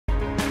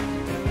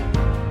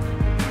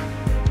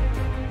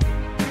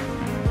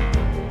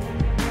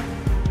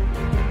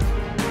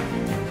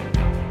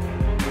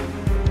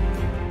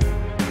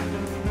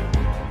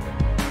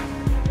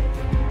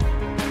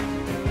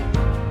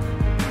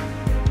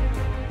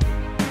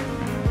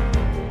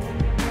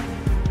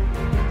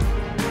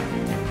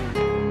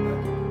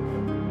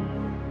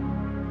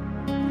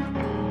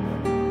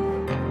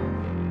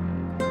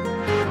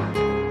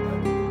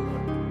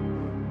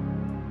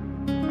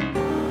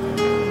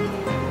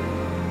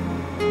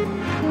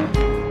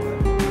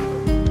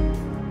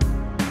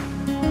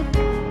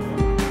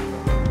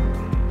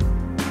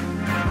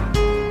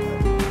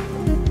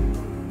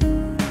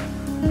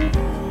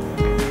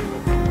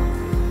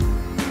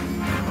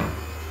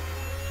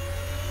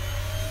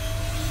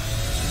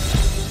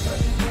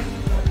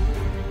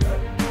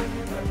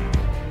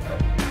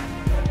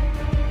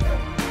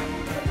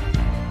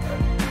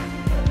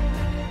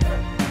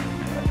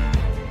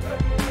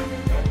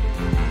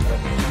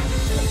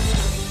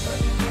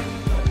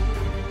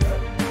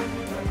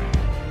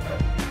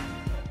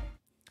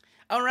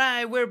All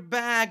right, we're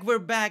back. We're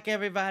back,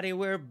 everybody.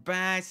 We're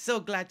back. So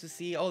glad to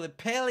see all the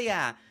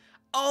Palia,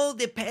 all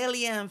the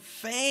Palian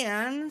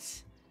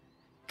fans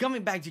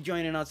coming back to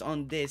joining us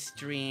on this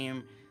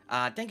stream.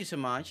 Thank you so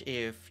much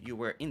if you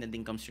were in the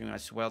Dinkum stream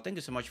as well. Thank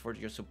you so much for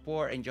your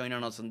support and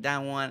joining us on that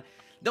one.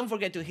 Don't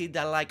forget to hit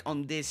that like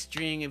on this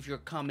stream if you're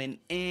coming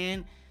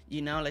in.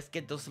 You know, let's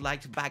get those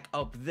likes back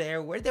up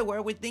there where they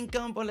were with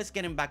Dinkum, but let's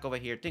get them back over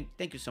here.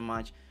 Thank you so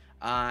much.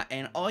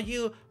 And all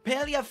you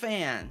Palia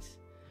fans.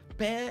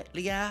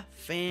 Palia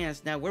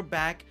fans. Now we're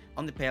back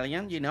on the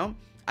Palian, you know.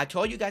 I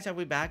told you guys that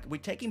we're back. We're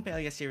taking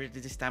Palia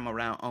seriously this time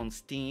around on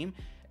Steam.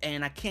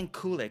 And I can't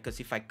cool it, because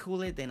if I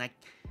cool it, then I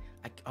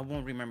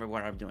won't remember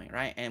what I'm doing,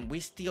 right? And we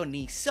still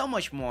need so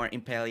much more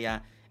in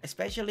Palia,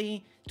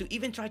 especially to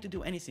even try to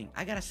do anything.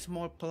 I got a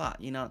small plot,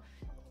 you know.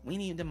 We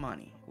need the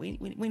money. We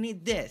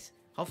need this.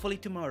 Hopefully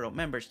tomorrow,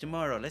 members,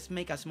 tomorrow. Let's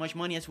make as much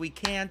money as we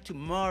can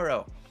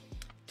tomorrow.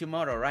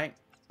 Tomorrow, right?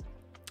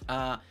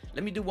 Let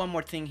me do one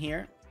more thing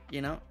here,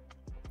 you know.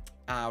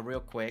 Real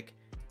quick,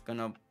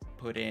 gonna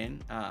put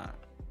in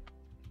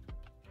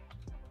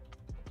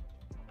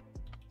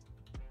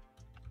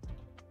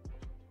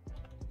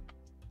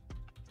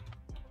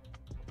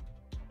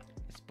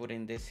let's put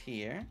in this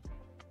here.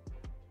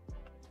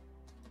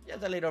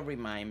 Just a little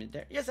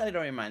reminder. Just a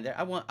little reminder.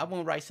 I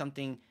won't write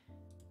something.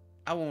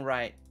 I won't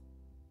write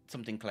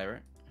something clever.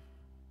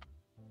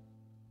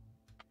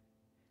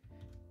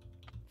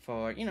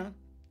 For, you know,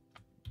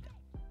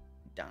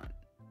 done.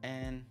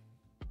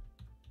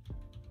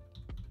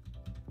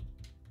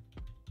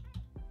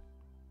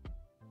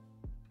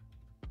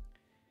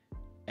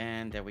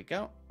 And there we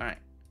go. All right,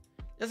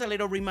 just a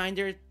little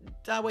reminder,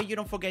 that way you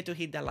don't forget to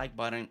hit that like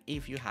button.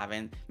 If you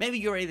haven't, maybe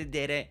you already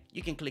did it,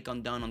 you can click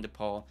on done on the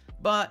poll.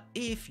 But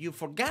if you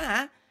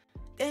forgot,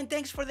 then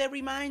thanks for the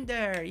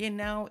reminder. You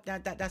know,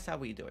 that's how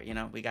we do it. You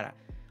know, we gotta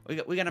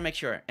make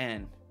sure.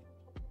 And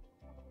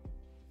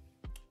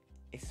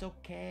it's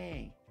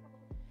okay.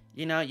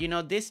 You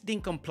know this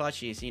Dinkum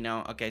plushies, you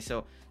know. Okay,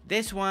 so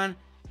this one,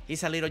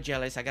 he's a little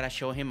jealous. I gotta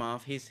show him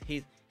off.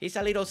 He's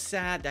a little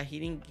sad that he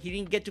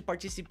didn't get to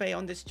participate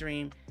on the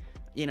stream.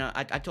 You know,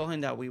 I told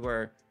him that we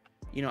were,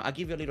 you know, I'll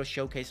give you a little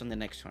showcase on the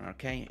next one,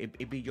 okay?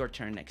 It'll be your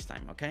turn next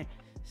time, okay?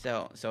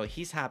 So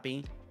he's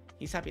happy.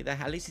 He's happy that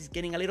at least he's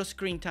getting a little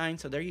screen time.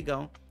 So there you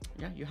go.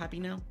 Yeah, you happy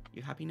now?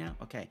 You happy now?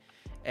 Okay.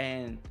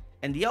 And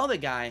the other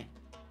guy,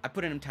 I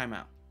put in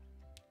timeout.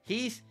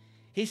 He's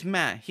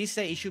mad. He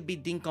said it should be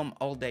Dinkum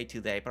all day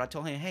today. But I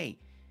told him, hey,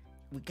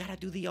 we gotta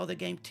do the other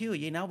game too,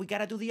 you know? We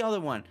gotta do the other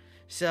one.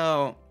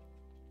 So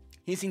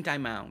he's in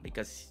timeout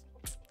because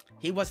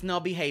he was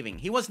not behaving.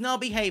 He was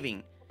not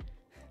behaving.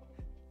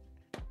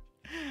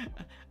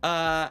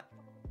 Oh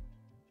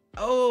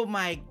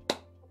my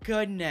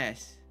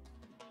goodness.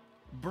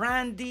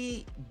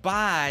 Brandy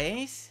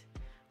buys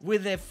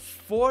with a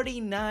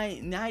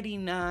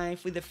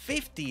 $49.99 with a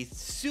 50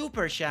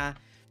 super chat.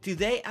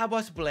 Today I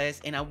was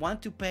blessed and I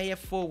want to pay it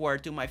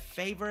forward to my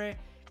favorite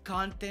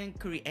content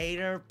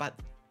creator. But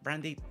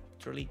Brandy,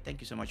 truly, thank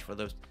you so much for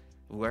those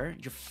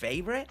words. Your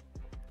favorite?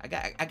 I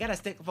gotta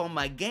step up on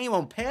my game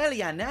on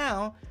Palia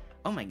now.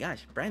 Oh my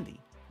gosh, Brandy,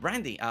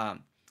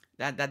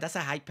 that's a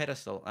high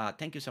pedestal.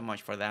 Thank you so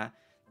much for that.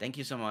 Thank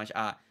you so much,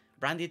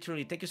 Brandy.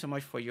 Truly, thank you so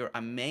much for your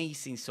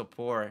amazing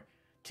support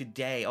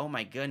today. Oh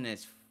my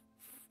goodness,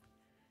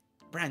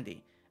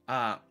 Brandy.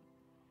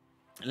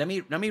 Let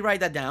me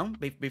write that down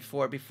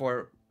before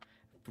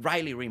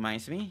Riley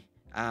reminds me.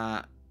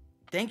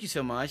 Thank you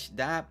so much.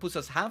 That puts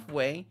us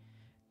halfway,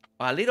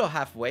 a little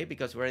halfway,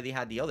 because we already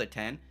had the other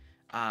 10.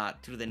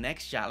 To the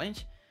next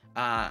challenge.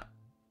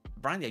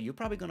 Brandy, you're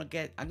probably gonna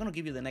get, I'm gonna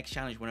give you the next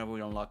challenge whenever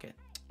we unlock it,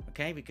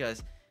 okay?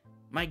 Because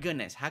my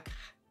goodness,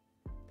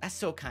 that's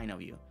so kind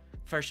of you.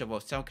 First of all,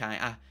 so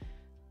kind.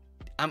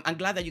 I'm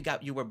glad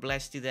that you were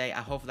blessed today.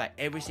 I hope that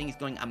everything is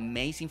going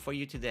amazing for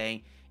you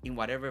today, in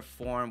whatever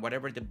form,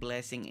 whatever the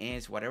blessing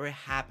is, whatever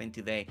happened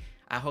today.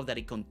 I hope that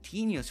it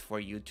continues for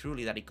you,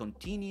 truly, that it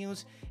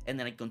continues, and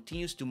that it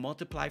continues to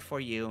multiply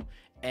for you.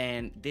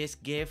 And this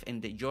gift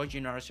and the George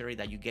anniversary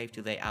that you gave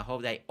today, I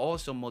hope that it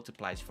also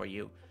multiplies for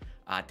you.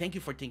 Thank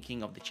you for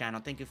thinking of the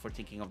channel. Thank you for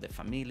thinking of the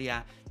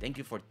familia. Thank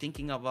you for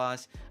thinking of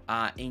us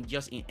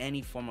in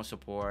any form of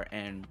support.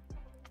 And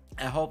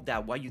I hope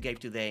that what you gave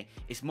today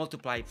is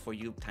multiplied for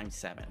you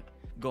 ×7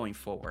 going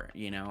forward.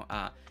 You know,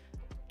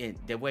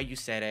 the way you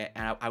said it,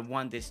 and I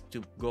want this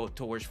to go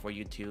towards for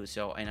you too.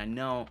 So, and I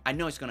know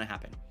it's gonna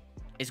happen.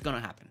 It's gonna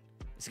happen.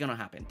 It's gonna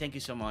happen. Thank you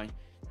so much.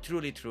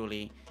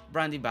 Truly,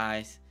 Brandy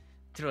buys.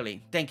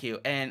 Truly, thank you.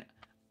 And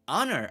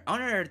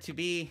honor to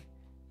be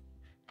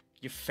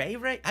your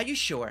favorite. Are you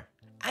sure?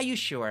 Are you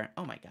sure?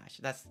 Oh my gosh,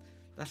 that's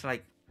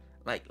like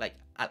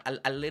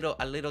a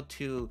little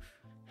too.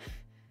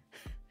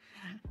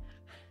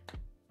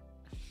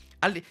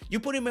 You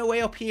putting me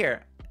way up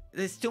here.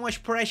 There's too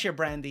much pressure,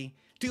 Brandy.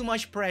 Too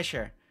much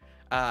pressure.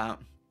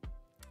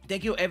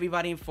 Thank you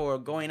everybody for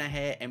going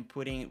ahead and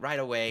putting right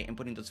away and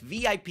putting those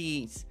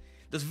VIPs,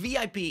 those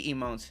VIP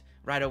emotes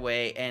right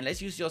away. And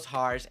let's use those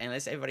hearts and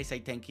let's everybody say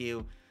thank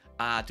you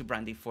to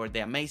Brandy for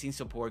the amazing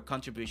support,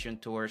 contribution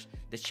towards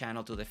the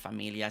channel, to the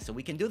familia, so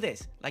we can do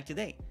this like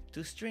today,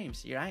 2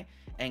 streams, right?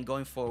 And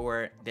going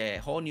forward, the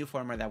whole new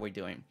format that we're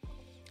doing.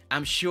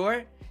 I'm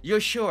sure.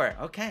 You're sure.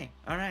 Okay.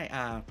 All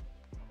right.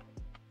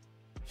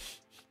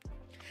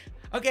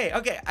 Okay.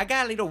 I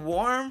got a little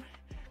warm.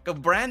 Go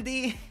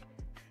Brandy.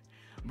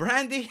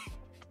 Brandy.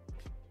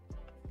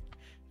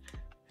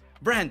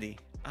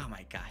 Oh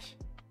my gosh.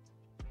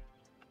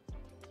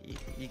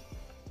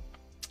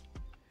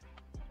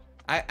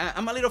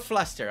 I'm a little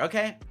flustered,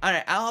 okay? All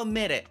right, I'll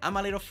admit it. I'm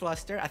a little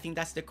flustered. I think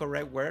that's the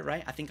correct word,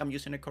 right? I think I'm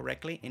using it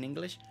correctly in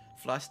English.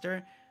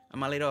 Fluster.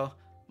 I'm a little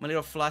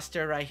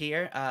flustered right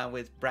here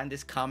with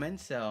Brandy's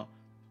comments. So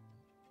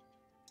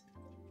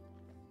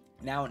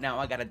now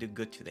I gotta do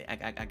good today. I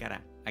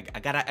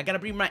gotta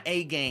bring my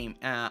A game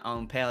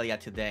on Palia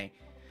today.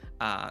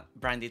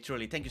 Brandy,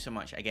 truly, thank you so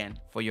much again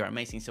for your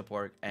amazing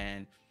support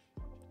and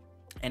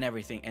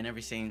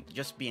everything.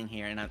 Just being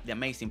here and the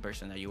amazing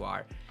person that you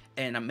are.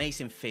 An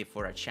amazing fit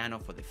for our channel,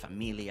 for the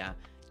familia.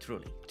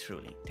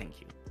 Truly, thank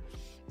you.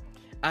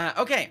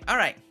 Okay, all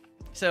right.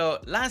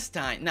 So last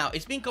time, now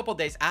it's been a couple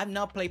days. I've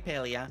not played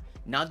Palia,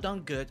 not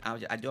done good.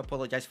 I do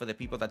apologize for the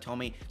people that told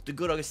me to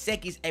go to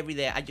Sekis every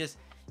day. I just,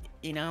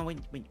 you know,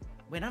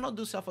 when I don't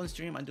do stuff on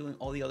stream, I'm doing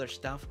all the other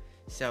stuff.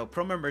 So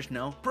pro members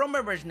know.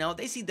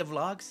 They see the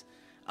vlogs.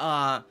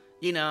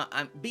 You know,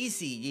 I'm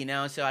busy. You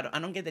know, so I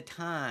don't get the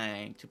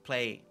time to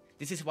play.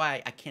 This is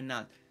why I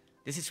cannot.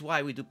 This is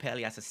why we do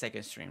Palia as a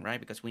second stream, right?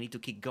 Because we need to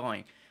keep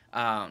going.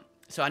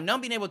 So I've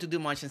not been able to do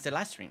much since the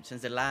last stream,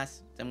 since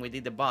we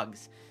did the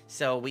bugs.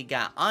 So we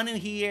got Anu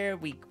here.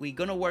 We're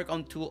gonna work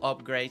on tool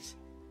upgrades.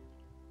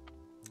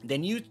 The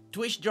new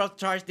Twitch drop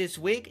charge this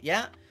week,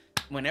 yeah.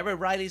 Whenever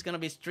Riley's gonna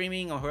be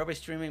streaming or whoever's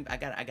streaming, I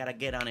gotta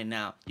get on it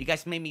now. You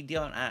guys made me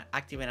deal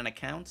activate an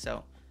account,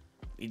 so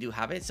we do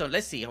have it. So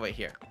let's see over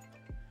here.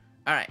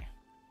 All right.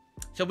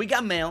 So we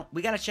got mail.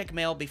 We gotta check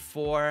mail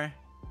before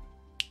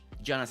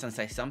Jonathan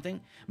says something.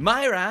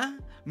 Myra,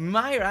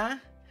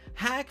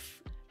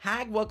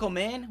 Hag, welcome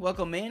in.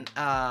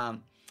 Eliana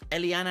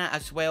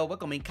as well,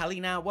 welcome in.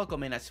 Kalina,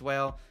 welcome in as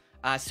well.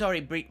 Sorry,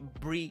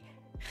 Bree.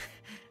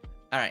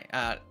 All right,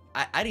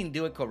 I didn't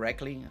do it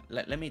correctly.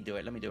 Let me do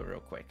it. Let me do it real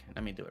quick.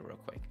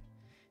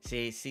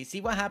 See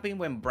what happened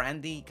when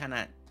Brandy kind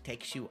of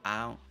takes you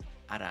out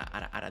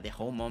at the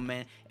whole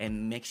moment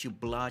and makes you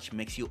blush,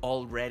 makes you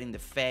all red in the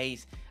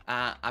face.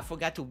 I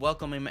forgot to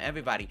welcome him,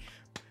 everybody.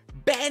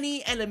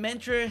 Benny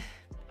Elementrix,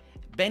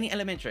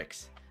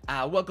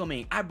 welcome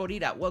in.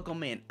 Arborita,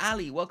 welcome in.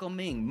 Ali, welcome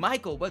in.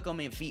 Michael,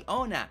 welcome in.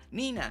 Fiona,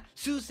 Nina,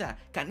 Susa,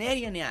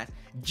 canadianiiiice,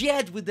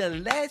 Jett with the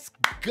let's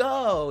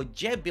go.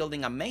 Jett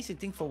building amazing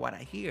thing for what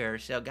I hear.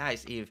 So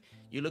guys, if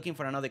you're looking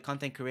for another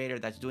content creator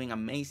that's doing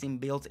amazing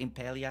builds in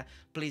Palia,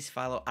 please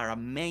follow our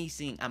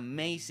amazing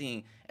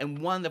and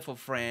wonderful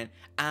friend.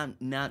 I'm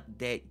not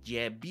dead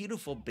yet.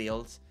 Beautiful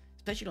builds,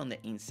 especially on the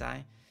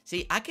inside.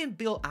 See, I can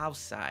build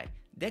outside.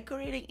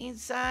 Decorating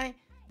inside,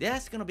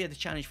 that's gonna be the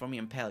challenge for me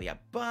in Palia.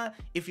 But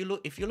if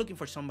you're looking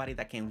for somebody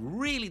that can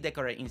really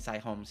decorate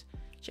inside homes,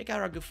 check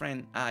out our good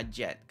friend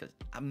Jett, because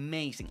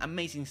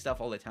amazing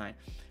stuff all the time.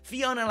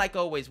 Fiona, like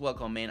always,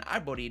 welcome in.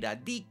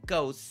 Arborita,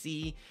 Dico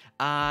C.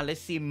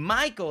 Let's see,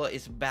 Michael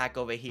is back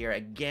over here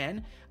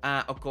again.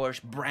 Of course,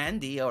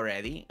 Brandy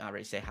already. I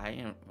already say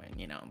hi,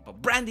 you know,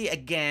 but Brandy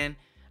again.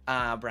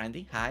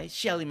 Brandy, hi.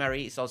 Shelly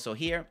Marie is also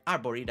here.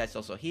 Arborita is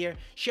also here.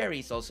 Sherry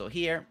is also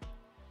here.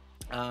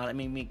 Let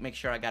me make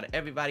sure I got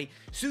everybody.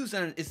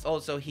 Susan is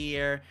also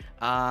here.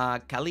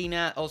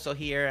 Kalina also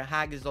here.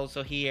 Hag is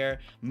also here.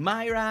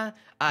 Myra.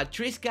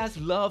 Triskas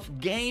Love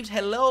Games.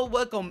 Hello,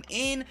 welcome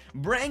in.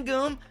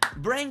 Brangum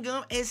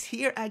is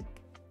here at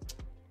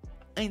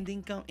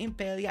Indincome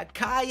Impelia.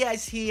 Kaya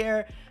is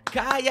here.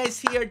 Kaya is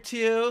here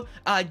too.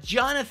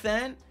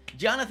 Jonathan,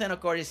 of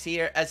course, is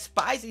here.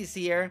 Spicy is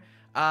here.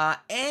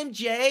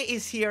 MJ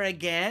is here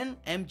again.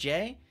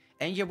 MJ,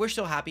 we're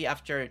so happy.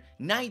 After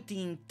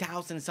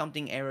 19,000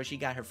 something arrows, she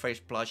got her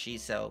first plushie.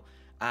 So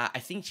I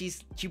think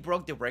she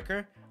broke the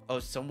record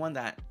of someone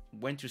that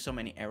went through so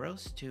many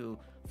arrows to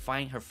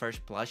find her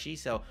first plushie.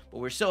 So, but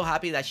we're so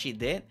happy that she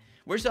did.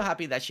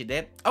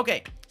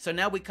 Okay, so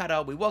now we caught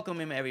up. We welcome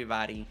him,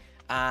 everybody.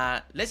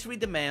 Let's read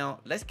the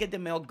mail. Let's get the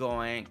mail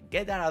going.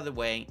 Get that out of the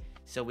way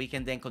so we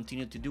can then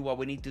continue to do what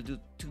we need to do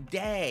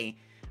today.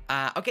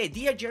 Okay,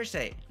 dear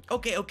Jersey.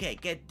 Okay,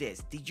 get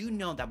this. Did you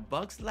know that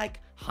bugs like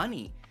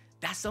honey?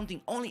 That's something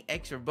only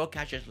expert bug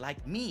catchers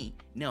like me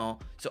know.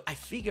 So I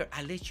figure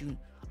I'll let you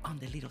on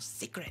the little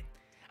secret.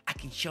 I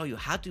can show you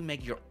how to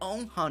make your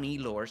own honey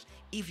lures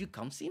if you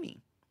come see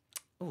me.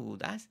 Oh,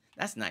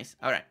 that's nice.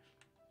 All right.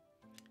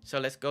 So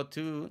let's go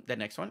to the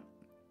next one.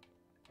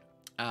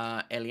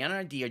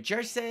 Eliana, dear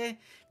Jersey,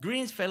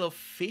 greetings, fellow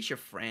fisher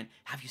friend.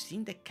 Have you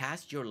seen the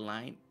cast your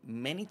line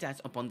many times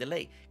upon the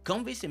lake?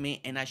 Come visit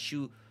me and I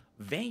should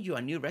vend you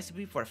a new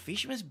recipe for a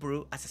fisherman's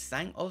brew as a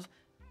sign of...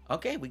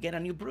 Okay, we get a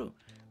new brew.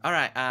 All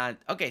right,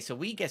 okay, so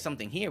we get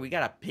something here. We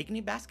got a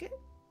picnic basket.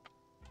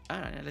 All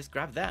right, let's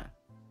grab that.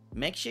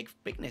 Makeshift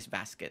picnic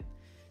basket.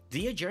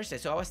 Dear Jersey,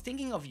 so I was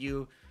thinking of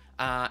you.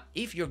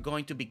 If you're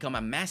going to become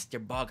a master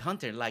bug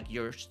hunter like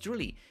yours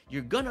truly,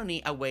 you're gonna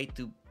need a way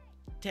to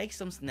take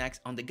some snacks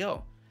on the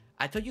go.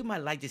 I thought you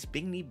might like this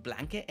picnic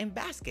blanket and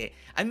basket.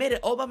 I made it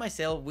all by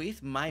myself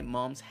with my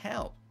mom's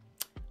help.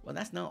 Well,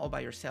 that's not all by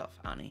yourself,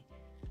 Annie.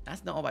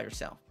 That's not all by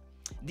yourself.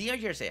 Dear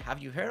Jersey, have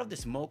you heard of the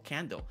smoke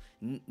candle?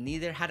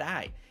 Neither had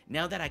I.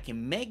 Now that I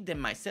can make them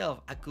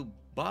myself, I could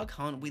bug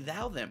hunt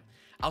without them.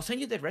 I'll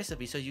send you the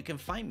recipe so you can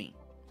find me.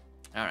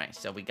 All right,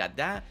 so we got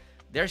that.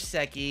 There's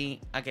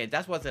Seki. Okay,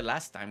 that was the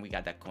last time we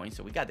got that coin,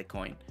 so we got the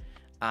coin.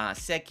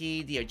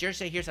 Seki, dear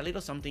Jersey, here's a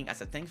little something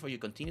as a thanks for you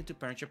continue to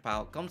parent your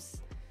pal. Come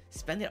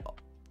spend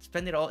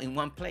it all in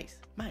one place.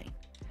 Mine.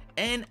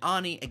 And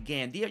Ani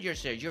again, dear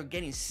Jersey, you're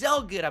getting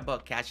so good at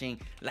bug catching.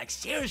 Like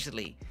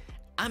seriously,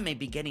 I may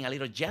be getting a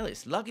little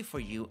jealous. Lucky for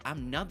you,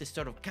 I'm not the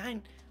sort of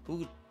kind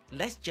who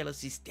lets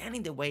jealousy stand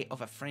in the way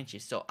of a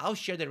friendship. So I'll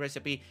share the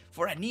recipe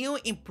for a new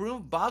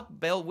improved bug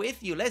bell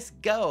with you. Let's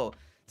go.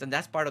 So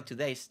that's part of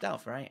today's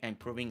stuff, right?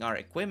 Improving our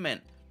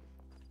equipment.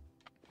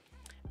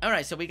 All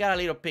right, so we got a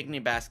little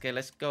picnic basket.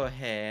 Let's go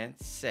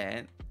ahead,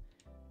 set.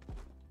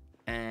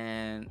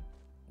 And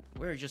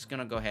we're just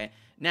gonna go ahead.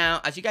 Now,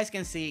 as you guys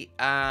can see,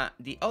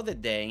 the other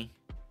day,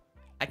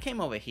 I came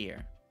over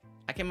here.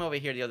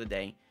 The other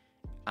day,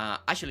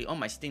 actually on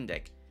my Steam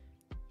Deck.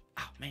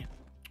 Oh, man.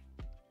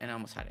 And I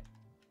almost had it.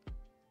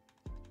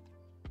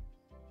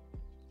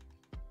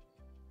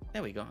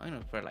 There we go. I'm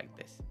gonna put it like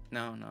this.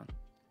 No.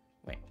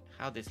 Wait,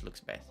 how this looks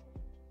best.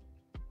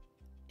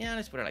 Yeah,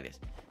 let's put it like this.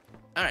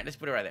 All right, let's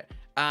put it right there.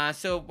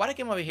 So what I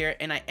came over here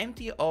and I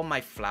emptied all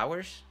my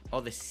flowers,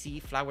 all the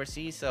flower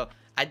seeds. So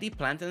I did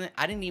plant them.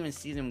 I didn't even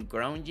see them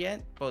grown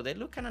yet, but they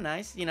look kind of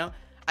nice, you know.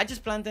 I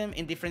just plant them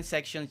in different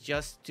sections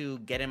just to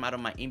get them out of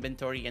my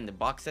inventory and the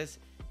boxes,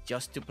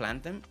 just to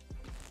plant them.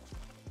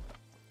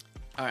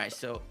 All right,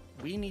 so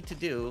we need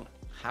to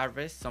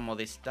harvest some of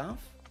this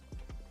stuff.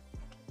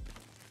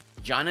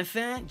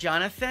 Jonathan,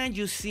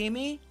 you see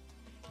me?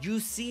 You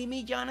see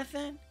me,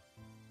 Jonathan?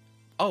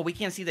 Oh, we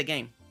can't see the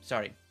game.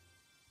 Sorry.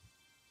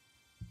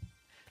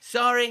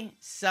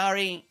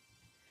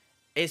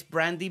 It's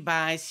Brandy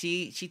by.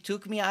 She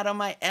took me out of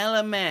my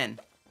element.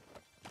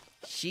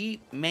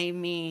 She made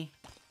me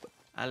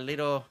a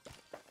little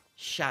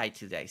shy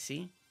today.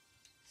 See?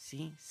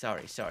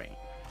 Sorry.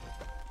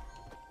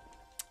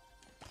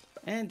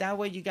 And that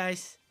way you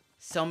guys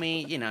saw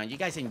me, you know, you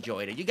guys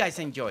enjoyed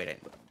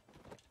it.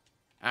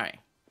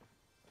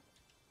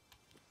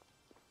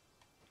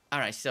 All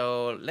right,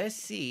 so let's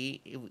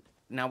see.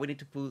 Now we need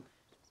to put...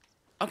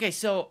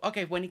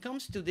 Okay, when it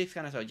comes to this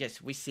kind of stuff,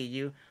 yes, we see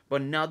you,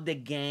 but not the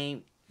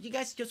game. You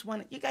guys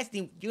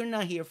think you're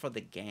not here for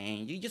the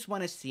game. You just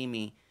want to see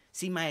me,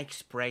 see my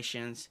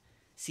expressions,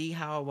 see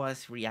how I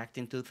was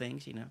reacting to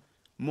things, you know,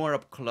 more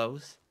up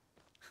close.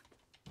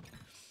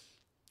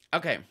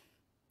 Okay.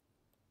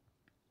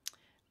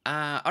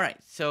 All right,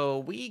 so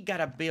we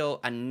gotta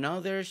build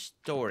another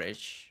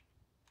storage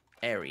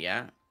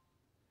area.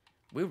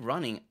 We're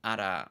running out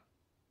of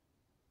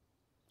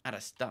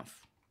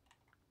stuff.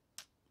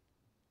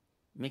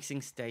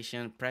 Mixing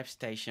station, prep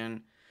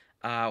station.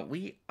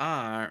 We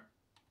are...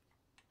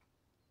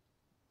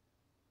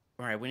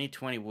 All right, we need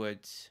 20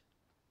 woods.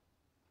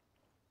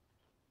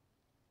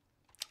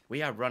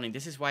 We are running.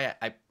 This is why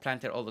I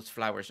planted all those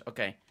flowers.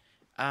 Okay.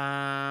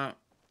 Can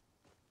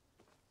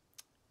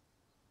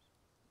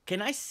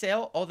I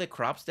sell all the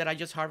crops that I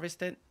just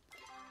harvested?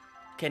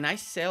 Can I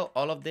sell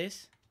all of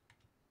this?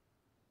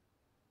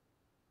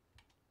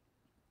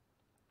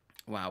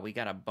 Wow, we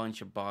got a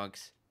bunch of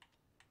bugs.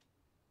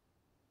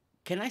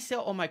 Can I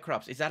sell all my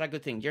crops? Is that a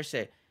good thing?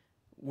 Jersey,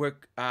 we're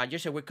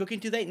cooking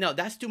today? No,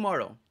 that's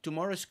tomorrow.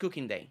 Tomorrow's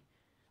cooking day.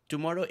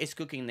 Tomorrow is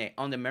cooking day.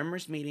 On the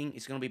members meeting,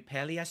 it's going to be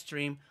Palia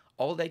stream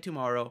all day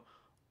tomorrow.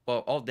 Well,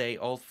 all day,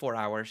 all 4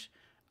 hours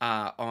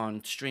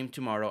on stream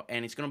tomorrow.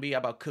 And it's going to be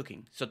about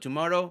cooking. So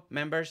tomorrow,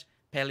 members,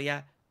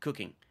 Palia,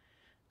 cooking.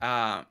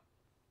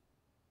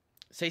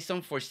 Say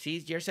something for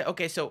seeds, Jersey.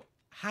 Okay, so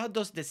how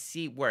does the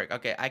seed work?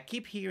 Okay, I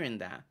keep hearing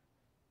that.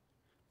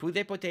 Put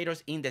the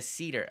potatoes in the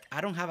seeder. I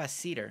don't have a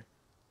seeder.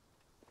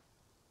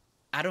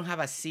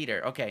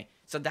 Okay,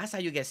 so that's how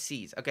you get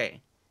seeds.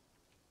 Okay.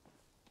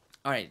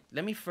 All right,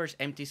 let me first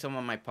empty some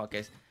of my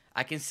pockets.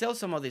 I can sell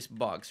some of these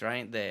bugs,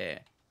 right?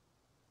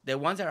 The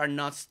ones that are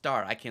not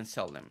star, I can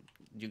sell them.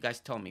 You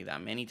guys told me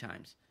that many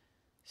times.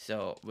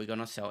 So we're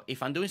gonna sell.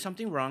 If I'm doing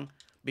something wrong,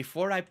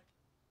 before I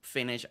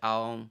finish,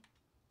 I'll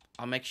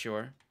make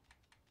sure.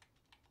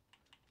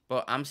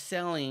 But I'm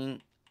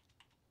selling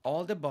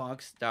all the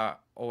bugs that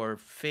or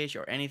fish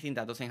or anything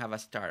that doesn't have a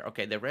star.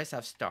 Okay, the rest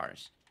have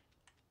stars.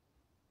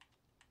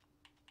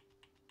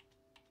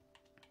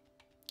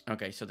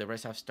 Okay, so the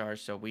rest have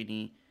stars, so we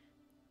need...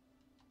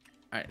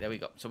 All right, there we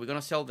go. So we're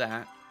gonna sell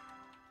that,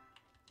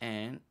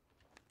 and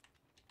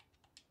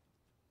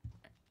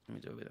let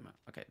me do it with the map.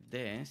 Okay,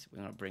 this we're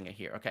gonna bring it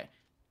here. Okay.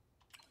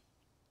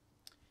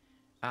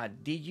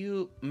 Did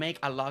you make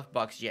a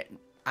lockbox yet?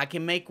 I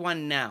can make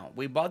one now.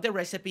 We bought the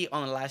recipe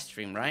on the last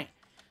stream, right?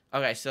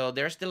 Okay, so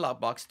there's the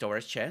lockbox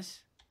storage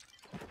chest.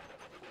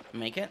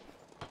 Make it.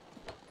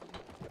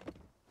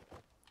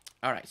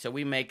 All right, so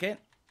we make it,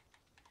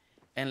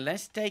 and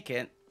let's take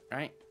it,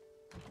 right?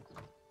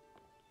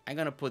 I'm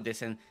gonna put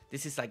this in.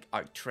 This is like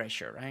our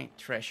treasure, right?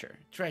 Treasure.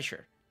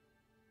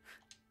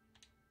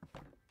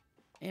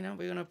 You know,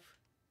 we're gonna...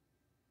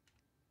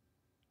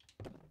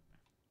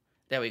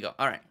 There we go.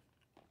 All right.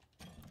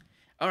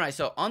 All right,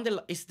 so on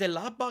the... Is the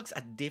lockbox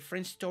a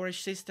different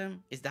storage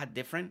system? Is that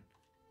different?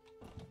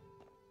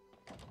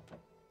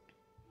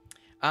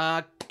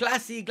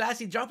 Classy,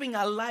 dropping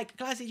a like.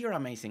 Classy, you're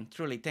amazing.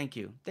 Truly, thank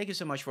you. Thank you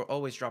so much for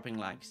always dropping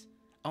likes.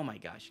 Oh my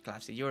gosh,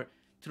 Classy, you're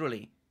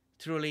truly,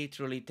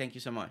 thank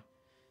you so much.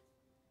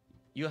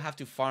 You have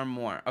to farm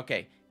more.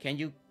 Okay, can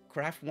you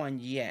craft one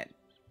yet?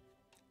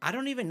 I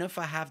don't even know if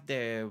I have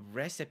the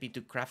recipe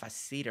to craft a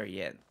cedar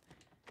yet.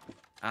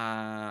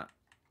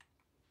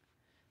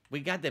 We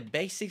got the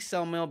basic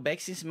sawmill,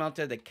 basic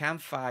smelter, the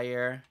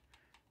campfire.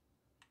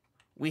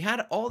 We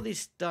had all this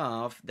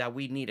stuff that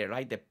we needed,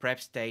 right? The prep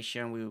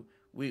station.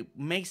 We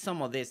made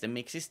some of this, the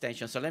mixing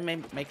station. So let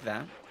me make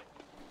that,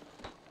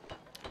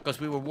 because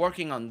we were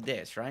working on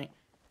this, right?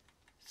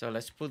 So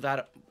let's put that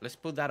up. Let's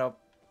put that up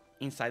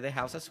inside the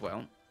house as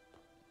well.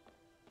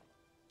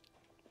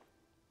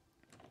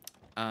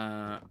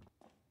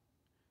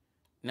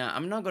 Now,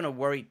 I'm not going to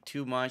worry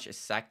too much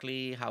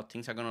exactly how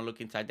things are going to look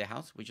inside the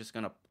house. We're just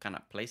going to kind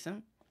of place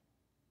them.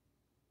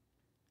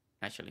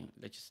 Actually,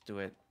 let's just do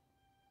it.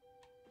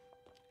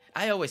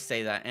 I always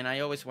say that, and I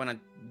always want to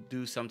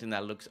do something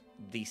that looks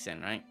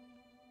decent, right?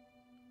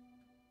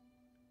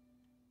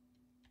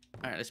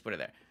 All right, let's put it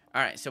there.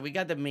 All right, so we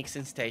got the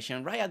mixing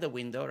station right at the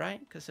window, right?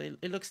 Because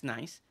it looks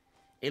nice.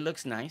 It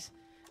looks nice.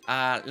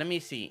 Let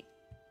me see.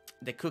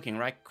 The cooking,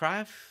 right?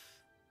 Craft.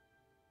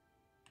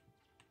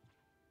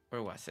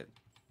 Where was it?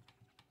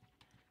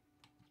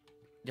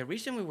 The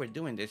reason we were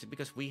doing this is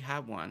because we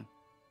have one.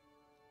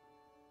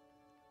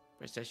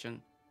 Prep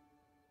station.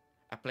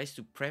 A place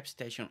to prep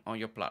station on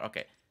your plot.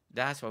 Okay,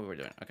 that's what we were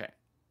doing. Okay.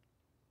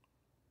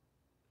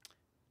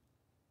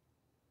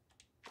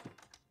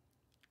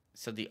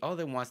 So the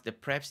other one's the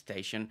prep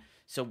station.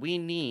 So we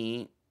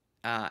need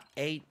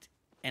 8,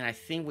 and I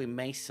think we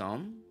made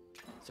some.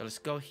 So let's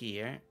go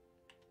here.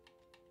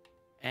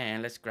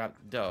 And let's grab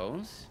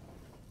those.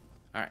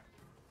 All right.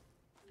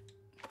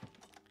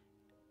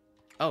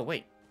 Oh,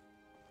 wait.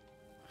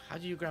 How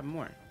do you grab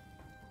more?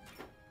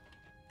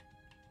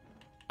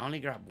 I only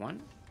grab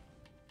one?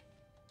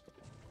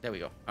 There we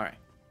go. All right.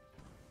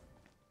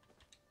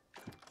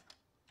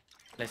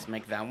 Let's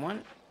make that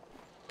one.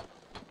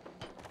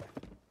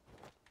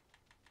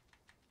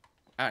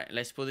 All right,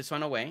 let's put this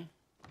one away.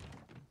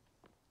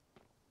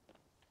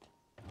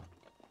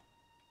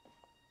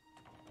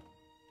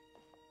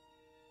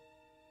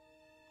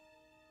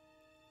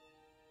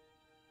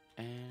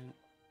 And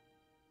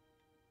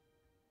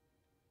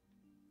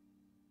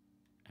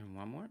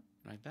one more,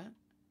 like that.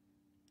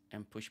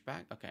 And push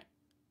back. Okay.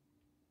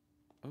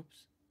 Oops.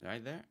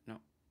 Right there? No.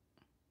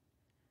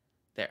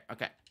 There.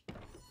 Okay.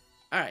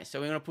 All right,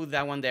 so we're going to put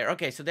that one there.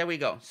 Okay, so there we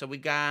go. So we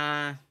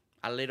got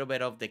a little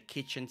bit of the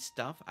kitchen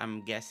stuff,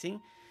 I'm guessing.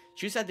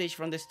 Choose a dish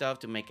from the stove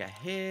to make a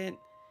hit.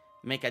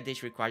 Make a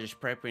dish requires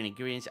preparing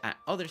ingredients at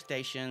other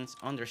stations.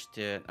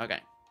 Understood. Okay.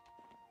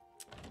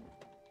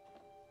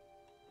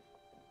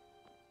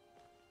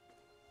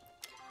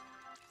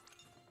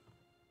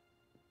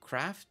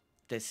 Craft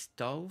the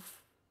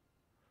stove.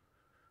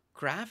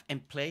 Craft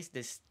and place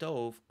the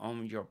stove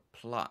on your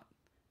plot.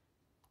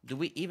 Do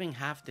we even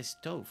have the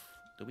stove?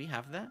 Do we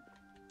have that?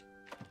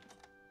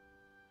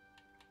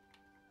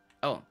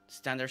 Oh,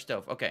 standard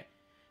stove. Okay.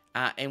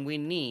 And we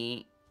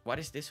need... What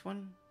is this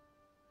one?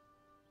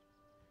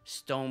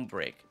 Stone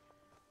brick.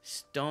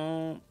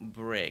 Stone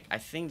brick. I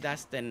think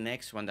that's the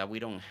next one that we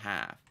don't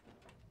have.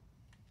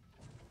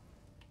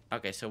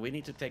 Okay, so we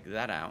need to take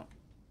that out.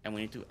 And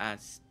we need to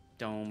add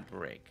stone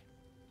brick.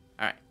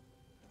 Alright.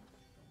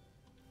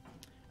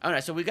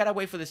 Alright, so we gotta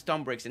wait for the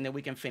stone bricks and then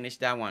we can finish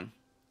that one.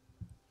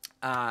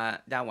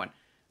 That one.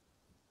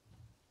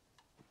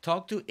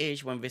 Talk to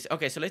Ish when visit.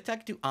 Okay, so let's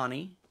talk to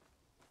Ani.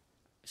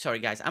 Sorry,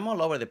 guys. I'm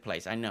all over the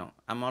place. I know.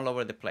 I'm all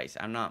over the place.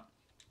 I'm not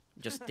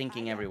just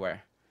thinking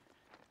everywhere.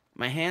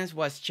 My hands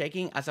was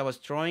shaking as I was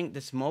throwing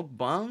the smoke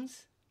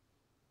bombs.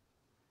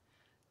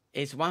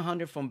 It's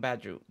 100 from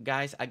Badru.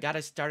 Guys, I got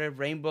a started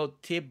rainbow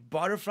tip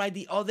butterfly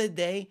the other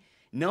day.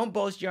 No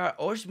boss jar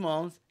or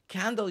smalls.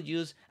 Candle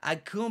use. I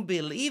couldn't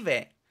believe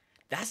it.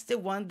 That's the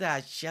one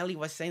that Shelly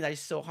was saying that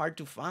is so hard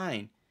to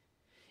find.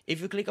 If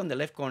you click on the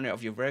left corner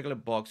of your regular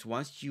box,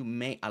 once you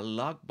make a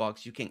lock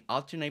box, you can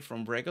alternate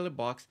from regular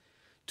box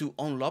to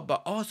unlock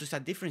box. Oh, so it's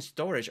a different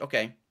storage.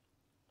 Okay.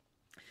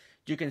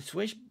 You can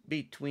switch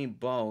between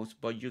both,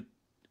 but you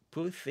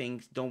put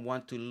things don't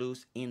want to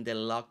lose in the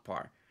lock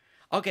part.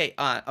 Okay,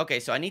 okay,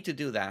 so I need to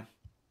do that.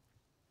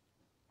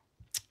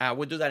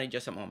 We'll do that in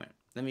just a moment.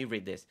 Let me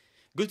read this.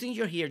 Good thing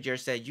you're here, Jer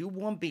said. You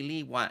won't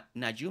believe what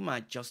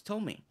Najuma just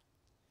told me.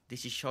 Did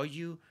she show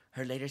you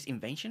her latest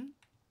invention?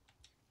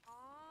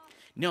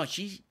 No,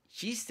 she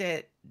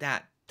said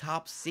that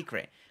top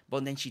secret,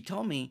 but then she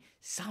told me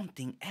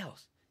something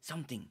else,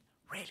 something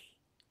really,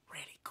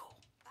 really cool.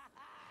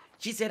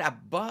 She said a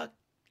bug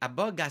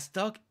got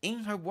stuck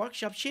in her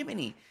workshop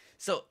chimney,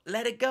 so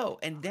let it go,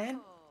 and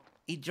then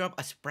it dropped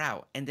a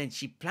sprout, and then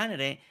she planted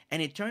it,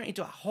 and it turned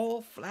into a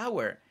whole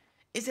flower.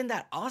 Isn't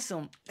that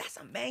awesome? That's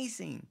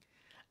amazing.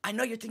 I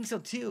know you think so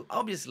too.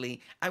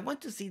 Obviously, I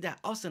want to see that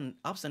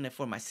awesomeness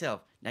for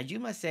myself.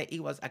 Najuma said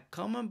it was a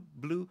common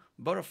blue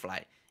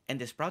butterfly, and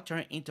the sprout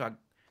turned into a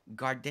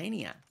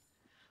gardenia.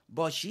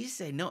 But she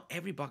said no,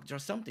 every bug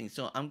does something,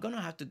 so I'm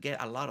gonna have to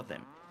get a lot of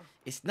them.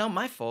 It's not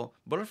my fault.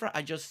 Butterflies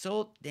are just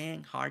so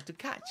dang hard to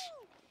catch.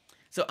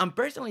 So I'm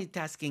personally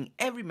tasking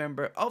every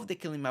member of the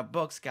Killing My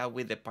Bug Scout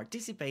with the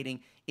participating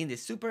in the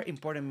super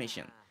important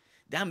mission.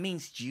 That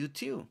means you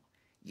too.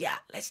 Yeah,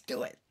 let's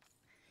do it.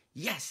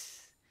 Yes.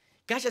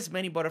 Catch as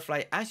many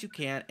butterflies as you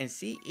can and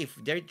see if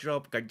they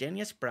drop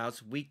gardenia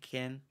sprouts. We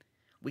can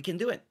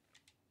do it.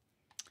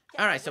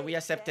 All right, so we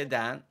accepted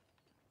that.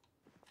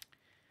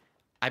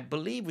 I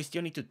believe we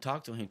still need to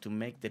talk to him to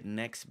make the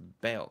next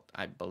belt,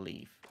 I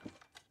believe.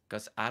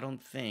 Because I don't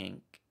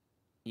think...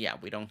 Yeah,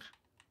 we don't...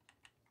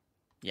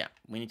 Yeah,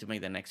 we need to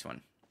make the next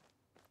one.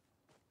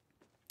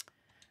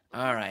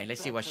 All right, let's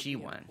see what she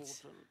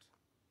wants.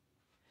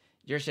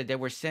 You said they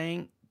were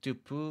saying to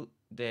put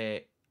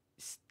the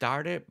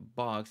started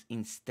bugs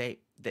in safe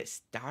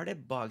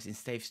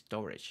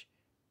storage.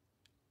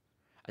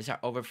 Is that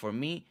over for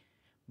me?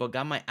 But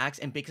got my axe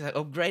and picks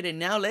upgraded.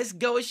 Now let's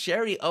go,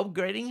 Sherry,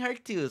 upgrading her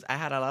tools. I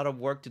had a lot of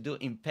work to do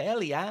in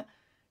Palia.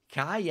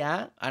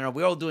 Kaya, I know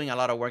we're all doing a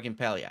lot of work in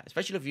Palia,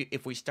 especially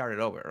if we started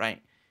over,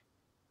 right?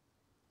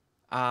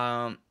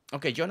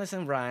 Okay,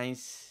 Jonathan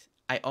writes,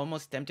 I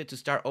almost tempted to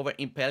start over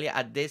in Palia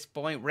at this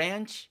point.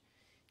 Ranch,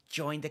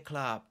 join the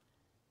club.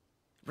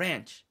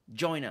 Ranch,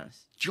 join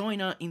us.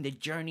 Join us in the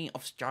journey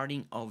of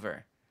starting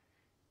over.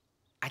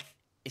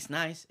 It's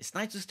nice. It's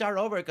nice to start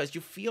over because you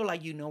feel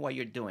like you know what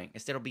you're doing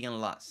instead of being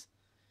lost.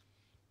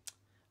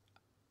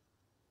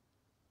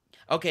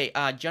 Okay,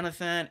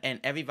 Jonathan and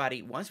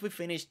everybody, once we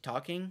finish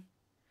talking,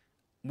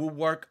 we'll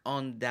work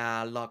on the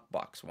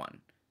lockbox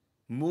one.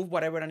 Move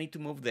whatever I need to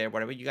move there,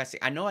 whatever you guys say.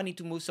 I know I need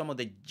to move some of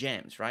the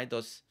gems, right?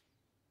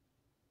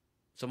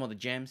 Some of the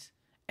gems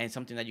and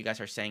something that you guys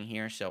are saying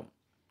here. So,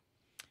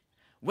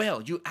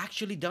 well, you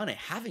actually done it,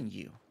 haven't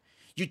you?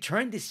 You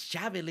turned this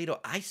shabby little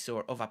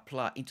eyesore of a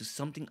plot into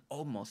something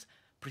almost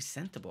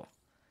presentable.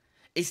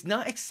 It's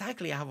not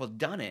exactly how I've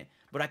done it,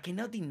 but I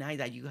cannot deny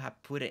that you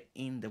have put it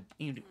in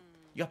you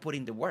have put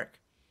in the work.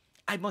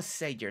 I must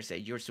say, Jersey,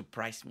 you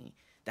surprised me.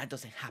 That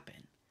doesn't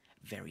happen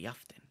very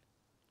often.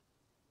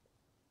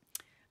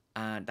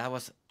 That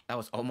was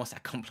almost a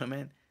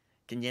compliment.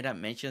 Can you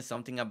mention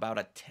something about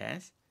a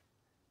test?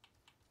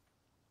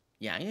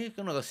 Yeah, you're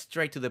gonna go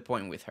straight to the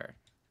point with her.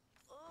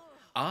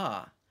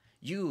 Ah,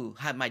 you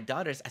had my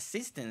daughter's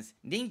assistance,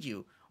 didn't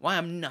you? Why,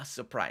 I'm not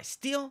surprised.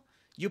 Still,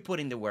 you put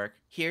in the work.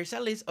 Here's a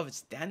list of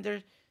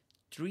standard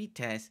 3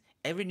 tests.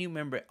 Every new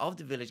member of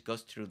the village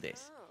goes through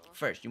this.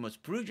 First, you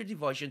must prove your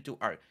devotion to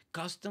our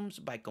customs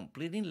by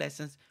completing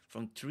lessons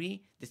from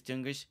 3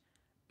 distinguished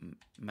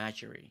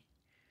majory.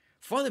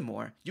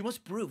 Furthermore, you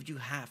must prove you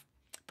have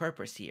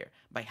purpose here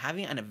by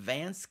having an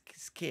advanced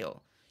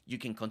skill you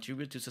can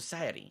contribute to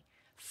society.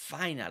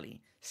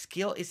 Finally,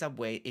 skill is a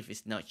way if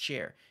it's not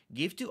shared.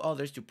 Give to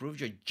others to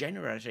prove your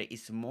generosity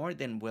is more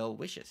than well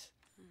wishes.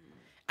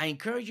 I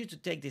encourage you to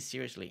take this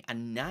seriously. A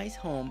nice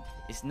home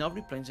is not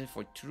replacement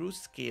for true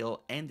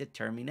skill and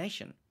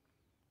determination.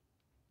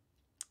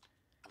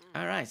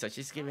 Alright, so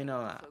she's giving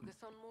a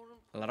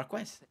lot of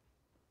quests.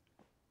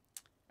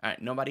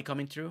 Alright, nobody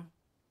coming through?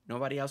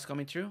 Nobody else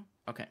coming through?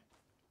 Okay.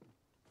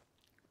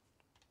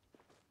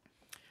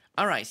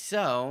 Alright,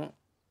 so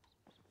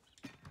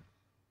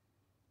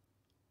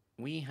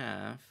we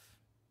have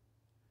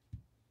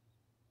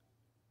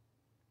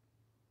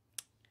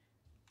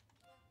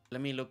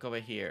let me look over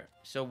here.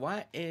 So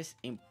what is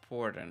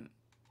important?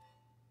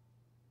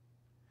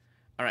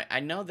 Alright, I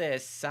know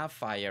there's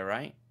sapphire,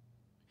 right?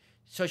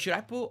 So should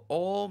I put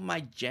all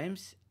my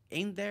gems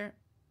in there?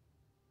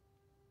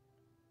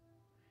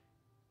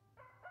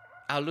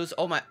 I'll lose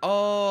all my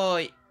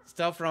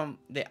stuff from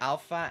the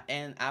alpha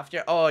and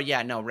after. Oh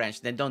yeah, no,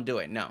 Ranch, then don't do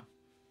it. No.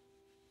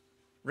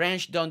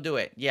 Ranch, don't do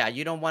it. Yeah,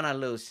 you don't want to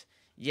lose.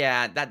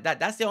 Yeah,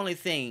 that's the only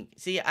thing.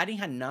 See, I didn't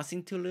have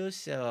nothing to lose,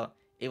 so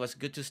it was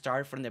good to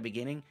start from the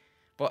beginning.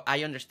 But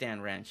I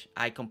understand, Ranch.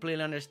 I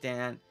completely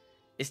understand.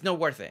 It's not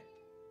worth it.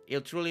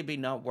 It'll truly be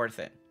not worth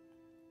it.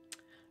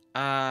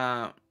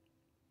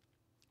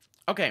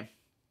 Okay.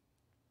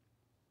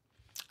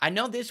 I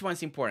know this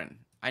one's important.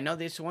 I know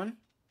this one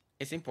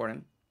is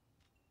important.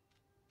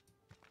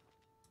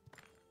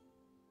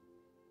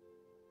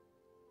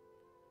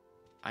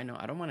 I know.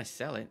 I don't want to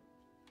sell it.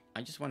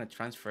 I just want to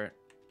transfer it.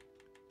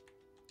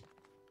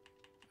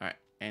 All right.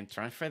 And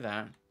transfer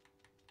that.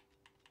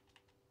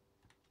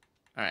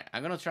 All right.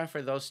 I'm going to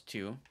transfer those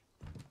two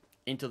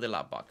into the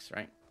lockbox,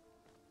 right?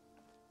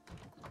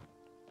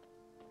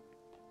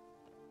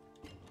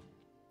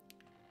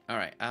 All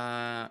right.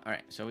 All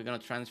right. So we're going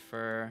to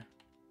transfer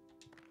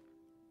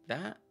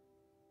that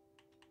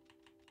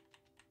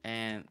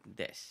and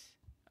this.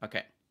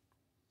 Okay.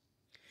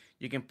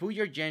 You can put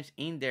your gems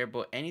in there,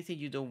 but anything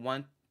you don't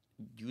want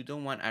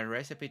a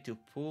recipe to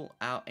pull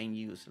out and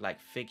use, like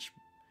fish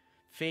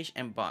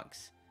and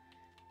bugs.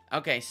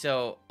 Okay,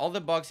 so all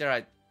the bugs are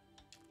at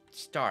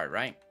start,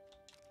 right?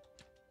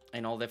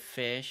 And all the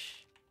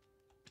fish,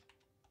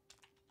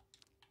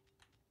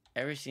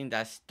 everything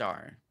that's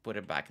star, put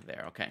it back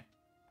there. Okay.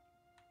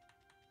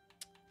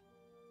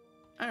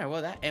 All right,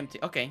 well, that empty.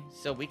 Okay,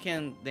 so we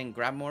can then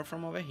grab more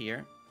from over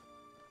here.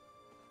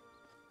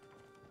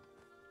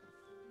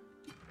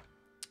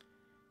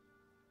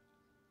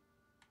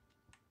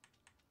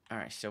 All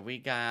right, so we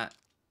got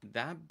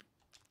that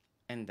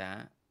and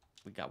that.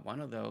 We got one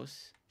of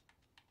those.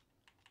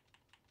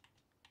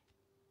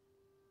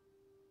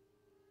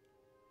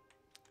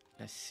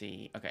 Let's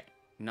see. Okay,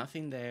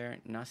 nothing there,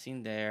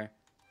 nothing there.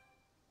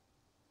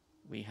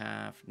 We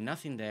have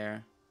nothing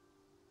there.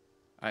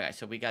 All right,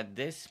 so we got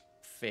this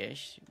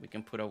fish we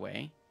can put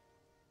away.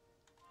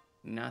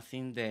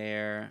 Nothing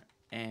there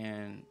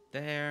and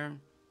there.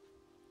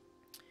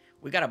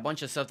 We got a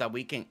bunch of stuff that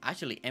we can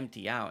actually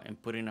empty out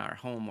and put in our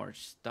home or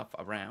stuff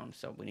around.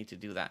 So we need to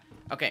do that.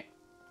 Okay.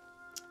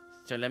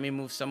 So let me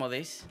move some of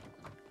this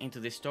into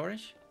the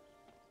storage.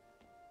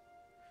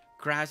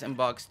 Crabs and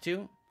bugs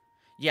too.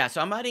 Yeah,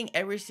 so I'm adding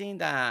everything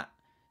that...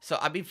 So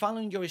I've been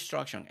following your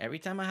instruction. Every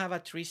time I have a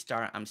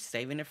 3-star, I'm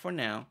saving it for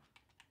now.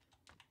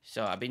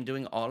 So I've been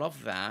doing all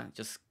of that.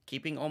 Just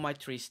keeping all my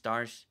 3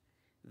 stars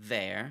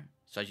there.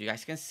 So as you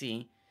guys can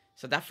see.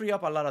 So that free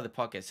up a lot of the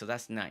pockets. So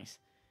that's nice.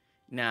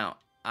 Now...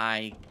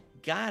 I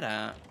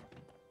gotta,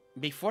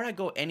 before I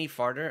go any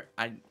farther,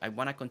 I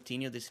want to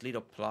continue this little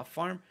plot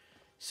farm.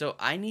 So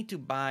I need to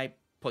buy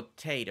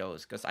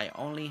potatoes because I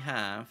only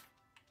have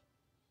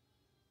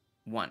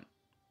one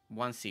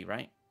seed,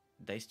 right?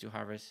 Days to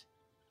harvest.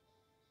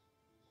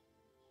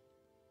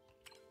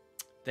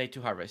 Day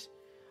to harvest.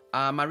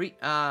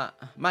 Maria,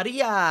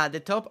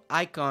 the top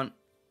icon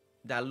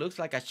that looks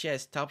like a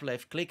chest, top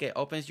left, click it,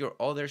 opens your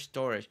other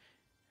storage.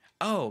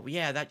 Oh,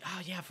 yeah,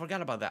 I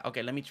forgot about that.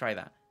 Okay, let me try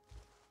that.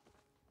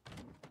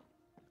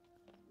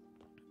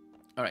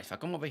 All right, so I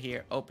come over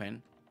here,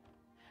 open.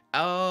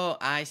 Oh,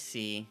 I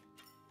see.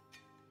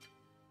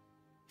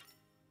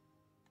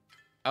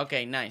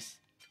 Okay, nice.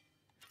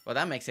 Well,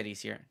 that makes it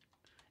easier.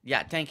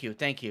 Yeah, thank you.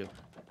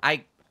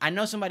 I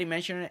know somebody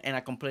mentioned it, and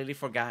I completely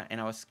forgot,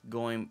 and I was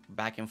going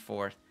back and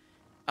forth.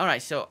 All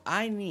right, so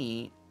I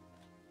need...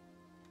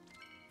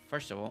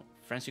 First of all,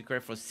 friends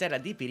required for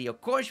serendipity.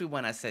 Of course, we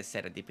want to set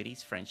serendipity.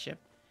 It's friendship.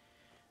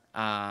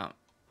 Let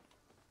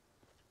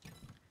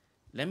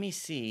me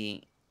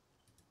see...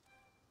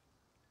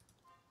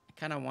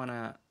 Kind of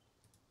wanna...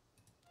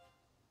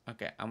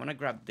 Okay, I'm gonna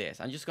grab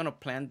this. I'm just gonna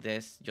plant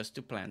this just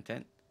to plant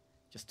it,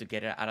 just to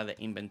get it out of the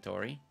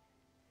inventory.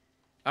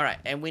 All right,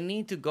 and we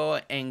need to go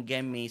and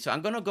get me... So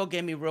I'm gonna go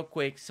get me real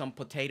quick some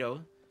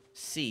potato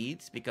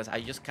seeds because I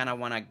just kind of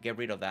want to get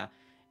rid of that.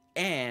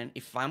 And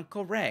if I'm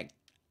correct,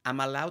 I'm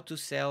allowed to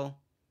sell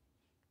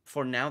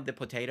for now the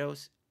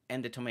potatoes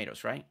and the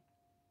tomatoes, right?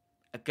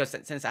 Because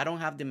since I don't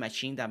have the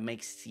machine that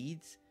makes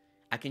seeds,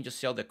 I can just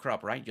sell the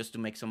crop, right? Just to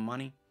make some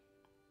money.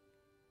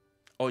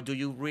 Or do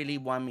you really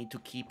want me to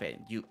keep it,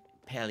 you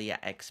Palia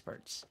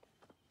experts?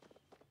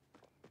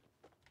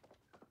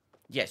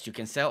 Yes, you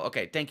can sell.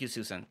 Okay, thank you,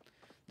 Susan.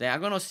 Then I'm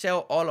going to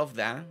sell all of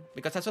that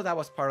because I thought that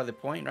was part of the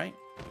point, right?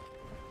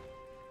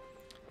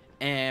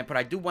 But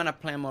I do want to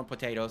plant more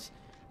potatoes.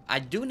 I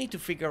do need to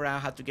figure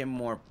out how to get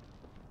more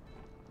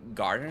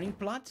gardening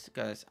plots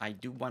because I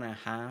do want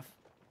to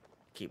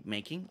keep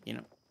making, you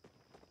know,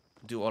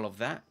 do all of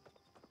that.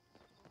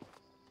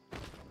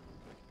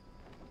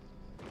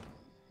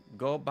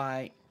 Go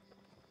by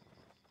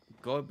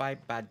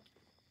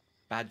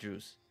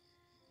bedrooms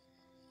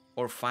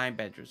or find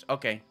bedrooms.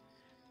 Okay.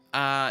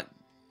 Okay,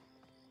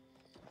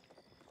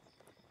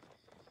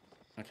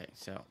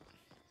 so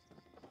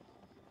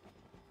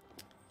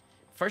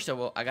first of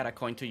all, I got a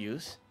coin to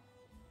use.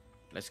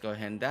 Let's go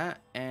ahead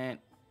and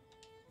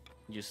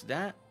use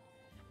that.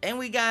 And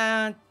we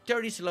got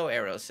 30 slow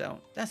arrows,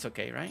 so that's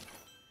okay, right?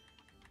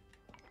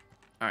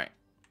 All right.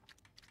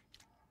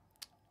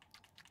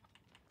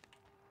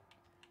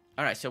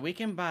 All right, so we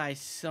can buy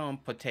some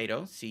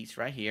potato seeds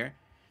right here.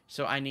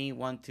 So I need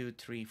 1, 2,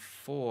 3,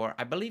 4.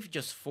 I believe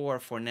just 4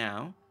 for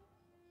now.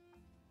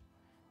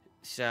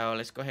 So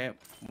let's go ahead.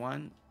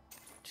 1,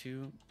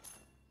 2,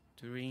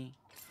 3,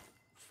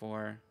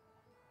 4.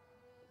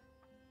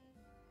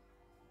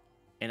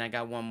 And I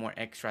got one more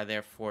extra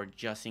there for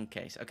just in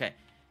case. Okay.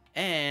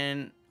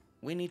 And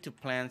we need to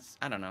plant,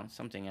 I don't know,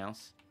 something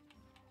else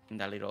in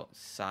that little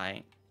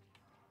side.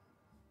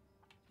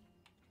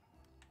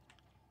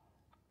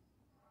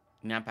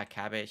 Napa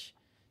cabbage.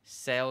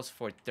 Sells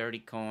for 30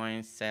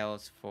 coins.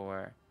 Sells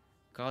for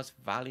cost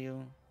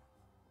value.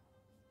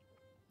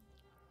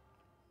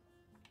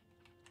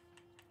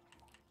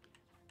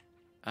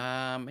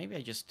 Maybe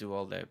I just do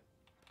all the,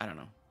 I don't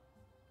know.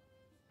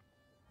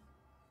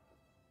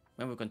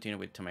 When we continue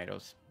with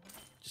tomatoes,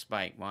 just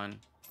buy 1,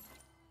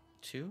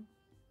 2.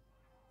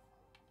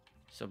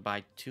 So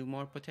buy 2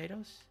 more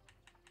potatoes.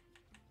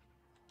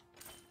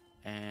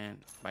 And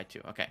buy 2.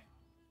 Okay.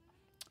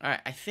 All right.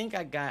 I think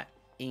I got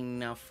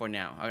enough for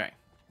now. All right.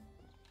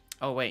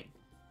 Oh, wait.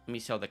 Let me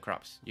sell the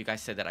crops. You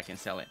guys said that I can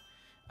sell it.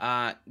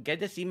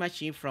 Get the seed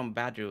machine from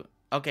Badru.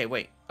 Okay,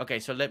 wait. Okay,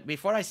 so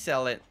before I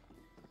sell it,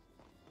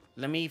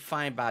 let me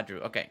find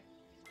Badru. Okay.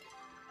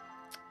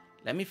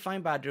 Let me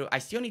find Badru. I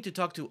still need to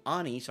talk to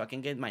Ani so I can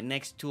get my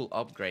next tool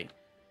upgrade.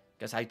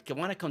 Because I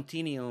want to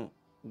continue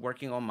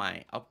working on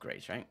my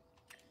upgrades, right?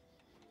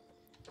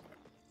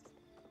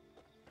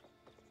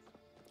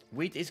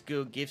 Wheat is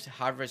good. Gives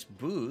harvest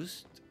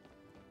boost.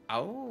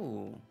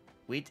 Oh.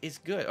 Wheat is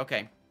good.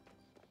 Okay.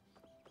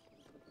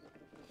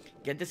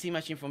 Get the seed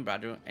machine from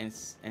Badru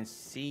and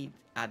seed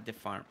at the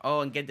farm.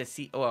 Oh, and get the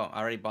seed. Oh, I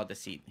already bought the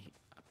seed.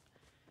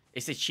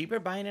 Is it cheaper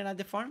buying it at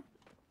the farm?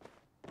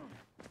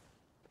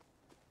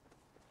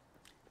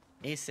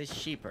 Is it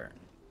cheaper?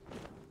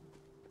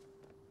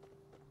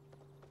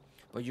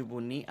 But you will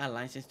need a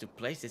license to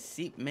place the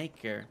seed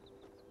maker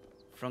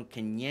from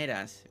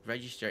Cañeras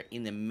register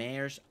in the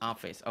mayor's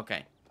office.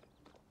 Okay.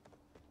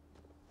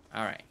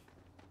 All right.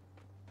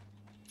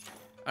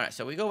 All right,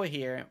 so we go over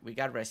here. We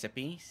got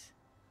recipes.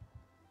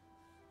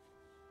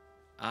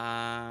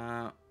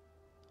 That's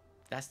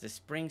the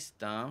spring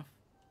stuff.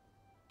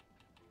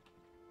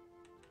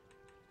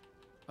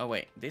 Oh,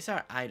 wait. These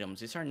are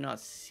items. These are not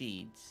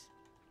seeds.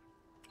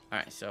 All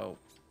right, so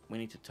we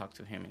need to talk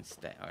to him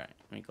instead. All right,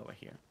 let me go over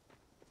here.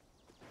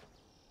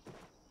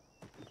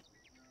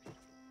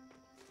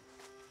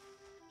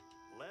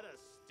 Let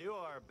us do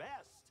our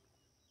best.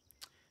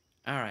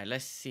 All right,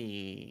 let's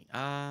see.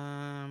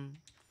 Now,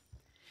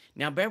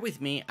 bear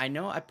with me. I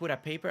know I put a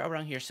paper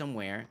around here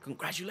somewhere.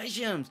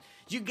 Congratulations!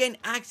 You gain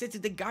access to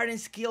the garden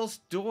skills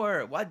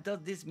store. What does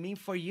this mean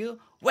for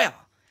you? Well,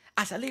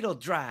 as a little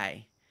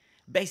dry.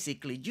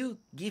 Basically, you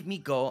give me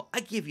gold,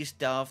 I give you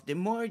stuff. The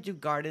more you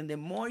garden, the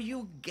more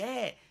you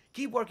get.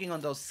 Keep working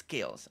on those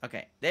skills.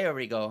 Okay, there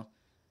we go.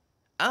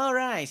 All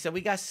right, so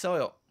we got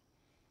soil.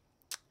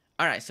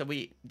 All right, so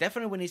we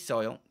definitely need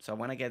soil. So I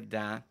want to get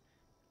that.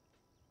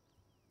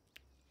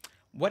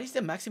 What is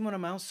the maximum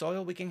amount of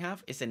soil we can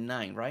have? It's a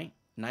 9, right?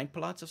 9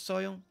 plots of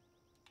soil.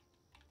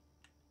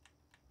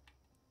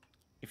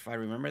 If I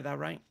remember that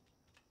right.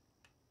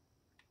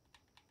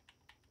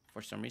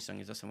 For some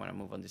reason, it doesn't want to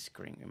move on the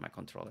screen in my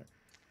controller.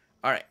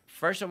 All right.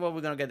 First of all,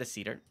 we're going to get the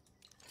cedar.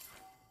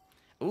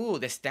 Ooh,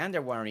 the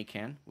standard warranty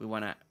can. We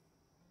want to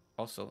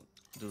also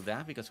do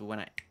that because we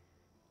want to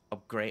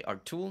upgrade our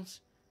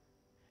tools.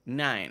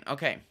 9.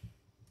 Okay.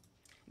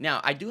 Now,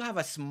 I do have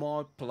a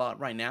small plot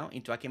right now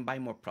into I can buy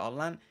more plot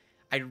land.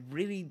 I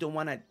really don't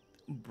want to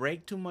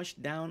break too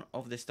much down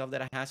of the stuff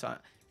that I have. So I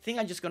think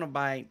I'm just going to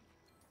buy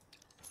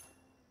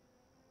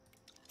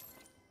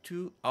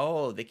 2.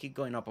 Oh, they keep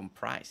going up on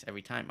price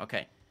every time.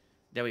 Okay.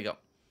 There we go.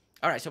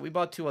 All right. So we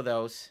bought 2 of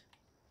those.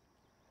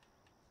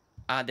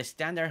 The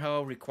standard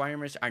hoe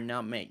requirements are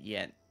not met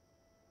yet.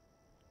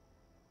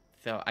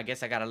 So I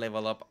guess I got to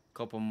level up a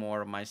couple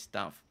more of my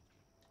stuff.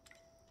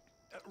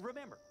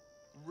 Remember,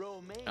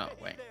 Romaine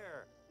wait.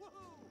 there.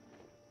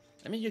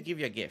 Let me just give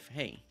you a gift.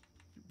 Hey,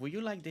 would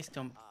you like this,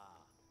 Tom?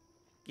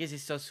 Yes,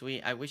 it's so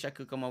sweet. I wish I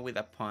could come up with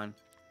a pun.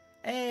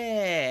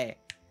 Hey,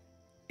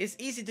 it's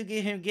easy to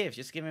give him gifts.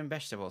 Just give him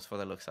vegetables for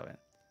the looks of it.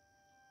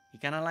 He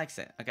kind of likes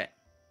it. Okay.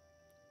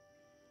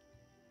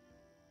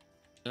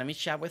 Let me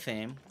chat with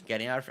him.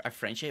 Getting our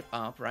friendship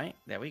up, right?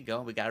 There we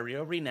go. We got a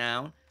real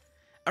renown.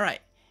 All right.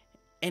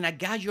 And I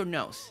got your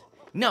nose.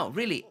 No,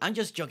 really, I'm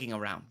just joking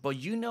around. But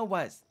you know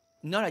what's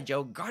not a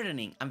joke?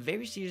 Gardening. I'm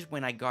very serious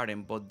when I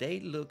garden, but they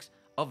looks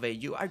of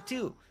it. You are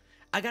too.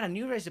 I got a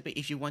new recipe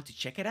if you want to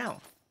check it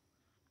out.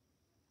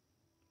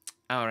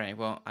 All right.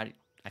 Well, I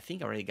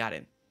think I already got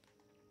it.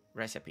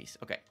 Recipes.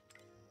 Okay.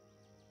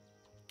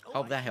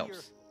 Hope that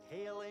helps.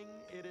 Hailing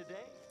it a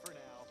day for now.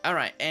 All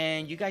right.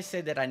 And you guys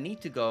said that I need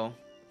to go.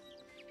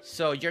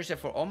 So,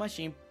 Joseph, for all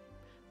machine,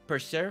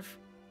 preserve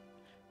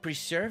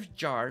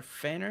jar,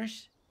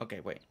 fenners. Okay,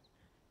 wait.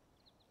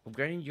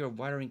 Upgrading your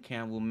watering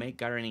can will make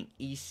gardening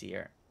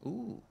easier.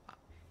 Ooh.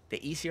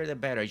 The easier the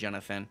better,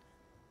 Jonathan.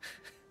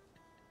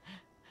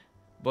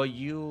 But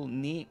you'll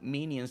need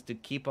minions to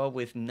keep up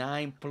with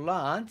 9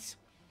 plots.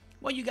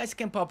 Well, you guys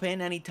can pop in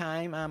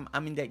anytime. I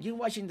mean, that you're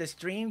watching the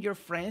stream, your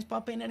friends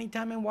pop in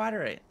anytime and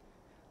water it.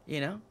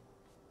 You know,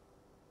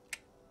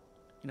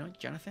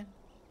 Jonathan,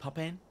 pop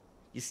in.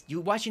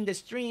 You watching the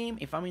stream.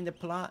 If I'm in the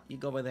plot, you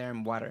go over there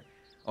and water,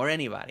 or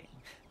anybody.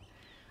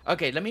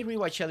 Okay, let me read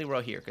what Shelly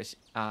wrote here because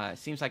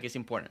seems like it's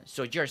important.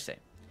 So Jersey,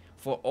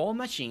 for all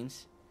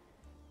machines,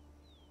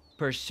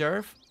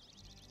 preserve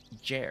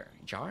jar,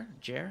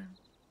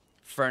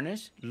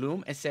 furnace,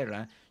 loom,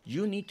 etc.,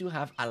 you need to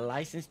have a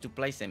license to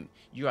place them.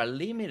 You are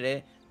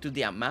limited to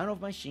the amount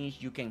of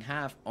machines you can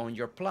have on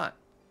your plot.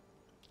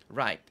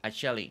 Right,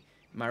 Shelly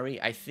Marie,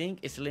 I think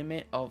it's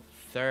limit of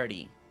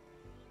 30.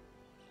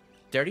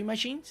 30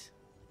 machines?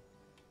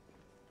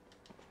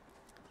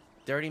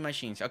 30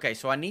 machines. Okay,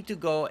 so I need to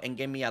go and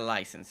get me a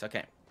license.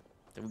 Okay,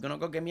 so we're gonna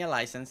go get me a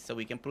license so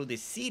we can put the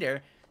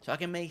seeder so I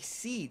can make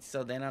seeds,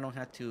 so then I don't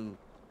have to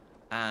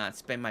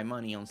spend my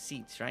money on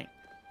seeds, right?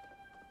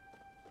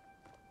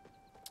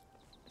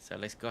 So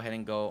let's go ahead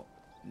and go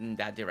in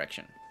that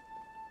direction.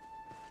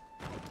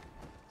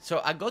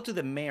 So I go to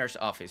the mayor's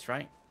office,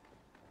 right?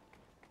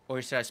 Or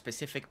is there a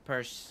specific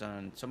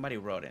person? Somebody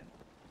wrote it.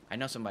 I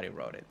know somebody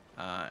wrote it.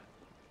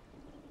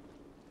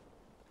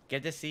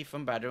 Get the seed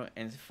from Badro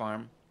and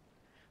farm,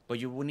 but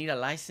you will need a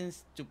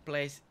license to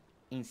place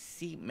in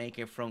seed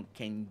maker from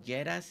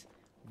Kenyetta's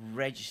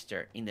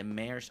register in the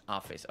mayor's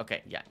office.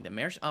 Okay, yeah, in the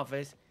mayor's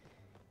office,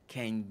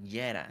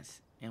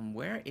 Kenyetta's. And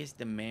where is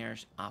the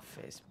mayor's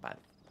office? But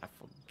I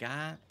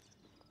forgot.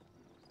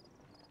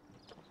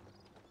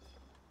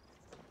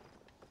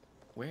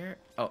 Where?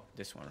 Oh,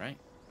 this one, right?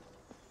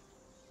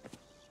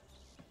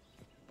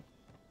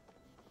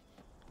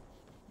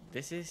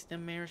 This is the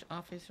mayor's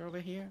office over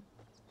here?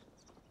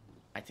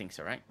 I think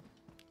so, right?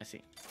 Let's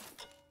see.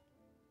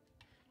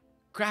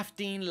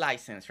 Crafting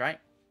license, right?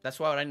 That's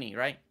what I need,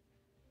 right?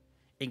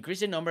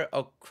 Increase the number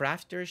of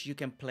crafters you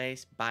can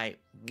place by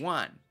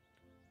 1.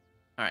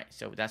 All right,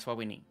 so that's what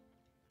we need.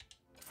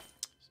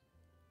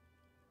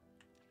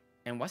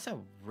 And what's a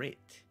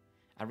writ?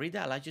 A writ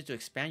that allows you to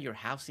expand your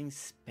housing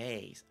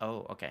space.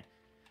 Oh, okay.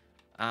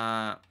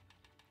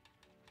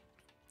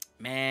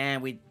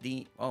 Man, with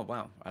the... Oh,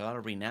 wow. A lot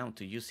of renown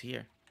to use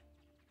here.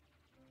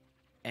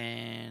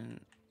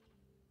 And...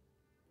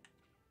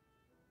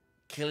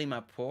 killing my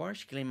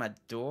porch, killing my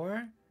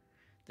door.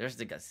 There's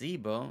the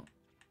gazebo.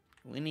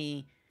 We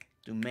need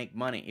to make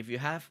money. If you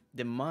have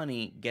the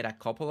money, get a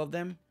couple of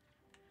them.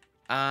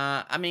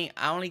 I mean,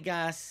 I only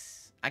got...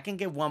 I can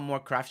get one more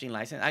crafting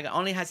license. I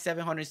only had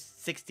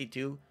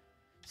 762.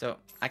 So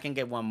I can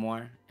get one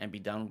more and be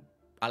done.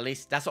 At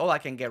least that's all I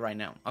can get right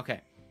now.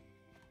 Okay.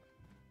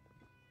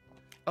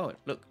 Oh,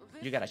 look.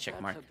 You got a check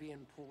mark.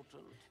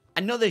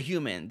 Another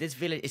human. This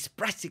village is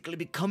practically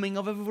becoming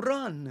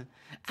overrun.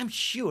 I'm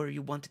sure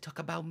you want to talk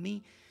about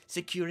me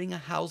securing a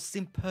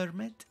housing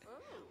permit.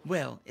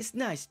 Well, it's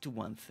nice to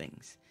want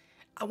things.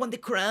 I want the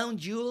crown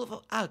jewel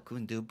of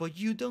Akundu, but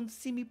you don't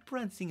see me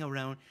prancing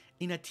around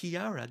in a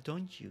tiara,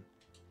 don't you?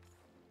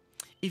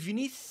 If you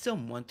need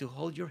someone to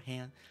hold your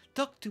hand,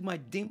 talk to my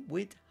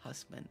dim-wit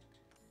husband.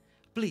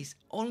 Please,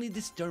 only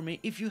disturb me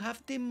if you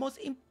have the most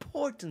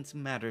important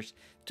matters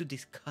to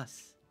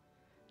discuss.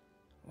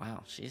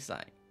 Wow, she's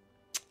like...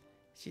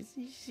 She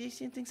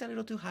thinks a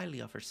little too highly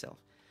of herself.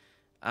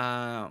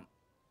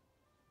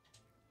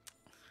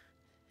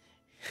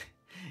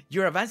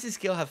 Your advanced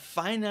skill have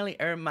finally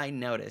earned my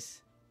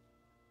notice.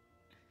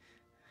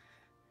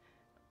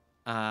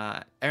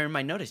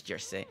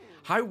 Jersey.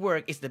 Hard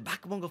work is the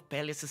backbone of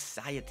Palia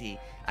society.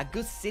 A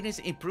good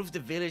citizen improves the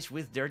village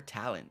with their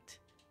talent.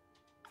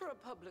 For a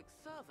public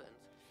servant.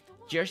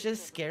 Jersey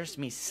scares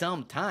me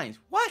sometimes.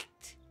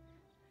 What?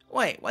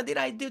 Wait, what did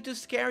I do to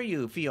scare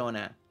you,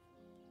 Fiona?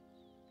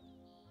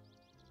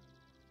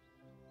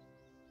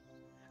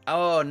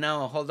 Oh,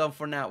 no, hold on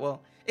for now.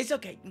 Well, it's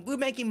okay. We're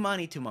making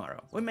money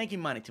tomorrow.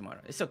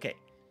 It's okay.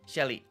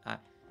 Shelly,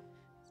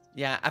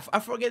 yeah, I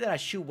forget that I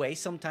should wait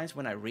sometimes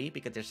when I read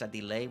because there's a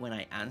delay when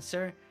I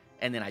answer.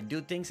 And then I do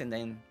things, and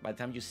then by the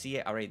time you see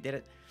it, I already did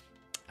it.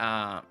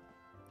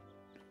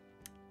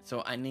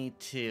 So I need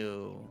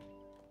to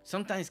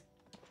sometimes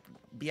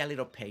be a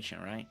little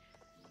patient, right?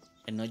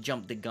 And not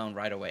jump the gun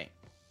right away.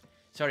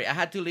 Sorry, I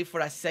had to leave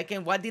for a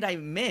second. What did I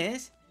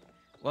miss?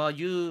 Well,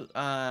 you...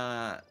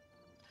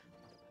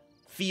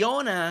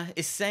 Fiona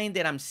is saying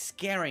that I'm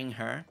scaring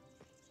her.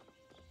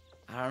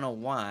 I don't know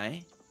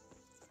why.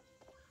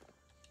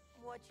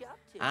 What you up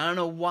to? I don't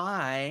know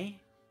why.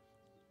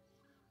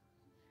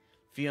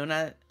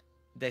 Fiona,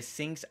 the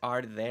signs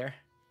are there.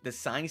 The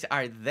signs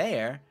are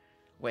there.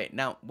 Wait,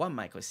 now, what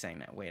Michael is saying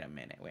now? Wait a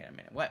minute.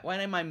 What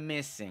am I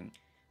missing?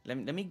 Let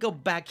me go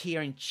back here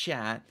and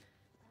chat.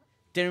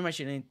 30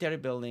 machine, 30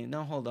 building.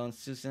 No, hold on,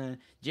 Susan.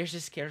 Jersey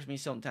scares me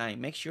sometimes.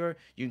 Make sure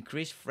you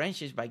increase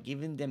friendships by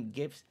giving them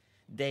gifts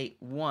they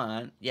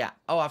want. Yeah.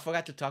 Oh, I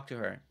forgot to talk to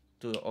her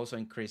to also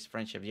increase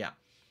friendship. Yeah.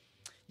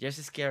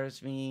 Jersey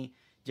scares me.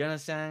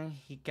 Jonathan,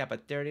 he kept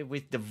at 30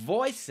 with the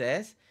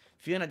voices.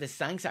 Fiona, the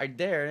signs are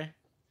there.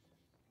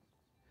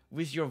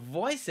 With your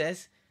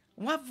voices.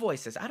 What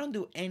voices? I don't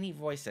do any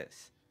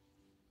voices.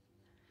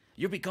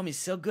 You're becoming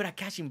so good at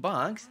catching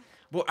bugs.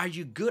 But are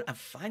you good at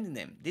finding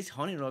them? This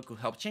honey roll could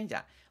help change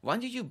that. Why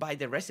don't you buy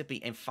the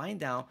recipe and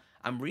find out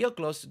I'm real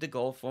close to the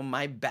goal for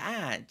my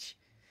badge?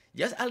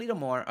 Just a little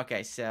more.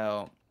 Okay,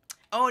 so...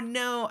 Oh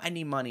no, I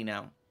need money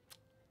now.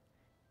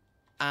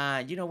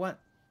 You know what?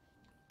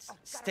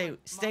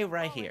 Stay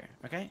right here,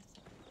 okay?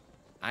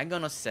 I'm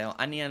gonna sell.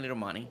 I need a little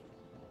money.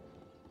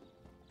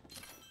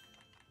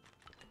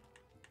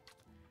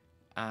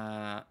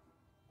 I'm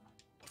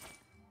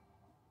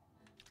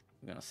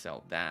gonna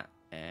sell that,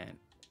 and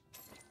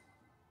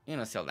I'm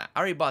gonna sell that. I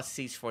already bought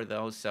seeds for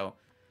those, so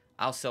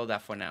I'll sell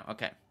that for now.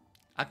 Okay,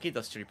 I'll keep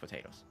those 3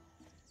 potatoes.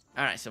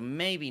 All right, so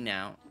maybe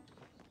now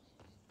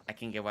I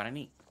can get what I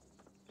need.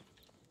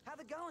 How's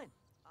it going?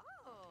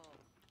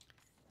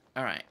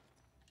 All right.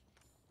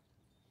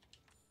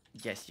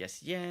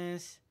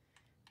 Yes.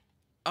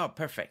 Oh,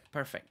 perfect.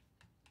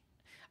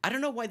 I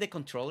don't know why the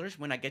controllers,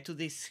 when I get to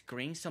this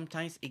screen,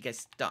 sometimes it gets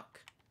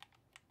stuck.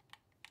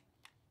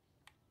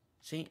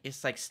 See,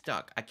 it's like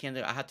stuck. I can't.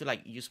 I had to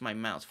like use my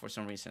mouse for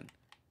some reason.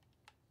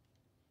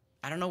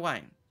 I don't know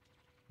why.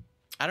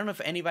 I don't know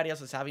if anybody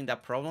else is having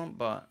that problem,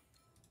 but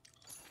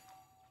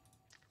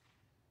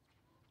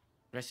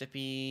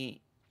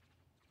recipe.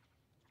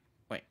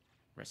 Wait,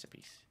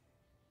 recipes.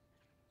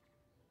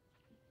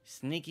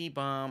 Sneaky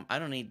bomb. I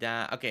don't need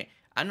that. Okay,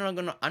 I'm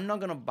not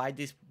gonna buy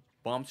this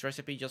bombs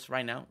recipe just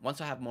right now.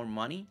 Once I have more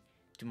money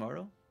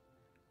tomorrow,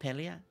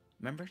 Palia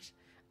members,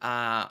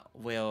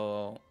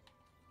 I'll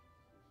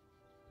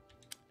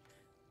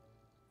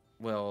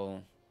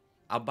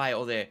buy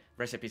all the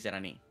recipes that I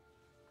need.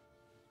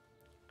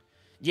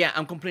 Yeah,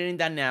 I'm completing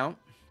that now.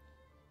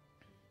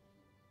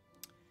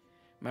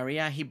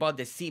 Maria, he bought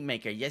the seed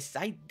maker. Yes,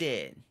 I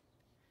did.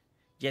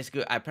 Yes,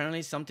 good.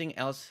 Apparently something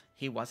else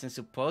he wasn't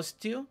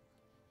supposed to.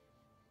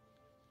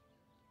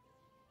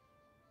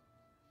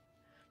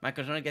 My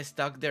controller gets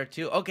stuck there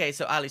too. Okay,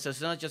 so Ali, so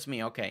it's not just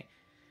me. Okay.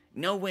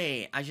 No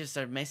way. I just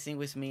start messing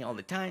with me all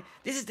the time.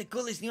 This is the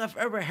coolest news I've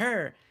ever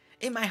heard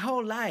in my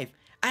whole life.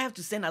 I have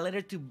to send a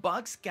letter to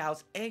Bug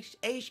Scouts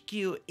HQ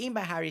in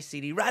Bahari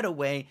City right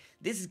away.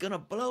 This is gonna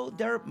blow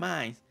their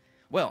minds.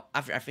 Well,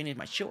 after I finish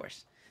my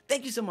chores.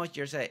 Thank you so much,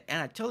 Jersey,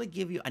 and I totally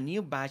give you a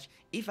new badge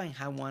if I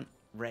have one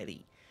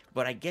ready.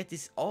 But I get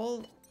this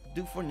all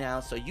due for now,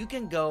 so you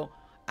can go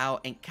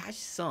out and catch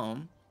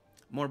some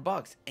more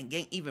bugs and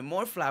get even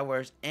more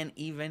flowers and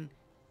get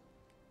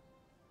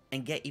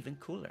even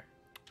cooler.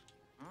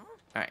 All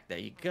right, there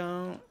you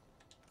go.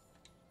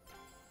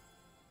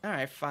 All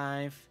right,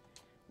 5.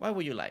 What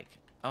would you like?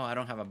 Oh, I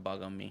don't have a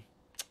bug on me.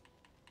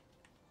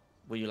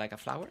 Would you like a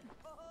flower?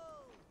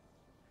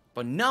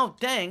 But no,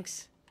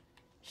 thanks.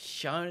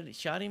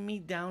 Shutting me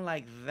down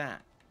like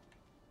that.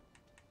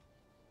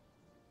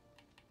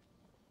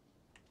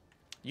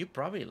 You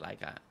probably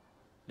like a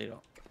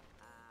little.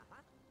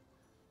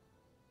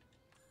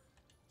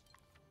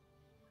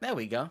 There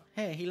we go.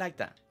 Hey, he liked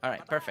that. All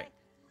right, perfect.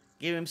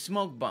 Give him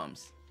smoke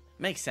bombs.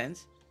 Makes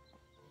sense.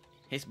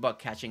 He's bug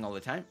catching all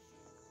the time.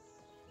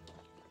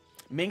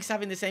 Mink's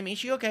having the same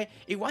issue. Okay,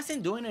 it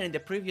wasn't doing it in the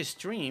previous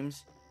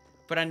streams,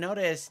 but I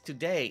noticed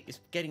today it's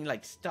getting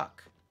like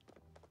stuck.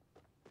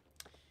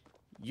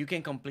 You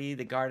can complete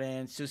the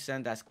garden,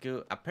 Susan. That's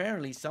good.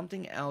 Apparently,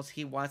 something else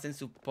he wasn't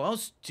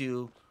supposed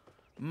to.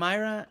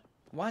 Myra,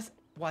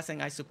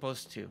 wasn't I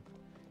supposed to?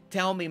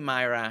 Tell me,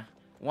 Myra,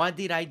 what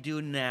did I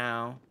do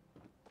now?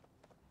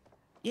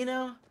 You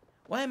know,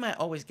 why am I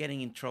always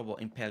getting in trouble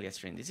in Palia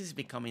stream? This is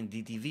becoming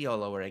DTV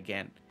all over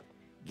again.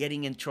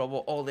 Getting in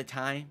trouble all the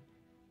time.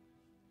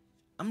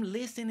 I'm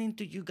listening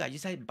to you guys. You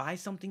say buy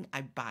something,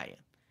 I buy it.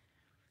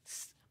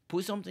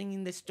 Put something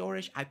in the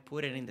storage, I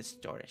put it in the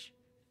storage.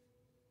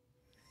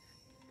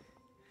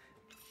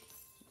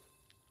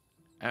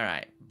 All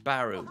right,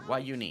 Baru,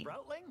 what you need?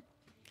 Sproutling?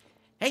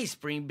 Hey,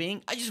 Spring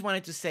Bean, I just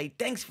wanted to say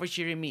thanks for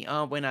cheering me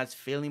up when I was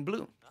feeling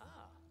blue.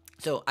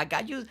 So I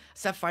got you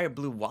sapphire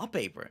blue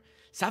wallpaper.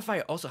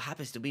 Sapphire also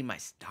happens to be my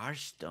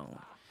starstone.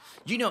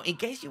 You know, in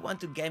case you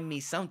want to get me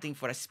something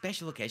for a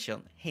special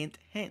occasion, hint,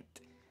 hint.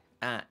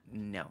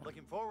 No.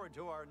 Looking forward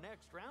to our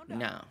next round.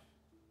 No.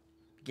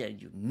 Get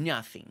you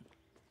nothing.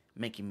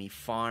 Making me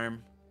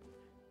farm.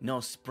 No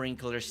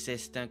sprinkler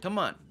system. Come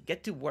on,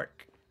 get to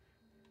work.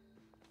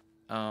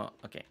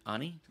 Okay,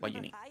 Ani, what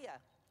you need?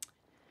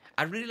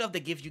 I really love the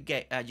gift you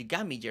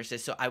got me, Jersey,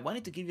 so I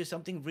wanted to give you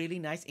something really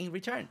nice in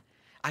return.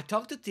 I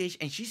talked to Tish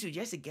and she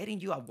suggested getting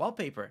you a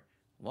wallpaper.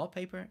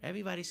 Wallpaper?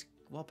 Everybody's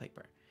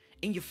wallpaper.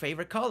 In your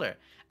favorite color.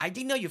 I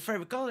didn't know your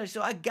favorite color,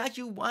 so I got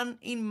you one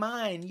in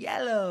mine.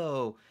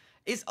 Yellow.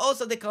 It's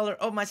also the color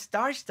of my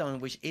starstone,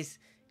 which is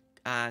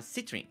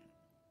citrine.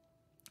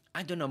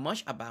 I don't know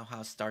much about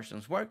how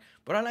starstones work,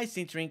 but I like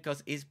citrine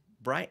because it's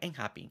bright and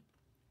happy.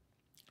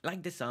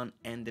 Like the sun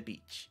and the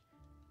beach.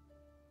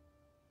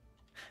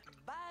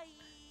 Bye.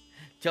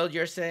 Tell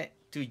Jersey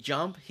to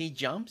jump, he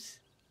jumps.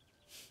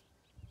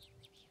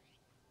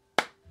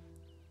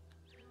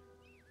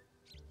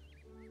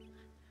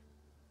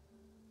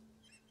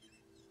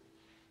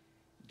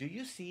 Do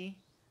you see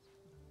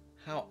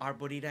how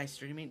Arborita is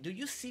streaming? Do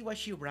you see what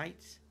she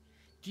writes?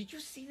 Did you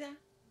see that?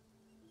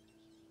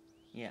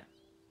 Yeah.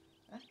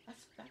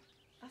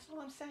 That's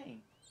what I'm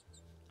saying.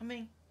 I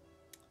mean,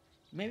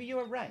 maybe you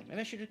were right.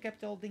 Maybe I should have kept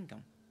the old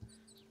income.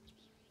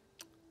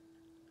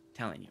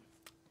 Telling you.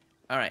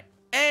 All right.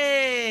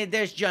 Hey,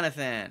 there's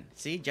Jonathan.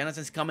 See,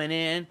 Jonathan's coming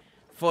in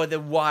for the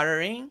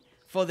watering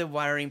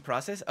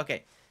process.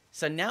 Okay,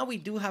 so now we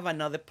do have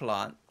another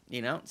plot,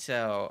 you know,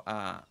 so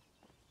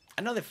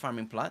another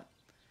farming plot.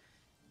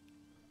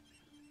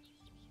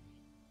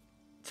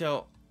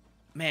 So,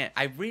 man,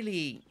 I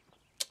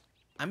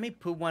may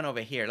put one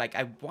over here. Like,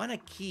 I want to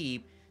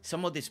keep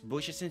some of these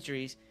bushes and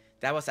trees.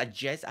 That was a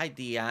Jett's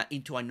idea.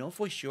 Into I know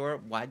for sure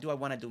why do I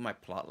want to do my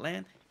plot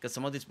land, because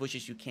some of these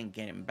bushes you can't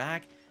get them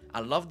back. I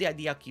love the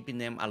idea of keeping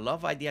them. I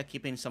love the idea of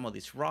keeping some of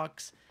these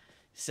rocks.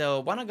 So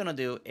what I'm gonna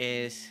do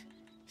is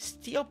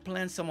still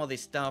plant some of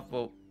this stuff,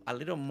 but a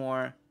little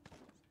more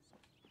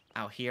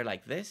out here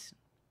like this,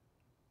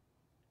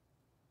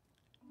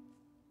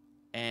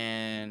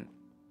 and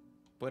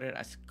put it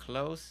as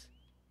close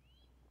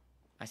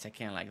as I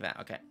can like that.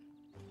 Okay,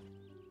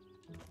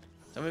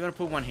 so we're gonna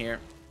put one here,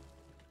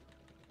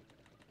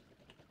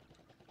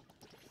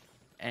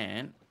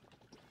 and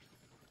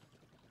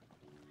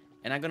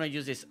I'm gonna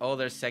use this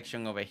other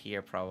section over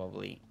here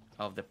probably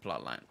of the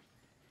plot line.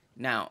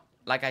 Now,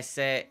 like I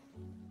said,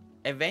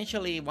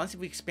 eventually once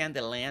we expand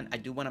the land, I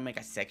do want to make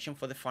a section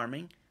for the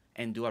farming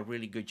and do a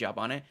really good job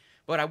on it.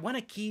 But I want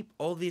to keep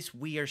all this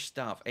weird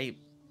stuff. Hey,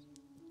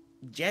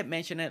 Jett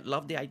mentioned it,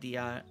 love the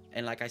idea,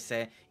 and like I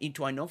said,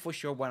 into I know for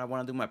sure what I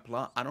want to do my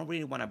plot. I don't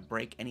really want to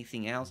break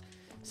anything else.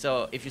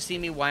 So if you see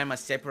me, why am I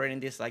separating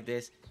this like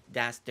this?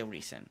 That's the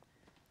reason.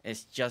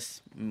 It's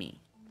just me.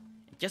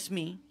 Just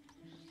me.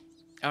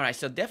 Alright,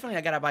 so definitely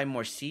I gotta buy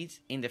more seeds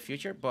in the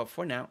future, but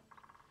for now,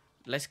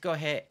 let's go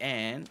ahead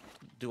and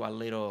do a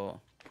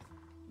little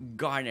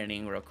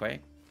gardening real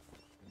quick.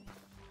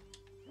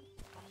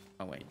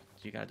 Oh wait,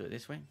 you gotta do it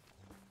this way?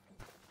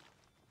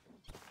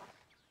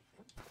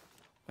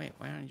 Wait,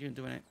 why aren't you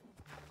doing it?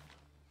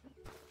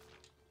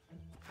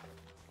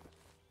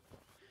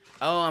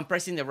 Oh, I'm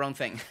pressing the wrong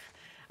thing.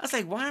 I was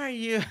like, why are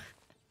you...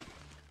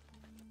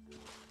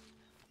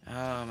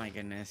 Oh my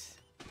goodness.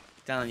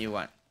 Telling you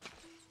what.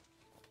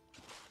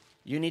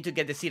 You need to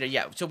get the cedar.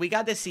 Yeah, so we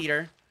got the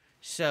cedar.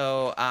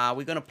 So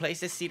we're gonna place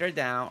the cedar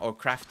down, or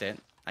craft it,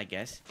 I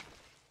guess.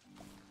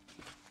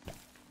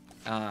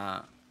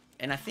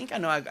 And I think I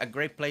know a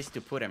great place to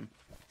put him.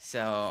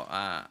 So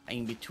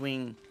in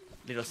between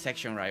little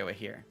section right over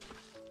here.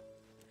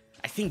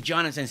 I think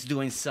Jonathan's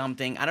doing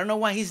something. I don't know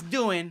what he's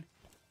doing.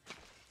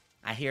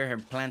 I hear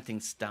him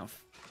planting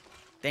stuff.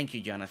 Thank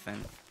you,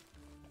 Jonathan.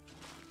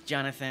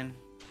 Jonathan,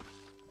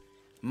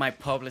 my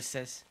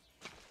publicist,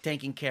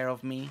 taking care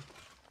of me.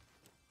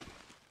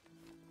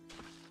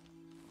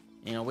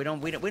 You know, we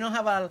don't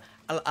have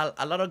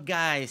a lot of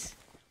guys.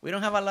 We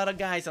don't have a lot of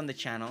guys on the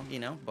channel, you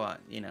know, but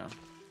you know,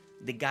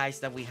 the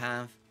guys that we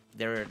have,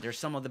 they're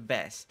some of the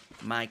best.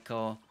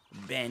 Michael,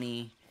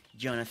 Benny,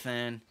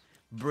 Jonathan,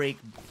 Brick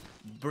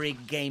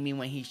Gaming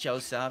when he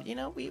shows up. You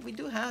know, we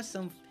do have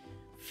some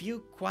few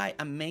quite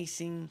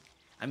amazing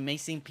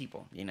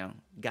people, you know,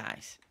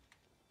 guys.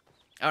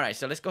 All right,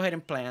 so let's go ahead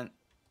and plant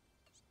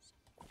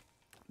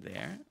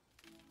there.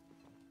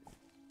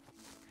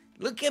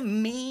 Look at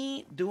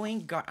me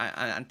doing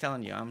I'm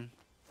telling you,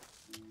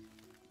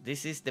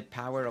 this is the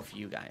power of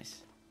you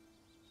guys.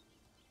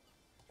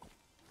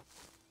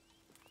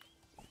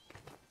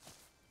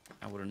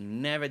 I would have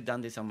never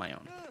done this on my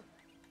own.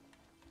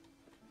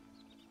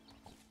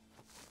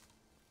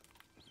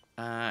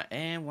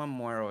 And one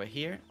more over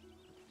here.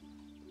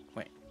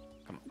 Wait,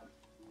 come on.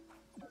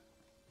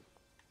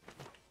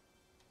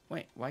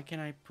 Wait, why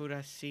can't I put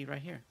a seed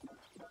right here?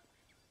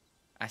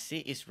 A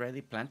seed is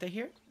ready planted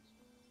here?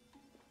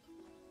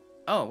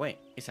 Oh, wait,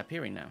 it's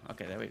appearing now.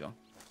 Okay, there we go.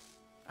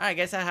 I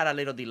guess I had a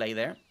little delay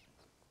there.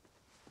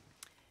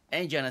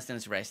 And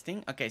Jonathan's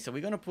resting. Okay, so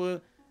we're gonna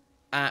put...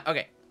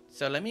 okay,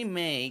 so let me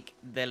make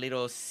the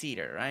little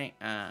seeder, right?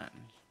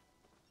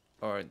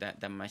 Or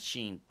the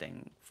machine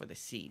thing for the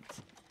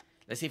seeds.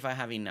 Let's see if I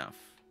have enough.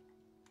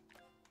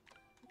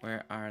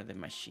 Where are the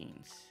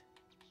machines?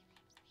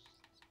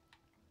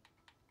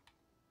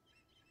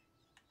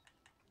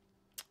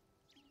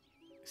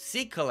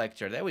 Seed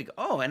collector, there we go.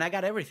 Oh, and I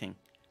got everything.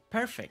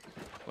 Perfect.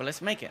 Well,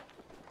 let's make it.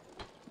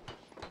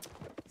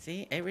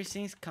 See,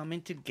 everything's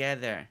coming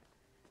together.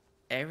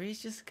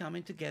 Everything's just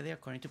coming together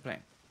according to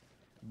plan.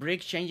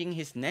 Brick changing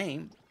his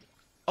name.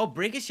 Oh,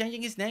 Brick is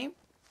changing his name?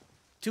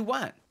 To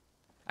what?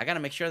 I gotta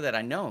make sure that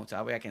I know, so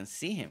that way I can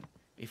see him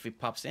if he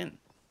pops in.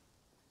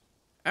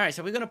 Alright,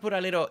 so we're gonna put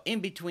a little in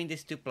between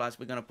these two plots.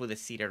 We're gonna put the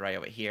cedar right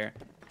over here.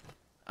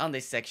 On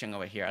this section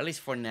over here. At least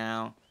for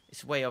now.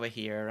 It's way over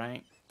here,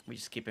 right? We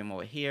just keep him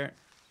over here.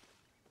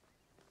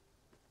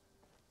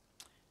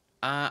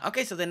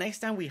 Okay, so the next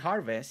time we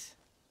harvest,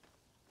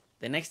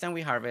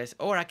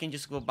 or I can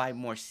just go buy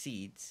more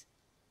seeds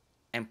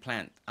and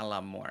plant a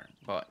lot more.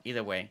 But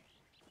either way,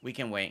 we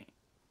can wait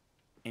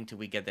until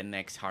we get the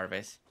next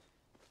harvest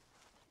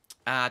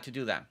to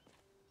do that.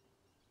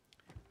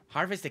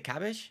 Harvest the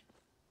cabbage?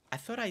 I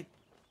thought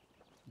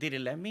did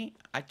it let me?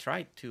 I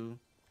tried to.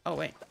 Oh,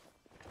 wait.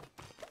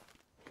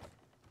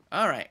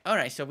 All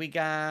right, so we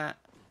got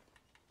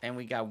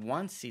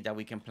one seed that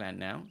we can plant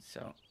now,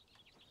 so.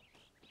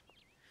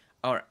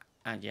 Or,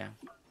 yeah.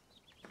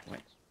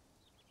 Wait.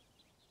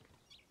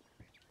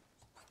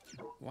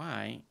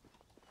 Why?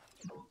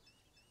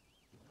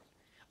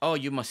 Oh,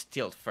 you must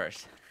tilt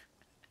first.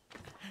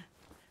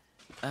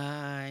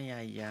 Ay,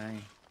 ay, ay.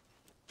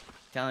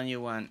 Telling you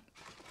one.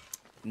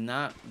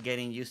 Not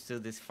getting used to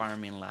this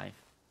farming life.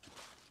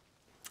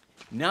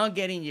 Not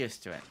getting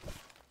used to it.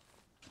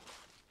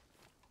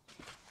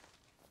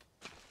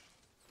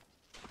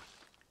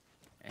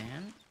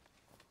 And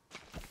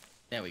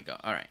there we go.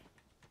 All right.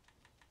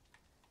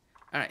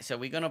 All right, so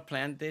we're gonna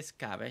plant this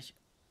cabbage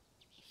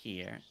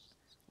here.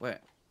 Where?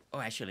 Oh,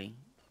 actually,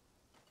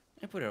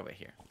 I put it over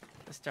here.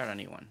 Let's start a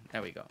new one.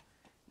 There we go.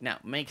 Now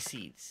make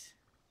seeds.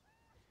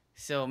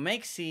 So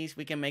make seeds.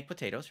 We can make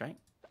potatoes, right?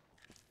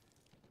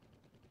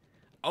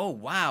 Oh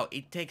wow,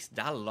 it takes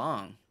that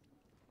long.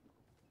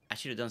 I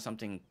should have done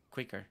something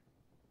quicker.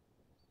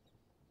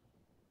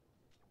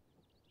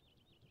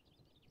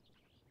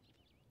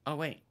 Oh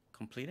wait,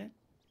 completed?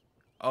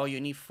 Oh, you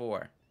need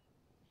 4.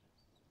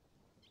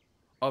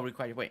 Oh,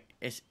 required. Wait,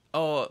 it's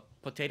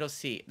potato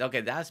seed. Okay,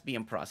 that's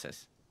being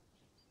processed.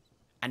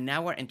 An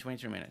hour and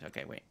 23 minutes.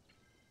 Okay, wait.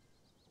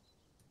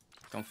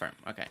 Confirm.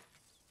 Okay.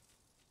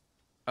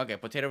 Okay,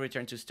 potato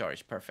returned to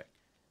storage. Perfect.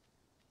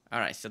 All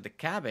right, so the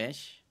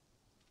cabbage.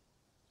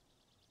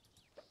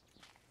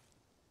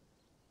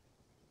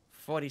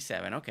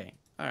 47. Okay.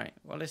 All right.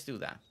 Well, let's do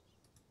that.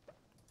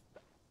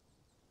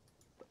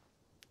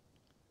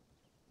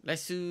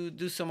 Let's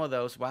do some of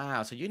those.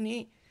 Wow. So you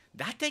need.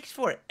 That takes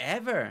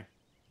forever.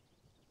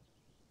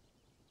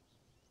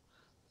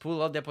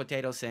 Pull all the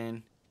potatoes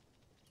in.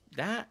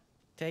 That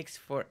takes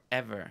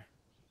forever.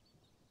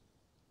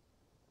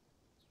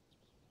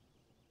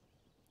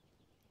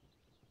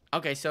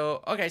 Okay,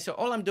 so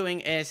all I'm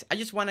doing is I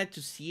just wanted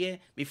to see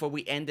it before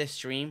we end the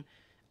stream,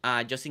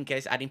 just in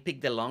case I didn't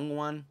pick the long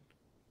one.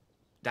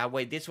 That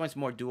way, this one's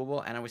more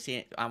doable, and I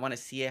want to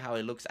see it how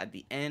it looks at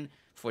the end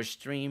for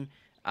stream.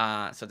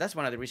 So that's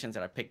one of the reasons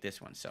that I picked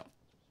this one. So.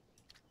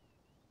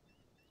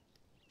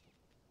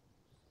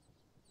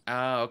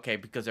 Oh, okay,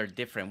 because they're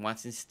different.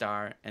 One's in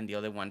star and the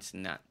other one's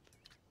not.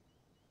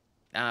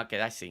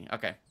 Okay, I see.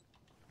 Okay.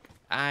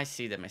 I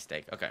see the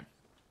mistake. Okay.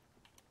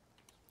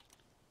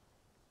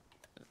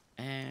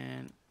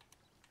 And...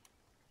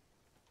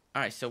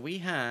 Alright, so we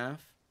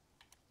have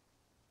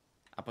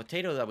a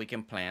potato that we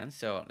can plant.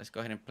 So let's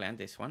go ahead and plant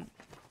this one.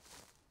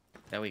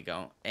 There we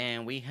go.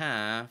 And we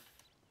have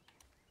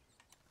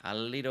a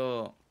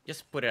little...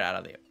 Just put it out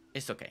of there.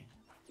 It's okay.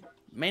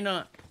 May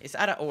not... It's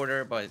out of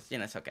order, but you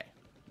know, it's okay.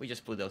 We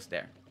just put those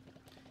there.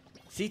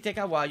 See, take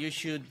a while. You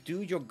should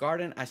do your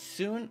garden as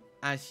soon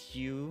as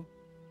you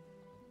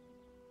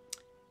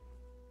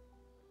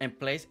and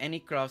place any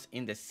crops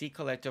in the seed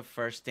collector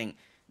first thing.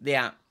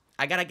 Yeah,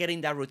 I gotta get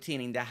in that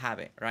routine, in that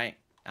habit, right?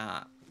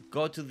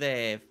 Go to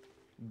the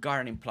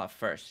gardening plot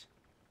first.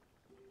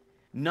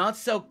 Not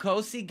So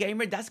Cozy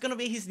Gamer. That's gonna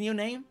be his new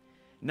name.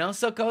 Not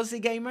So Cozy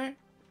Gamer.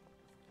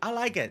 I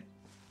like it.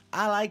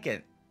 I like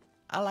it.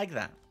 I like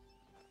that.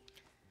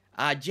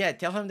 Jett,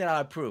 tell him that I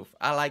approve.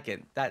 I like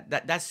it.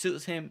 That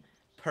suits him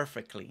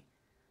perfectly.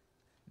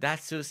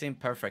 That suits him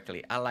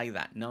perfectly. I like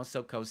that. Not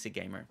So Cozy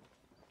Gamer.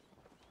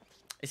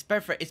 It's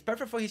perfect. It's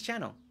perfect for his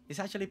channel. It's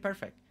actually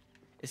perfect.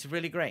 It's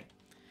really great.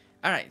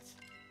 All right.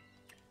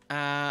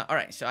 All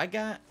right. So I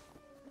got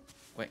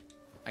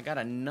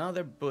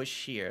another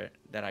bush here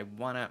that I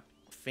wanna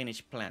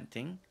finish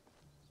planting.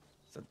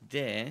 So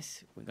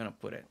this, we're gonna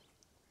put it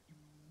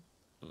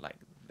like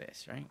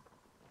this, right?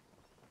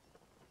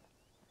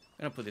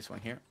 I'm gonna put this one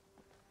here.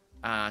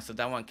 So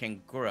that one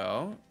can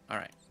grow. All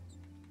right.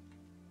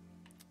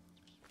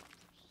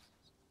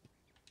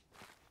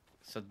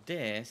 So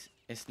this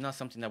is not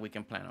something that we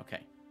can plant. Okay.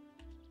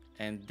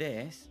 And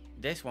this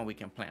one we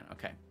can plant.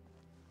 Okay.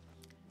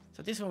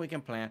 So this one we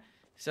can plant.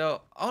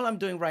 So all I'm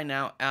doing right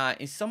now,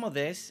 in some of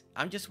this,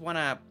 I just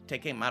wanna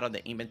take him out of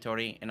the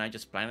inventory and I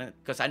just plant it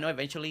because I know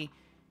eventually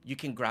you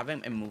can grab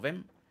him and move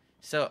him.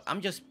 So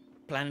I'm just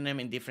planting them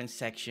in different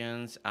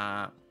sections.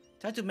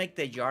 Try to make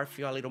the yard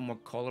feel a little more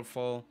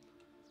colorful,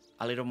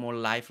 a little more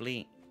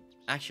lively.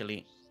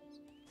 Actually,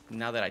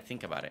 now that I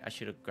think about it, I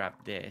should have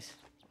grabbed this.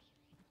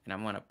 And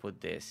I'm gonna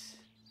put this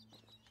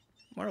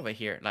more over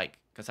here, like,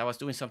 because I was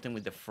doing something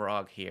with the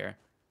frog here.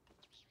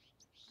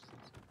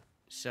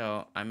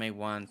 So I may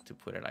want to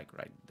put it like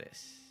right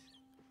this.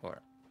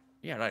 Or,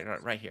 yeah,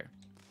 right here.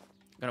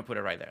 I'm gonna put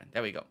it right there.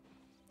 There we go.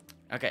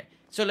 Okay,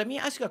 so let me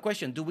ask you a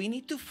question. Do we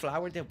need to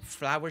flower the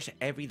flowers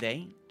every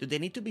day? Do they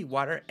need to be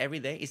watered every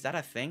day? Is that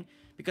a thing?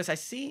 Because I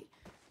see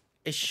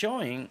it's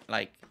showing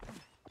like...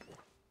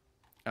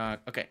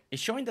 okay,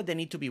 it's showing that they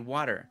need to be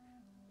watered.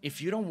 If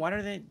you don't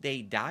water them,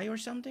 they die or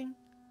something?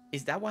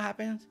 Is that what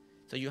happens?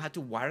 So you have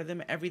to water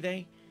them every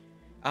day?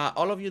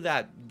 All of you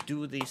that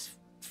do this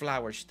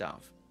flower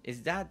stuff,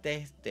 is that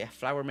the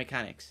flower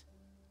mechanics?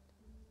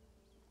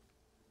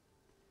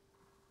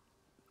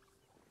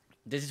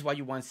 This is why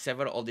you want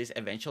several of these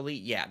eventually?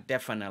 Yeah,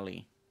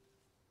 definitely.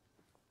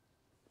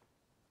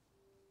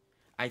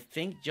 I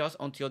think just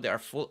until they are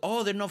full.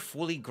 Oh, they're not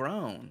fully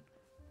grown.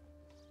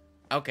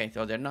 Okay,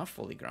 so they're not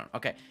fully grown.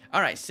 Okay,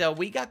 all right. So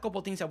we got a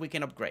couple things that we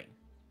can upgrade.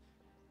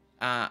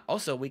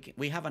 Also,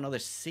 we have another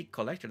seed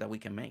collector that we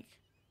can make.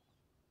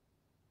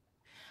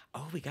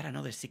 Oh, we got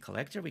another seed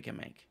collector we can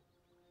make.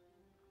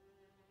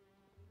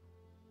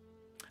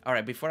 All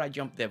right, before I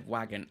jump the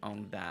wagon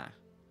on that,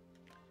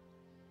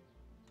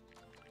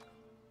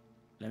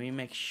 let me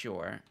make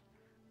sure.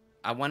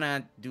 I want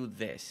to do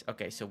this.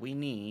 Okay, so we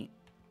need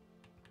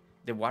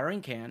the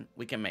watering can.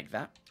 We can make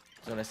that.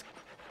 So let's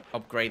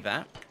upgrade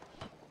that.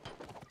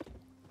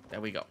 There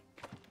we go.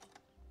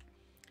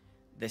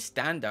 The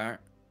standard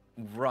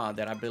rod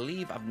that I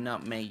believe I've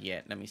not made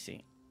yet. Let me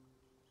see.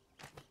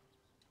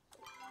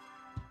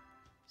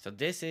 So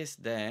this is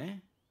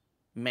the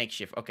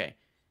makeshift. Okay.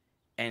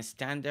 And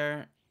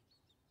standard,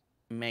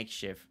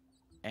 makeshift,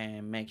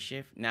 and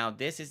makeshift. Now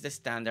this is the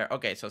standard.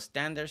 Okay, so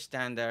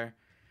standard.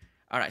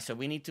 All right, so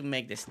we need to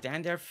make the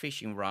standard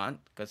fishing rod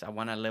because I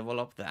want to level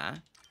up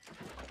that.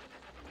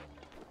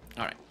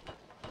 All right.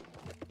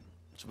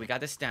 So we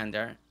got the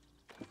standard.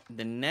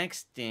 The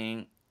next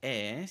thing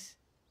is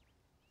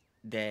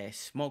the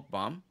smoke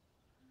bomb.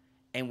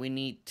 And we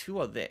need 2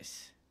 of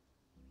this.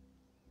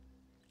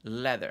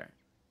 Leather.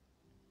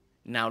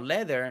 Now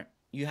leather,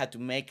 you have to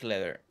make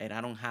leather. And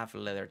I don't have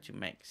leather to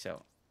make.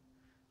 So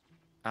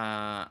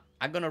I'm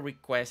going to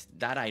request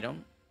that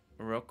item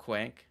real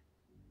quick.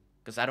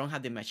 Because I don't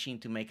have the machine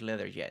to make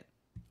leather yet.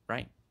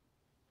 Right?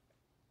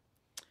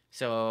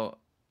 So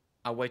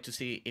I'll wait to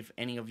see if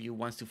any of you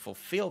wants to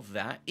fulfill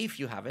that. If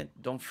you haven't,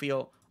 don't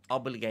feel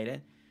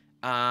obligated.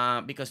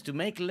 Because to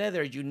make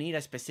leather, you need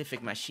a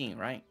specific machine,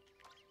 right?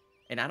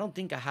 And I don't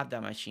think I have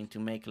that machine to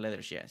make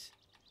leathers yet.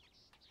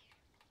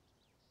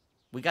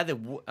 We got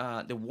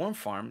the worm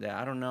farm that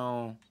I don't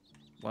know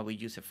what we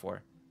use it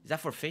for. Is that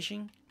for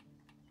fishing?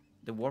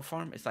 The worm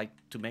farm? It's like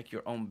to make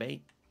your own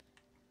bait.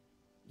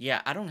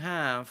 Yeah, I don't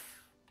have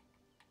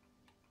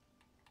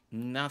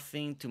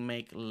nothing to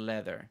make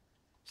leather.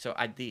 So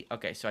I did,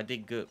 okay, so I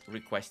did good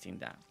requesting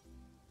that.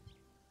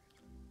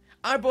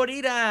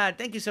 Arborita,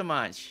 thank you so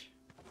much.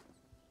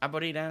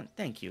 Arborita,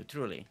 thank you,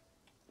 truly.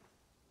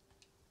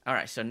 All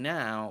right, so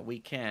now we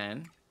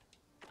can...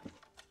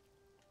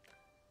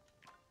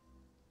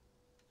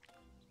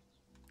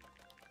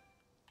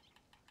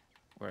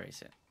 Where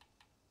is it?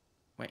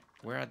 Wait,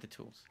 where are the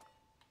tools?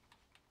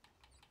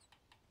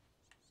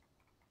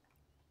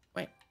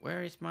 Wait,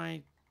 where is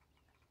my...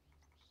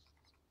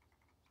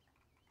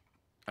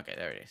 Okay,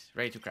 there it is.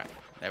 Ready to craft.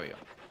 There we go.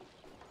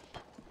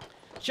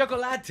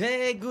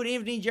 Chocolate! Good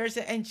evening,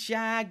 Jersey and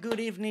Chad. Good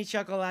evening,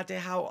 Chocolate.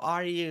 How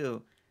are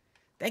you?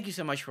 Thank you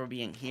so much for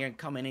being here and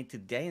coming in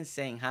today and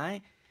saying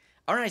hi.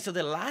 Alright, so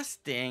the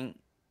last thing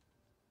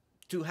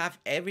to have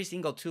every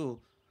single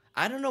tool.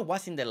 I don't know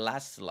what's in the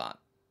last slot.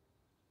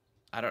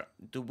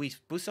 Do we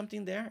put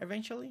something there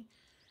eventually?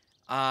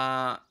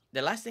 The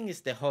last thing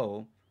is the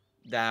hoe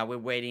that we're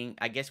waiting.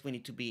 I guess we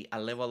need to be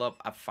a level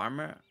up, a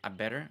farmer,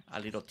 a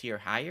little tier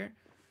higher.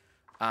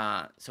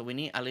 So we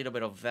need a little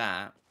bit of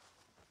that.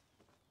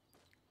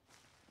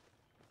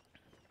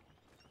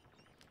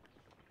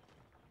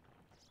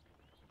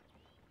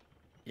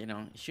 You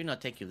know, it should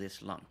not take you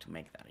this long to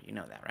make that. You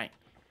know that, right?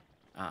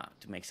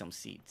 To make some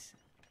seeds.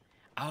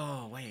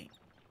 Oh, wait.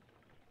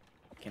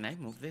 Can I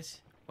move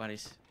this? What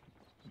is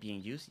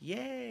being used?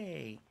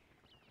 Yay!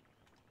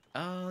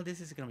 Oh, this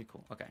is gonna be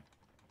cool. Okay.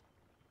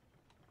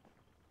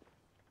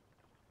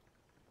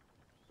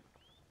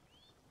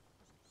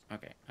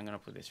 Okay, I'm gonna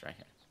put this right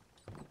here.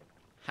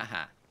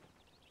 Haha.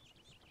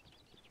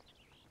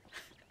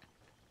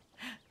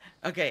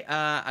 Okay,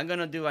 I'm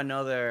gonna do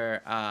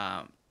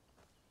another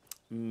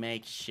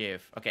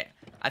makeshift. Okay,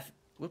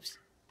 whoops.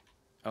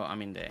 Oh,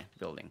 I'm in the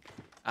building.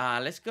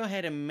 Let's go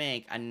ahead and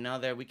make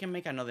another. We can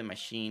make another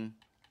machine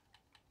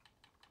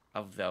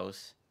of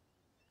those.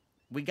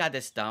 We got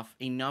the stuff,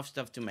 enough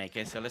stuff to make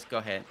it. So let's go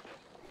ahead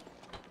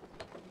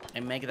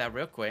and make that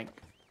real quick.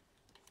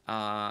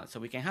 So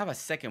we can have a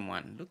second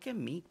one. Look at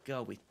me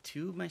go with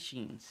 2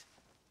 machines.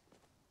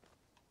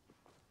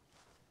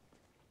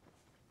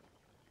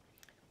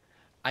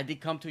 I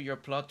did come to your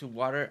plot to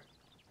water.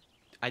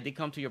 I did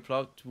come to your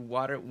plot to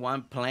water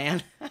 1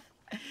 plant.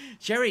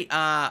 Cherry,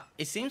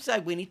 it seems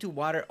like we need to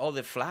water all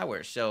the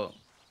flowers. So,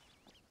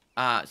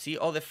 see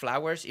all the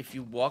flowers. If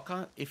you walk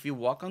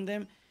on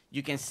them,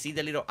 you can see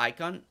the little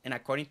icon. And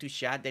according to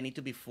chat, they need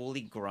to be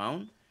fully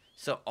grown.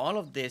 So all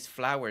of these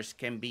flowers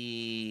can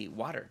be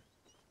watered.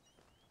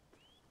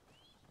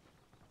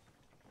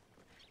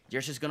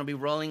 Jersey's gonna be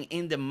rolling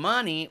in the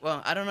money.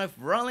 Well, I don't know if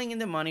rolling in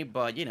the money,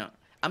 but you know,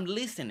 I'm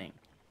listening.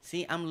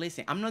 See, I'm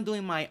listening. I'm not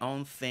doing my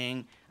own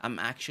thing. I'm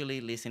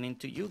actually listening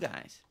to you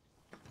guys.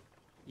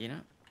 You know?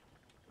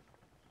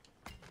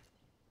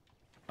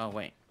 Oh,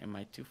 wait. Am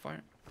I too far?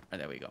 Oh,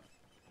 there we go.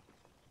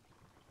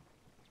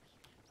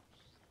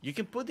 You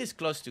can put this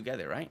close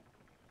together, right?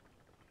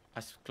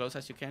 As close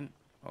as you can.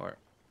 Or...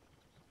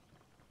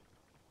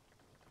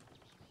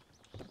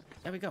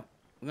 There we go.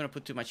 I'm going to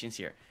put 2 machines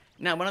here.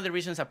 Now, one of the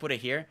reasons I put it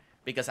here,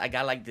 because I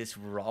got like this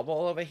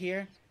rubble over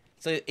here.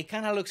 So it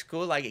kind of looks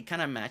cool, like it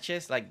kind of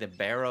matches like the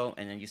barrel,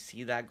 and then you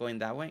see that going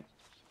that way.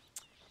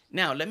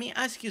 Now, let me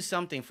ask you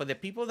something. For the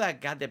people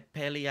that got the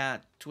Palia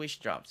Twitch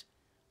drops,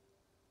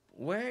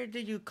 where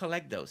did you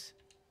collect those?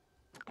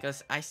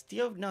 Because I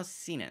still have not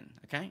seen it,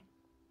 okay?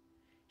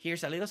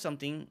 Here's a little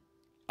something.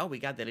 Oh, we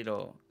got the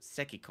little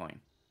Seki coin.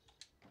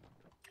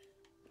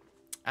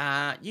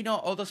 You know,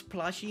 all those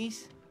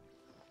plushies?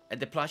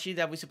 The plushie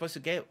that we're supposed to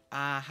get,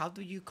 how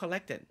do you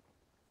collect it?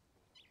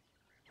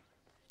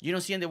 You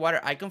don't see in the water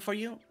icon for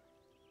you?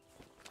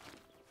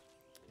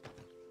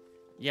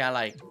 Yeah,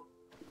 like...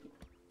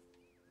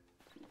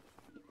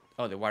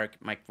 Oh,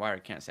 my water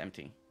can's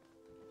empty.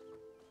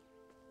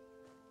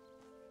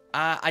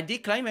 I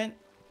did claim it.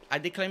 I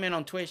did claim it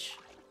on Twitch.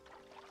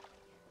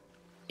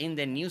 In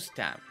the news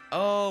tab.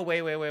 Oh,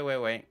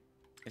 wait.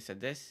 Is it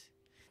this?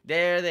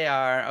 There they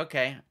are.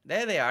 Okay,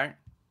 there they are.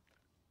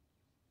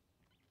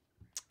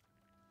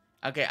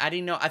 Okay, I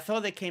didn't know. I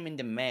thought they came in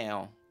the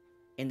mail.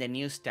 In the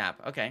news tab.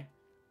 Okay.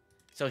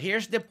 So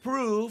here's the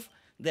proof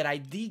that I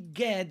did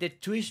get the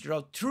Twitch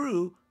draw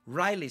through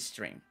Riley's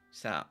stream.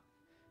 So,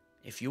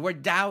 if you were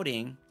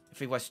doubting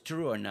if it was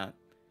true or not,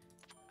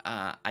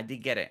 I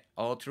did get it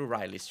all through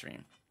Riley's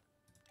stream.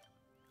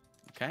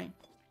 Okay?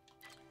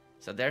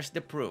 So there's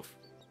the proof.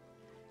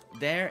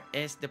 There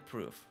is the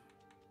proof.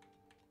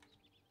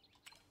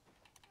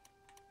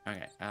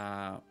 Okay,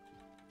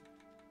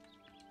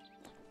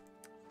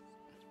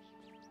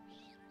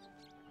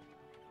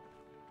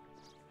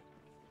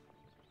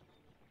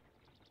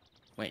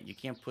 wait, you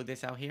can't put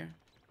this out here?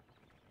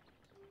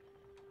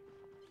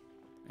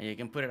 You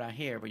can put it out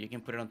here, but you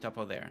can put it on top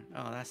of there.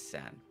 Oh, that's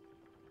sad.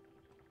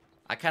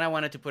 I kind of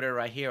wanted to put it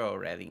right here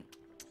already.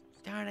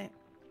 Darn it.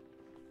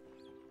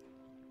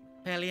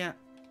 Palia.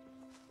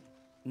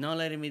 Not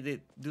letting me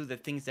do the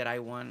things that I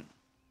want.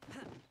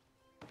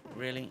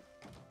 Really?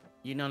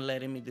 You're not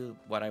letting me do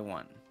what I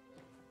want.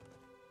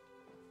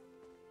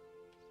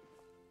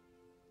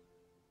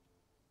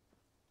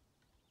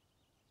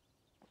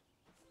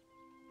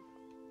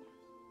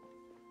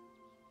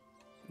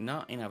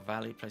 Not in a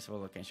valid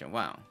placeable location.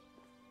 Wow.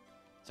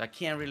 So I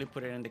can't really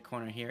put it in the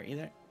corner here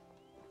either.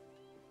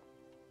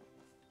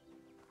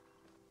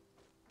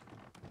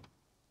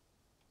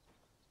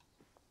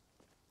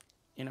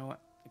 You know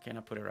what? Can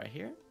I put it right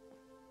here?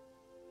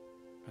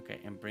 Okay,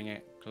 and bring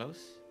it close.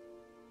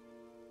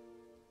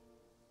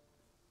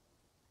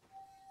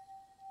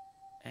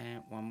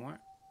 And one more.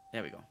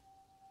 There we go.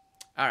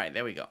 All right,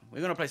 there we go. We're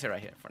going to place it right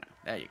here for now.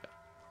 There you go.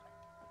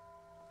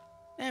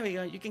 There we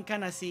go. You can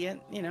kind of see it,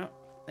 you know.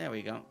 There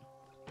we go.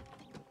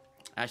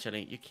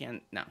 Actually, you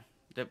can't. No.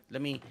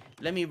 Let me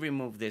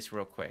remove this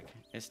real quick.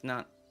 It's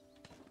not.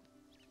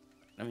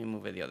 Let me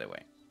move it the other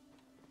way.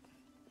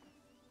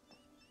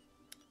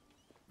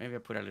 Maybe I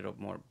put a little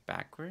more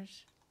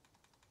backwards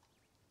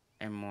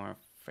and more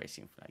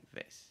facing like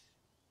this.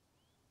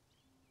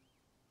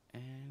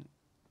 And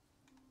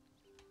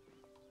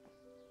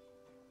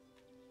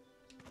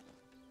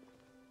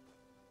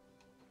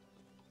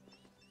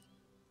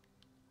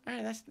all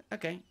right, that's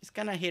okay. It's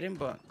kind of hidden,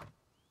 but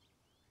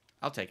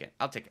I'll take it.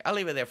 I'll take it. I'll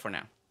leave it there for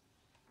now.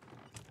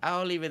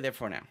 I'll leave it there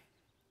for now.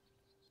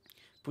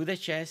 Put the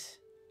chest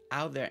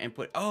out there and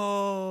put.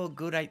 Oh,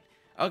 good idea.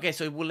 Okay,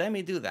 so it will let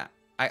me do that.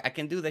 I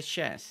can do the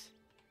chest.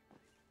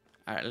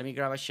 All right, let me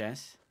grab a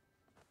chest.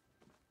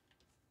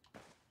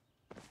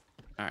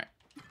 All right,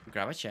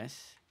 grab a chest.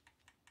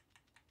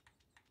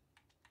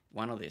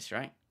 One of these,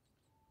 right?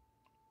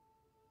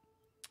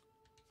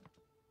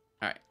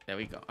 All right, there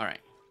we go. All right.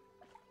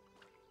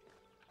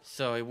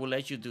 So it will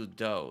let you do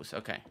those.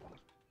 Okay.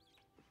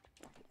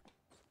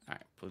 All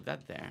right, put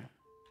that there.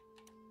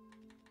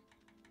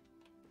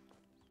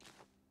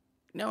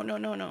 No.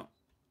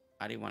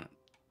 I didn't want to.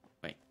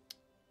 Wait.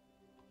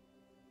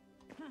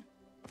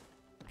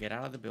 Get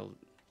out of the build.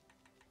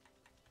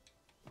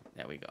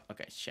 There we go.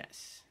 Okay,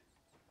 chest.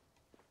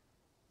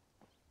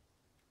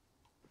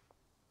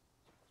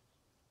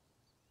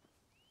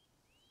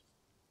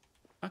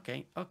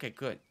 Okay,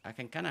 good. I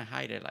can kind of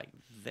hide it like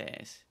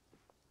this.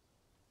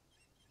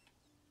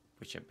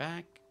 Push it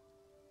back.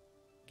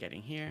 Get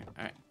in here.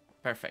 All right,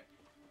 perfect.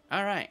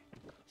 All right,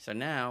 so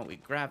now we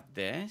grab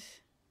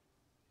this.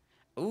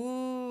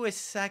 Ooh,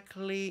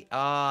 exactly.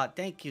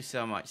 Thank you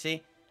so much.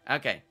 See?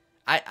 Okay.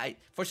 I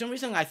for some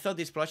reason I thought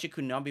this plushie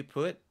could not be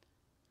put,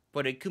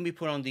 but it could be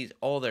put on these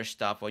other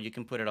stuff, or you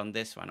can put it on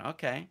this one.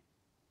 Okay.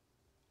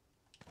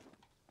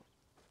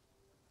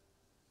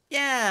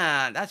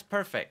 Yeah, that's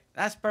perfect.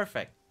 That's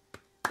perfect.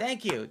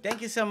 Thank you.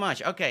 Thank you so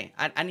much. Okay,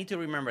 I need to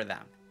remember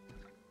that.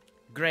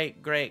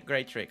 Great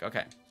trick.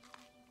 Okay.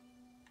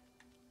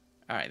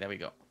 All right, there we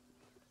go.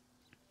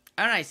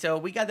 All right, so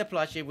we got the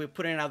plushie. We're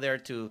putting it out there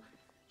to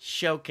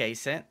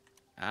showcase it.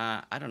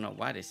 I don't know,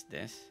 what is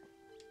this?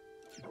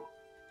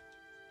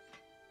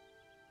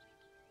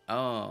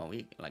 Oh,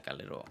 we like a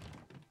little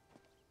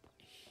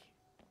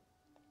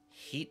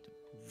heat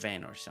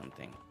vent or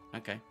something.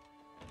 Okay.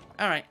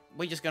 All right,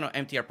 we're just gonna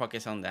empty our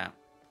pockets on that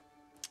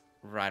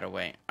right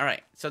away. All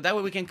right, so that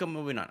way we can come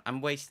moving on.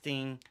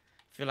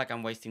 Feel like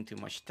I'm wasting too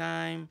much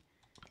time.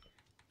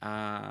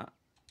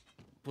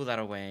 Pull that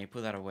away.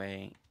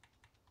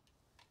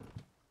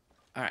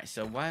 All right,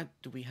 so what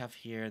do we have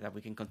here that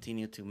we can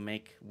continue to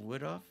make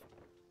wood of?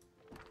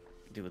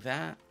 Do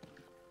that.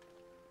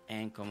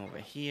 And come over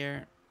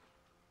here.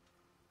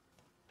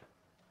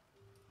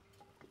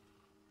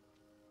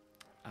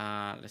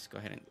 Let's go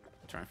ahead and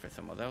transfer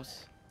some of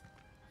those.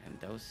 And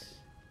those.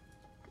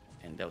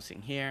 And those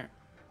in here.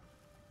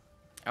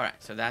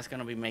 Alright, so that's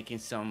gonna be making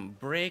some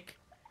brick.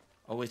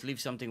 Always leave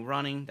something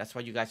running. That's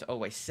what you guys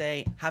always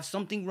say. Have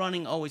something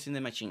running always in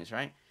the machines,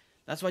 right?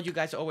 That's what you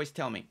guys always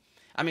tell me.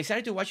 I'm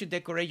excited to watch you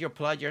decorate your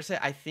plot, Jersey.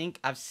 I think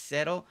I've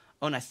settled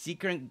on a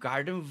secret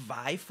garden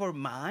vibe for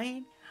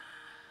mine.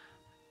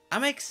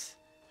 I'm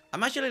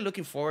actually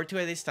looking forward to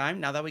it this time.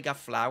 Now that we got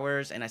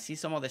flowers and I see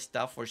some of the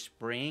stuff for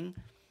spring.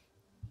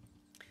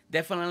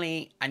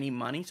 Definitely, I need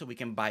money so we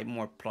can buy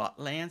more plot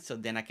land. So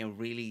then I can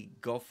really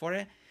go for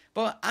it.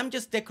 But I'm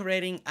just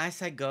decorating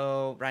as I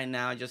go right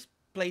now. Just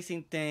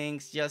placing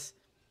things. Just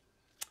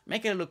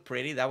make it look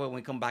pretty. That way when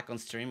we come back on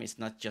stream, it's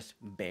not just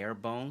bare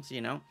bones,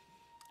 you know.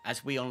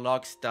 As we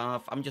unlock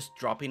stuff, I'm just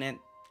dropping it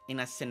in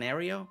a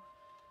scenario.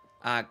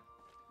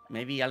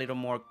 Maybe a little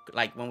more,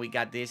 like when we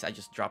got this, I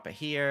just drop it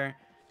here.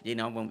 You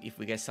know, if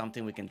we get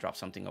something, we can drop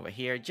something over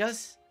here.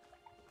 Just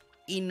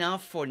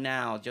enough for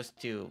now, just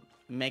to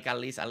make at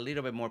least a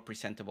little bit more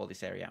presentable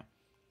this area.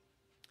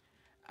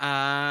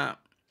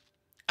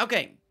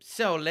 Okay,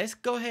 so let's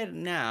go ahead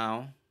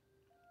now.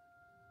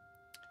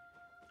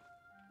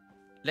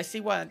 Let's see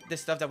what the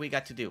stuff that we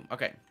got to do.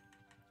 Okay.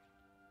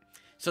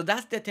 So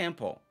that's the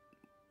temple.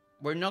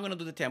 We're not going to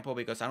do the temple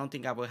because I don't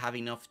think I will have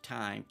enough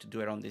time to do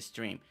it on this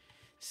stream.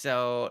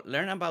 So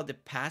learn about the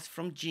past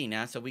from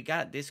Gina. So we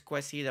got this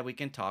quest here that we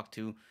can talk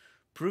to.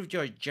 Prove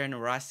your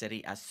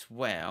generosity as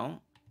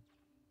well.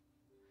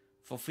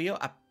 Fulfill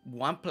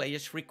one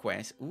player's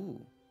request.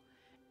 Ooh.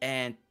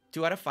 And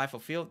 2 out of 5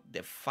 fulfill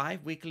the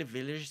 5 weekly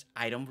villagers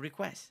item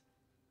requests.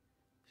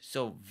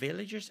 So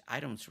villagers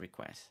items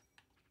request.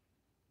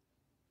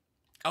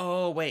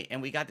 Oh, wait.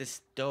 And we got the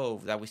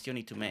stove that we still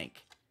need to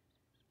make.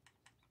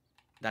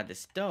 That the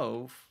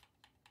stove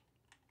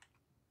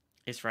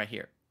is right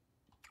here.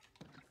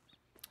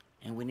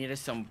 And we needed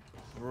some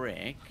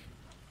brick.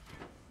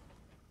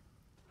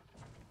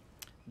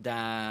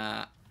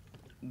 That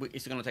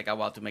it's going to take a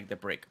while to make the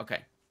brick. Okay.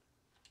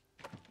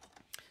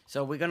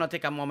 So we're going to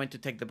take a moment to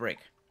take the brick.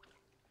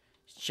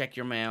 Check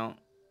your mail.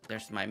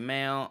 There's my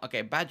mail.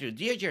 Okay, Badru,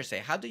 dear Jersey,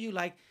 how do you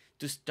like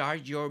to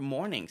start your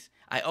mornings?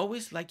 I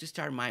always like to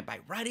start mine by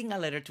writing a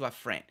letter to a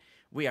friend.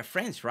 We are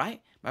friends,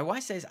 right? My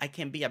wife says I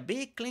can be a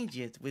bit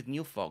clingy with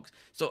new folks,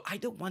 so I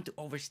don't want to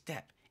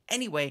overstep.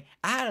 Anyway,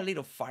 I had a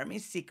little farming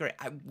secret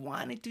I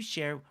wanted to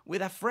share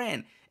with a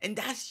friend, and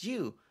that's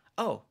you.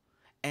 Oh,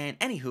 and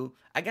anywho,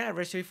 I got a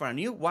recipe for a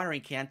new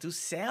watering can to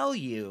sell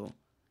you.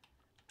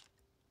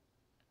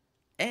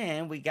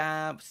 And we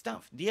got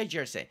stuff. Dear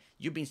Jersey,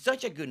 you've been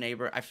such a good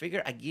neighbor. I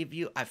figure I'd give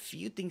you a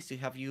few things to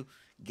help you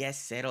get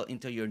settled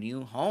into your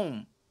new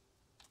home.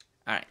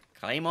 All right,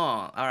 claim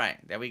all. All right,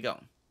 there we go.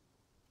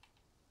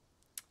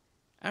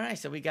 All right,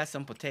 so we got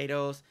some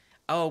potatoes.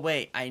 Oh,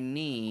 wait, I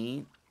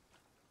need...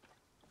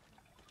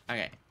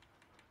 Okay.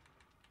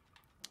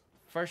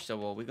 First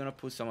of all, we're going to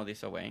put some of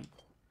this away.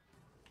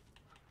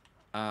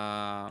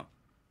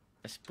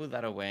 Let's put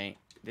that away.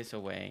 This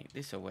away,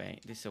 this away,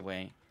 this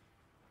away.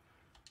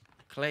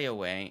 Clay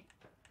away.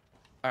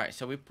 All right,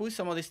 so we put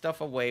some of this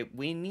stuff away.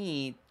 We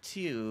need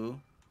to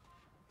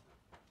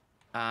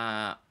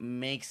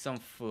make some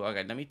food.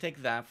 Okay, let me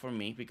take that for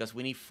me because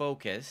we need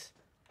focus.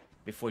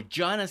 Before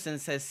Jonathan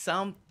says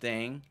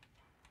something,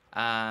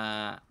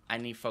 I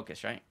need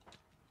focus, right?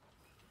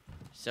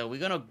 So we're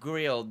gonna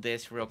grill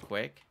this real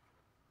quick.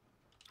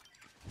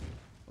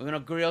 We're gonna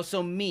grill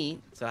some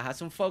meat, so I have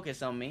some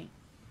focus on me.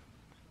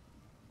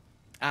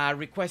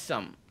 Request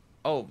some.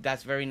 Oh,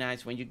 that's very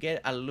nice. When you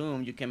get a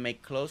loom, you can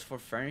make clothes for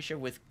furniture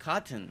with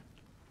cotton.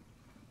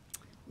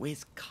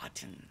 With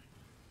cotton.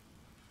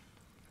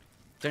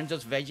 Turn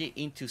those veggies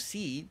into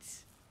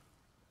seeds.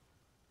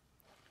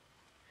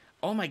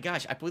 Oh my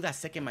gosh, I put that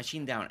second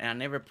machine down and I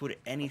never put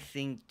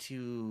anything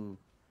to...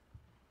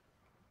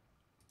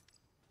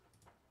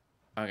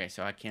 Okay,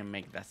 so I can't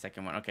make that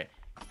second one. Okay.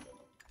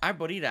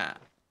 Arborita.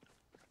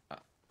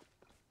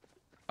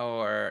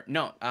 Or,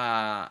 no,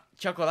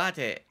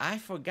 chocolate. I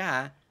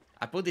forgot.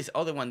 I put this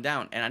other one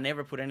down and I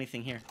never put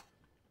anything here.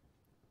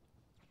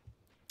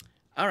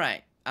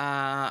 Alright.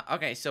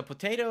 Okay, so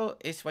potato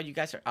is what you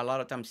guys are a lot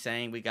of times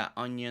saying. We got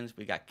onions,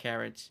 we got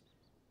carrots.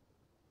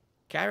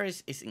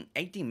 Carrots is in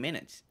 18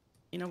 minutes.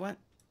 You know what?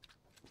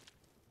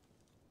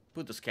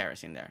 Put those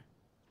carrots in there.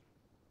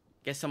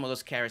 Get some of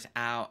those carrots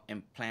out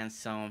and plant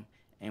some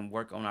and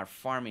work on our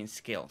farming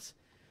skills.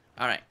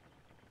 Alright.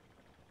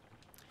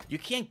 You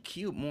can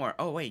cube more.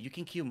 Oh, wait, you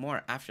can cube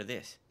more after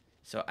this.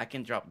 So I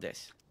can drop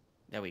this.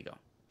 There we go.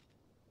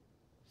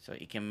 So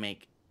you can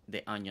make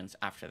the onions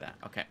after that.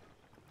 Okay.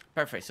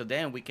 Perfect. So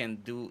then we can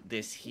do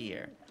this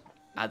here.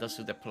 Add those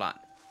to the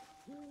plot.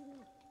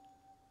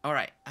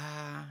 Alright.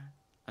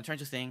 I'm trying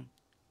to think.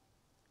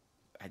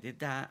 I did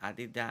that. I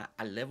did that.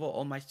 I level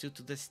all my stuff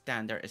to the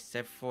standard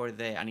except for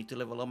the... I need to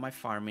level up my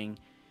farming.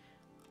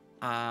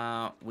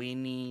 We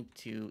need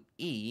to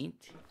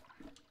eat.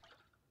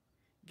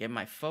 Get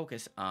my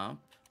focus up.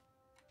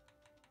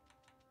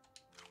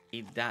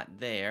 Eat that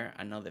there.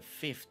 Another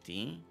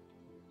 50.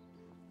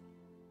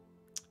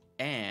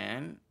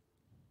 And...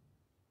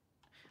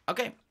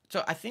 Okay,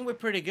 so I think we're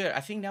pretty good. I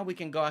think now we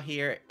can go out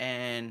here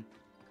and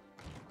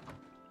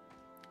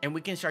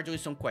we can start doing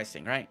some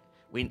questing, right?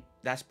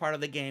 That's part of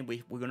the game.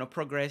 We're gonna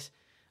progress.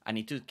 I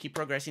need to keep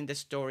progressing the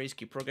stories,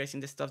 keep progressing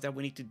the stuff that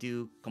we need to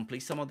do,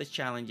 complete some of the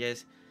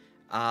challenges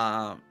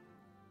to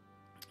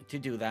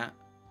do that.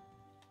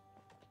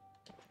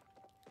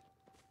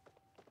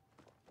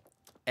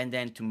 And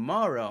then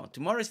tomorrow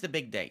is the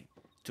big day.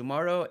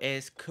 Tomorrow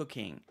is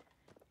cooking.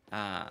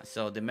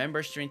 So the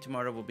member stream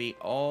tomorrow will be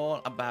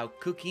all about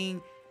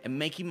cooking and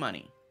making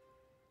money.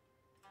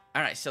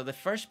 All right, so the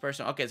first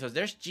person, okay, so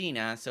there's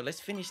Gina. So let's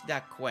finish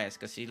that quest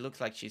because she looks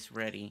like she's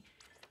ready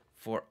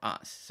for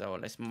us. So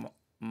let's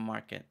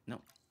mark it. No.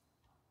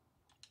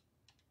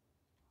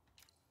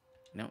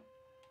 No.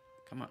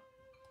 Come on.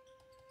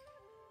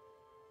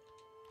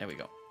 There we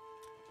go.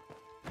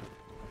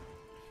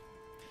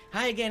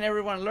 Hi again,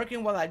 everyone.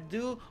 Lurking while I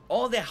do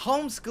all the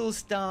homeschool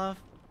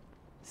stuff.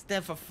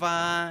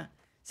 Stefafa,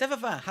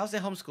 how's the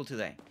homeschool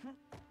today?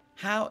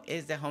 How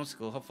is the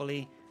homeschool?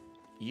 Hopefully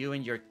you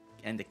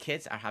and the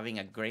kids are having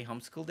a great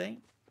homeschool day.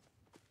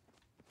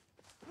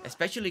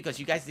 Especially because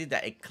you guys did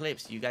the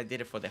eclipse. You guys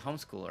did it for the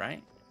homeschool,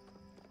 right?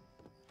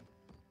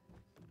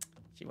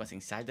 She was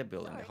inside the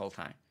building the whole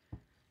time.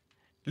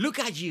 Look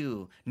at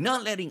you,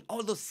 not letting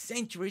all those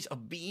centuries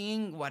of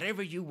being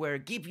whatever you were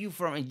keep you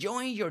from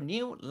enjoying your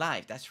new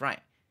life. That's right.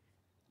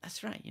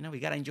 That's right. You know, we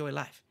gotta enjoy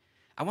life.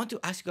 I want to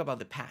ask you about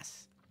the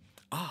past.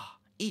 Oh,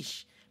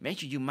 ish.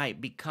 Mentioned you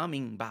might be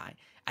coming by.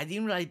 I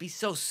didn't realize it'd be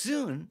so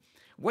soon.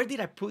 Where did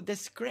I put the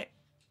script?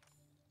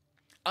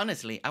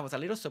 Honestly, I was a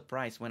little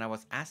surprised when I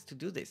was asked to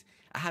do this.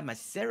 I had my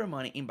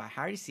ceremony in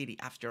Bahari City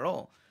after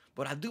all,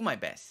 but I'll do my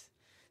best.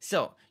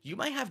 So, you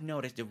might have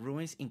noticed the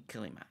ruins in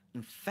Kilima.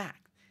 In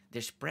fact,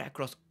 they're spread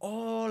across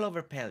all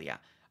over Palia.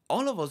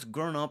 All of us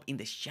grown up in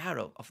the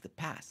shadow of the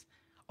past,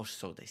 or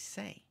so they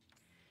say.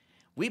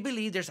 We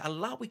believe there's a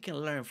lot we can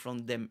learn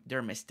from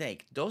their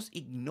mistake. Those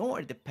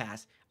ignore the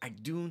past are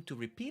doomed to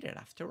repeat it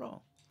after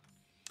all.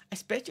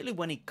 Especially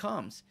when it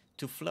comes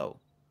to Flo.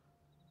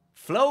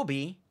 Flo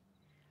B?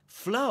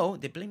 Flo?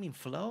 They're blaming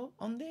Flo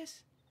on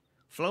this?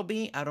 Flo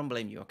B, I don't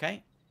blame you,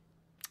 okay?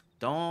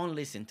 Don't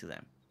listen to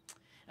them.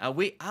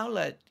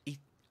 Aula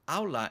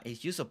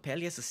is use of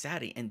Palia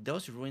society, and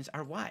those ruins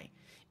are why.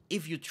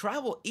 If you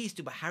travel east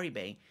to Bahari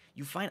Bay,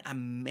 you find a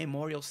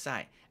memorial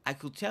site. I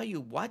could tell you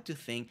what to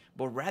think,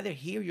 but rather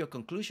hear your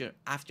conclusion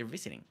after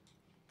visiting.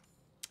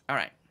 All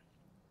right.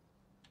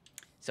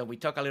 So we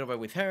talk a little bit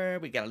with her.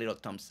 We got a little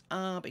thumbs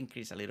up,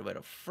 increase a little bit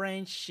of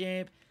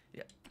friendship.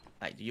 Yeah.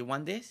 Like, do you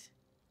want this?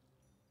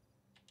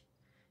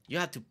 You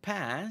have to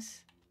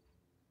pass.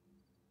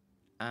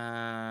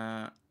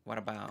 What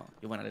about,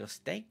 you want a little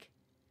steak?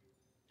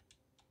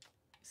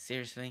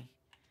 Seriously?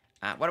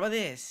 What about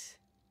this?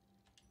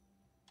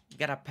 You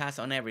gotta pass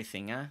on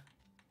everything, huh?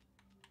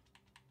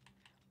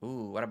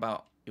 Ooh, what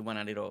about, you want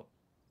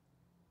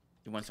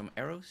some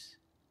arrows?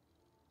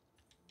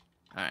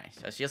 Alright,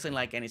 so she doesn't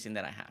like anything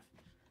that I have.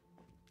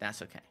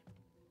 That's okay.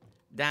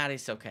 That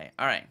is okay.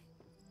 Alright.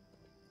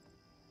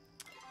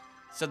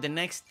 So the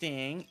next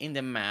thing in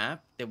the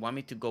map, they want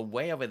me to go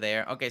way over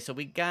there. Okay, so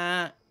we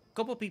got a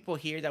couple people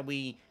here that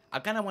I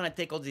kind of want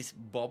to take all these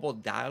bubble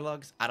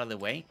dialogues out of the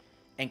way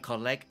and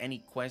collect any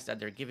quests that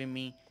they're giving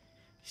me.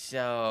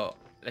 So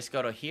let's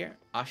go to here,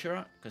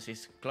 Ashura, because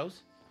it's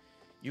close.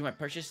 You might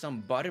purchase some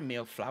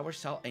buttermilk, flour,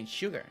 salt, and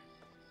sugar.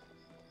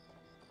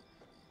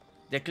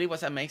 The clip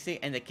was amazing,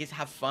 and the kids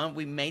have fun.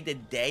 We made the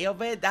day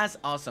of it. That's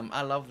awesome.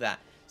 I love that.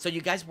 So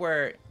you guys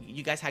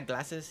had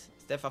glasses,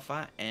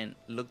 Stefafa, and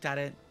looked at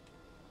it.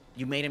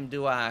 You made him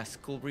do a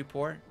school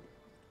report,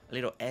 a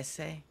little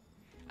essay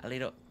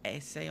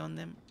on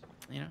them,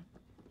 you know.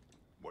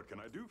 What can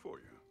I do for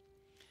you?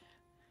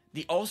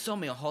 The old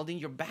sawmill holding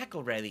your back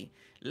already.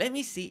 Let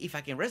me see if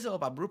I can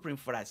resolve a blueprint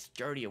for that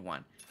sturdier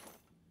one.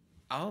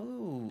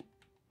 Oh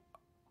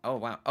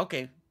wow.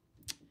 Okay.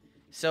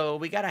 So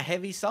we got a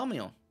heavy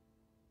sawmill.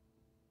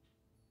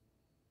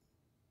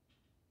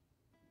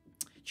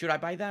 Should I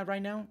buy that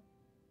right now?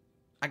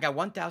 I got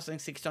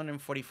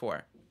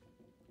 1,644.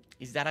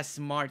 Is that a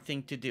smart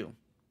thing to do?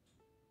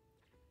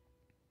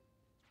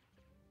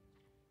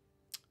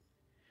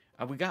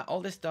 We got all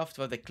the stuff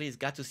for the clips.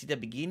 Got to see the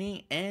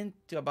beginning and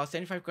to about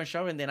 75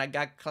 construction. And then I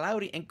got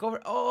cloudy and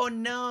covered. Oh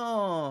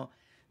no!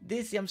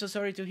 Dizzy, I'm so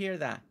sorry to hear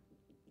that.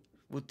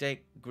 We'll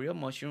take grilled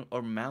mushroom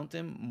or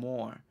mountain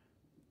more.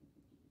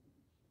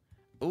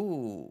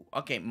 Ooh,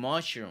 okay,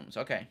 mushrooms.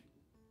 Okay.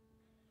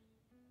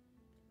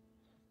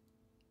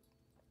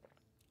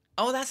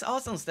 Oh, that's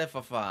awesome,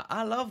 Stefafa.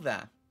 I love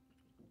that.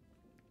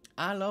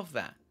 I love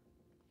that.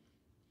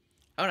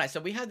 All right, so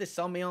we have the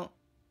sawmill.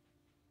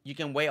 You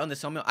can wait on the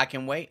sawmill. I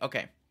can wait.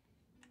 Okay.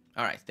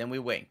 All right, then we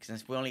wait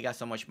since we only got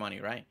so much money,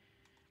 right?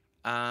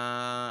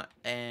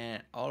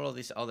 And all of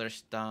this other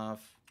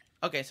stuff.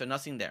 Okay, so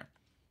nothing there.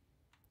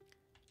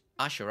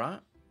 Ashura.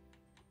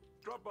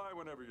 Drop by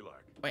whenever you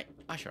like. Wait,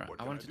 Ashura,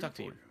 I wanted to talk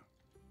to you.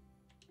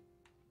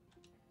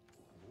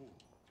 Ooh,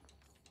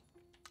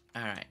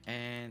 All right,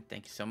 and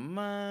thank you so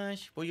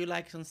much. Would you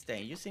like some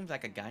steak? You seem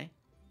like a guy.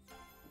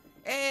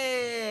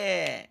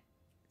 Hey,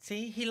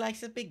 see, he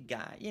likes a big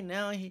guy. You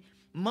know, he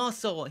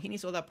muscle. He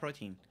needs all that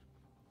protein.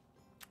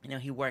 You know,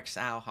 he works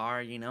out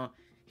hard. You know,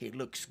 he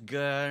looks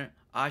good.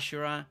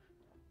 Ashura.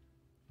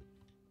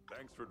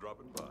 Thanks for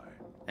dropping by.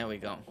 There we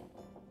go.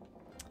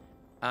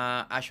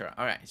 Ashura.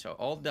 All right, so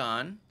all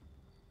done.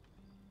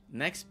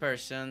 Next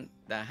person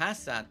that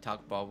has that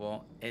talk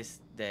bubble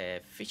is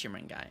the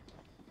fisherman guy.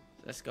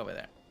 So let's go over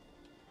there.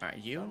 All right,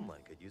 you. Someone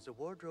could use a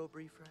wardrobe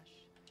refresh.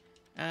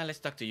 Let's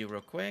talk to you real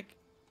quick.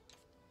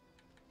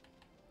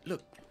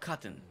 Look,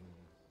 cotton.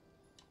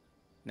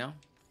 No?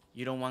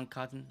 You don't want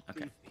cotton?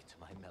 Okay. Leave me to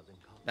my melancholy.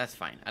 That's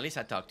fine. At least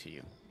I talked to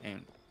you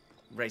and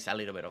raise a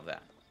little bit of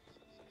that.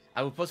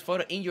 I will post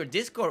photo in your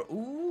Discord.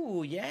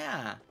 Ooh,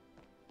 yeah.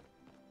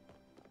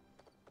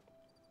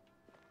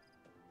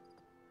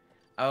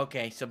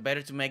 Okay, so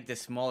better to make the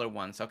smaller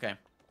ones. Okay.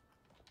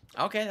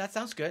 Okay, that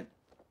sounds good.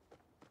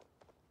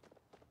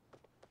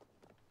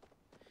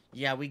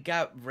 Yeah, we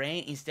got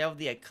rain instead of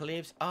the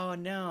eclipse. Oh,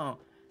 no.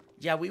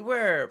 Yeah, we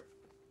were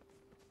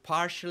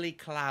partially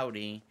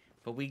cloudy,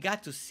 but we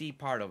got to see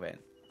part of it.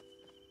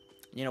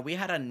 You know, we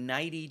had a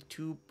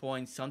 92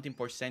 point something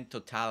 %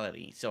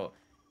 totality. So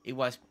it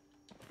was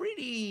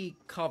pretty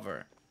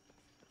covered.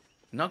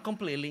 Not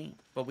completely,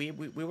 but we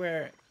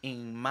were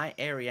in my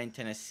area in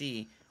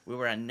Tennessee. We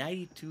were at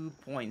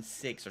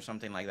 92.6 or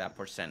something like that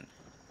 %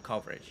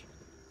 coverage.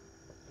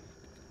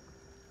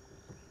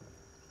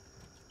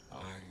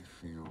 I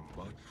feel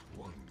much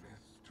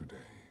oneness today.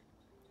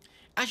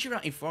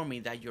 Ashura informed me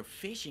that your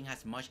fishing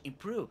has much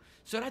improved,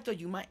 so I thought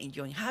you might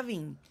enjoy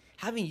having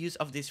use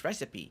of this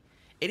recipe.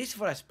 It is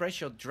for a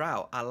special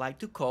drought I like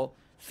to call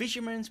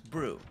Fisherman's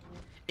Brew.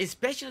 It's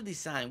specially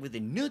designed with the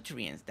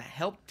nutrients that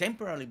help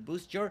temporarily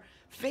boost your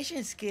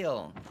fishing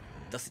skill.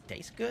 Does it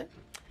taste good?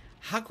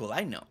 How could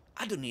I know?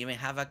 I don't even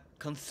have a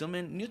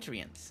consuming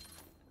nutrients.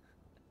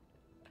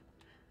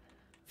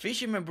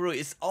 Fisherman Brew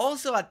is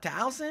also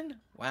 1,000?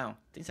 Wow,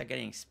 things are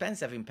getting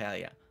expensive in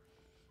Palia.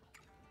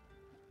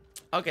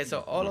 Okay,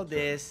 so all of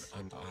this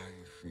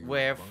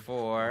were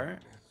for...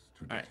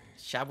 Alright,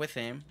 chat with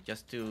him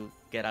just to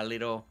get a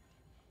little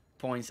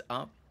points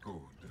up. Good.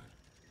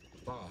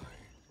 Bye.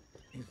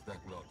 Is that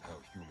not how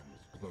humans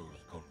close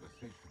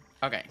conversations?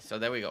 Okay, so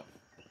there we go.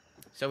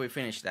 So we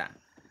finished that.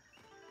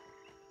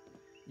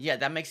 Yeah,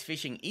 that makes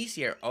fishing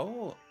easier.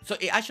 Oh, so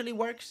it actually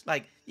works?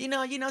 Like, you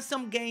know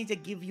some games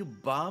that give you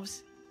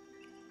buffs,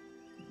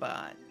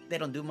 but they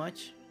don't do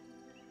much.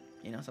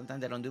 You know,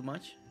 sometimes they don't do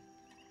much.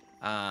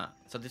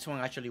 So this one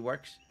actually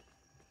works.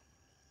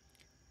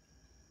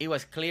 It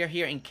was clear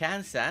here in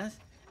Kansas.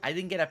 I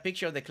didn't get a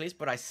picture of the cliffs,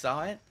 but I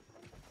saw it.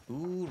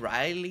 Ooh,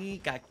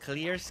 Riley got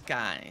clear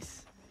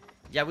skies.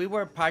 Yeah, we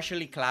were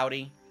partially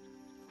cloudy.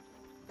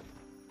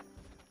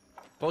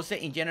 Post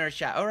it in general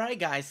chat. Alright,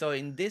 guys, so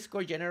in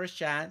Discord general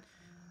chat,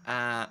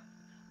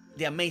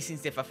 the amazing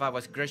Stefafa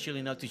was gracious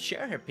enough to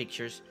share her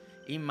pictures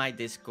in my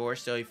Discord.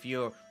 So if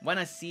you want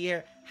to see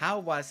her,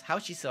 how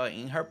she saw it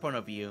in her point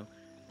of view,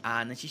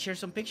 and she shared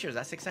some pictures.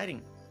 That's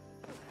exciting.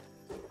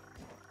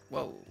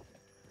 Whoa.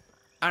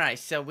 Alright,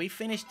 so we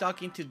finished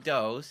talking to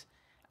those.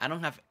 I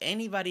don't have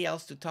anybody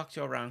else to talk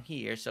to around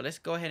here, so let's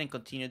go ahead and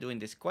continue doing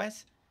this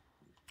quest.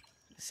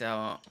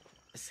 So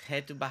let's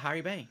head to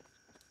Bahari Bay.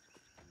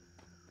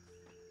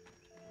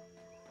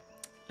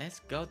 Let's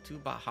go to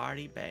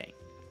Bahari Bay.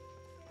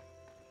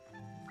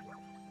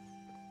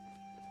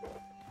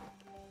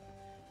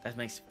 That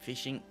makes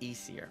fishing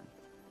easier.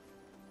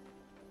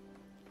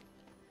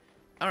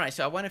 Alright,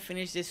 so I want to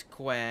finish this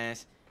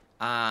quest.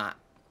 I'm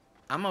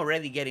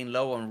already getting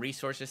low on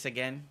resources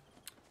again.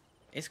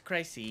 It's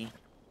crazy.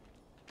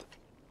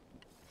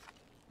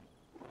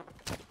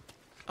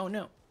 Oh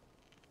no.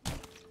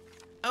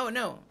 Oh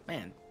no,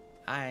 man.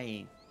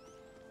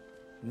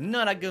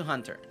 Not a good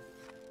hunter.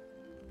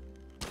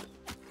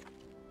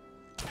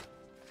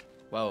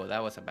 Whoa,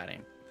 that was a bad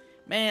aim.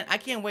 Man, I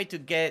can't wait to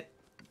get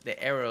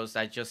the arrows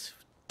that just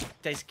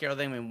takes care of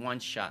them in one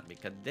shot,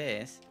 because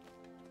this...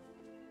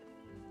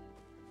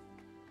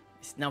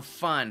 It's not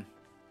fun.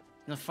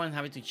 It's not fun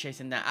having to chase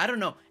them down. I don't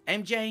know.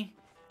 MJ,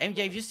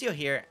 if you're still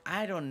here,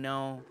 I don't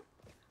know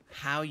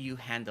how you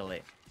handle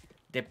it.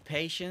 The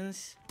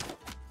patience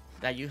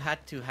that you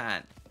had to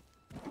have.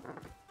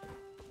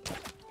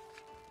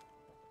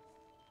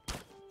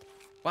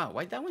 Wow,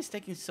 why that one's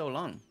taking so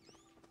long?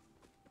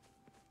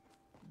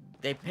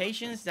 The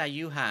patience that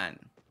you had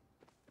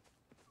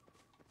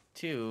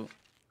to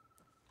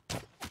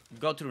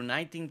go through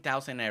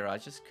 19,000 arrows, I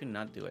just could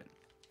not do it.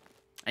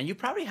 And you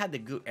probably had the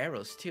good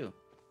arrows too.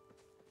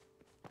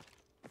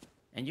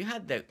 And you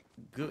had the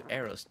good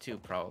arrows too,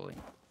 probably.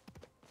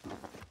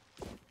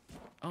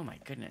 Oh my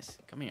goodness,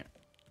 come here.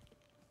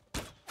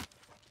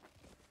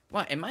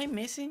 What, am I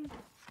missing?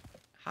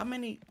 How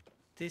many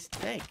this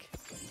take?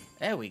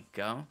 There we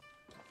go.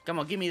 Come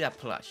on, give me that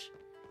plush.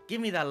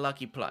 Give me that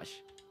lucky plush.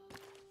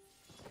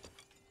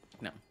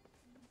 No.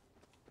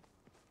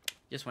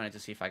 Just wanted to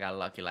see if I got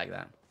lucky like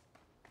that.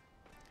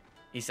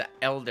 It's an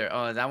elder.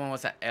 Oh, that one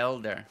was an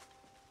elder.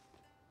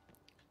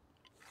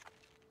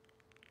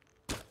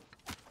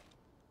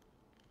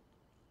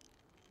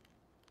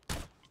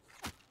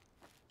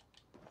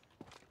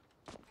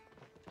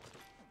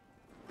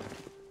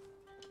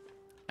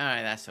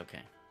 Alright, that's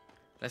okay.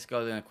 Let's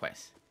go to the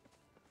quest.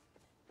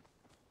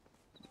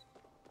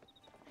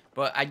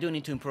 But I do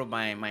need to improve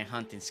my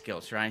hunting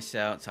skills, right?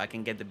 So I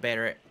can get the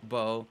better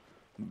bow,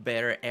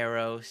 better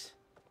arrows.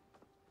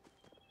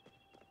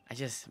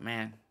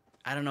 Man,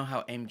 I don't know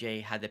how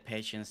MJ had the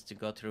patience to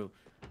go through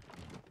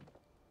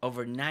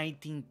over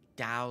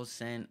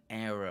 19,000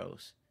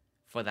 arrows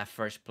for that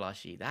first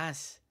plushie.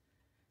 That's...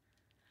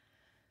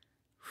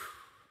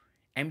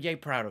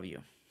 MJ, proud of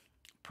you.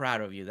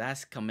 Proud of you.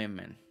 That's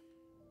commitment.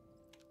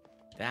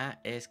 That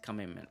is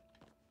commitment.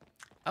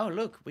 Oh,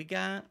 look, we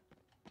got...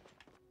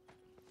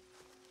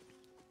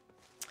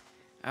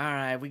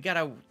 Alright, we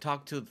gotta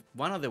talk to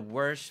one of the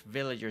worst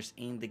villagers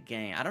in the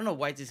game. I don't know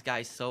why this guy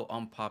is so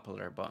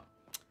unpopular, but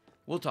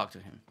we'll talk to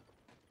him.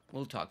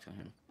 We'll talk to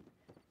him.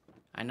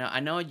 I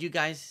know you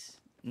guys,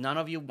 none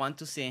of you want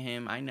to see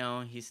him. I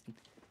know he's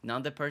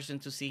not the person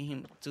to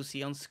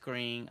see on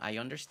screen. I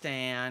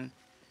understand.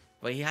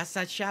 But he has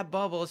such chat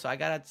bubble, so I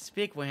gotta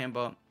speak with him,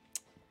 but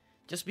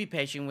just be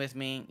patient with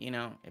me, you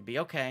know, it'll be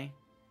okay.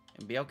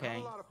 It'll be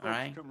okay.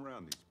 Alright?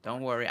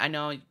 Don't worry. I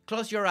know.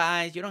 Close your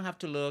eyes. You don't have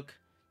to look.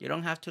 You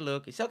don't have to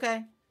look. It's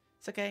okay.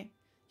 It's okay.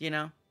 You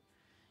know,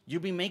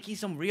 you'll be making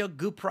some real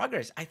good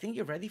progress. I think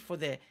you're ready for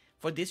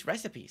these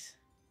recipes.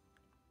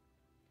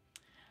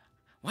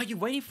 What are you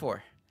waiting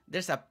for?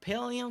 There's a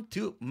Phaelyn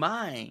to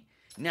mine.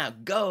 Now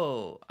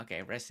go.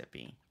 Okay,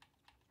 recipe.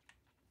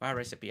 What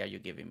recipe are you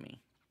giving me?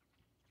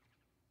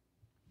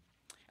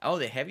 Oh,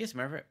 the heaviest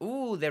murder.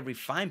 Ooh, the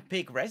refined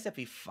pig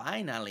recipe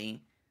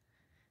finally.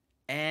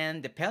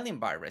 And the Phaelyn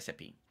bar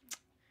recipe.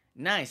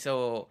 Nice.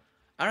 So...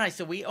 Alright,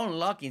 so we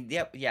unlocking.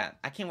 Yeah,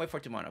 I can't wait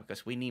for tomorrow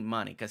because we need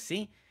money. Because,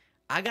 see,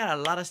 I got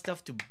a lot of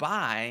stuff to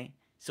buy.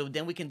 So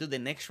then we can do the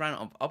next round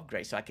of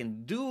upgrades. So I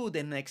can do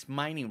the next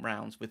mining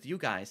rounds with you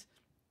guys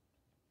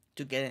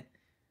to get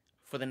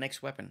for the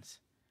next weapons,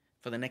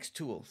 for the next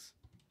tools,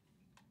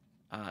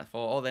 for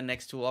all the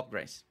next tool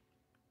upgrades.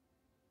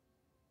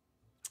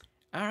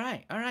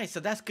 Alright, so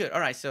that's good.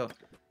 Alright, so...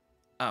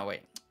 Oh,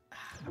 wait.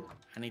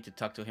 I need to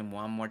talk to him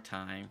one more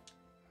time.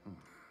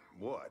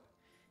 What?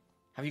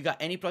 Have you got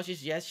any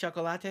plushies? Yes,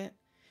 Chocolate?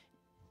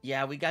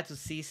 Yeah, we got to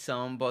see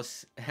some,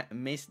 but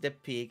missed the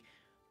pig.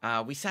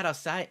 We sat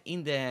outside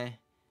in the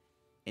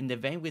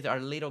van with our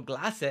little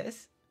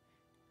glasses.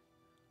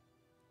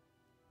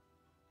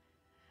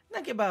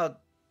 Think about,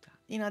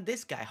 you know,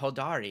 this guy,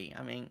 Hodari.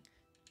 I mean,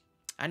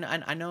 I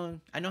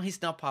know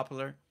he's not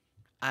popular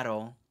at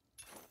all.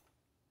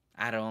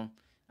 At all.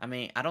 I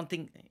mean, I don't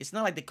think, it's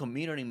not like the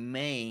community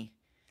made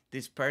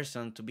this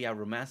person to be a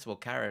romanceable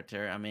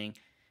character. I mean,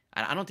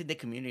 I don't think the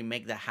community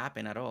make that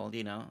happen at all,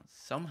 you know,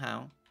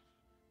 somehow,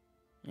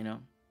 you know.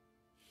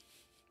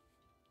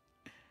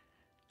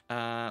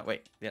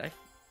 Wait, did I?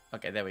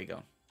 Okay, there we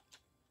go.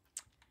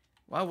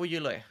 What would you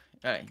like?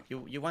 All right,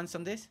 you want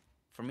some of this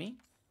for me?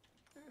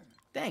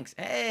 Thanks.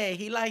 Hey,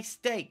 he likes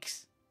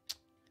steaks.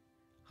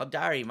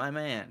 Hodari, my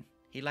man.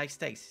 He likes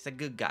steaks. He's a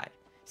good guy.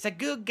 He's a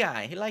good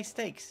guy. He likes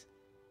steaks.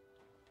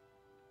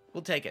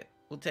 We'll take it.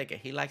 We'll take it.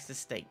 He likes the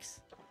steaks.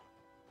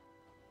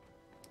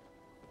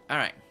 All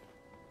right.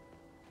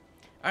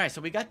 All right,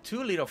 so we got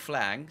 2 little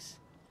flags.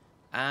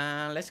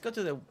 Let's go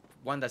to the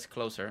one that's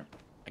closer.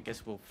 I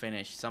guess we'll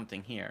finish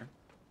something here.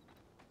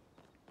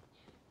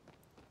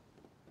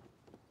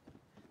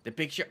 The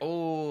picture.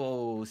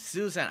 Oh,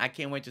 Susan. I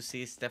can't wait to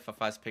see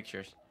Stefafa's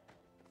pictures.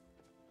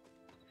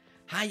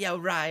 Hiya,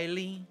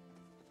 Riley.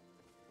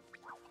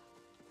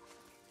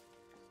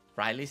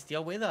 Riley's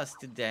still with us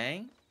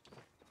today.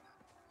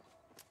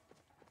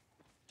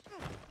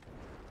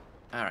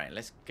 All right,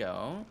 let's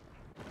go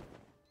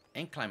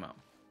and climb up.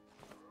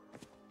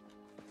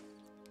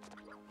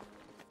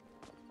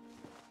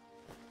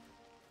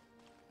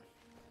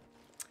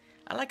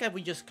 I like how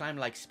we just climb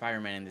like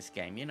Spider-Man in this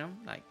game, you know?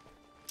 Like,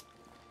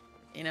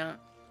 you know,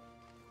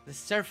 the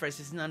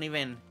surface is not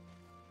even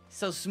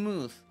so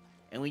smooth,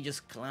 and we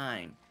just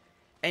climb.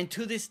 And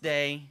to this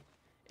day,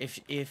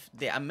 if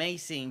the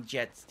amazing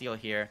Jett's still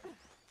here,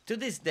 to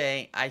this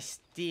day, I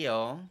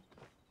still...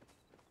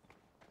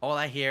 All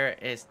I hear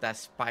is that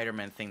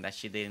Spider-Man thing that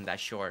she did in that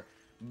short.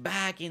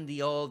 Back in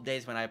the old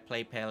days when I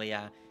played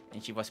Palia,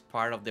 and she was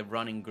part of the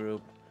running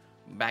group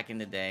back in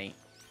the day.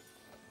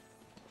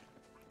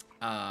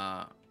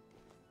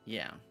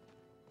 Yeah.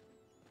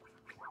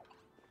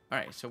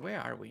 Alright, so where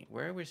are we?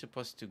 Where are we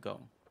supposed to go?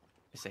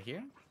 Is it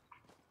here?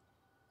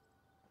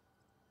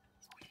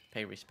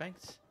 Pay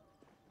respects.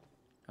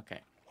 Okay.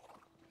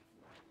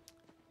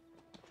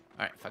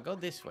 Alright, if I go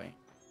this way.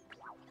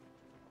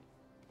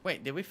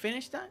 Wait, did we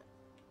finish that?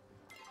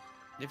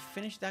 Did we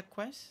finish that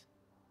quest?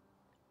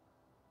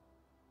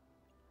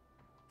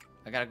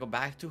 I gotta go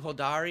back to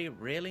Hodari?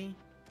 Really?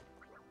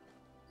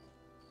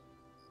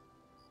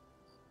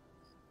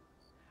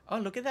 Oh,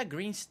 look at that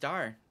green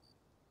star.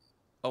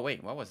 Oh,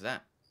 wait, what was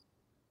that?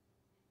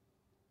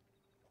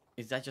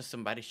 Is that just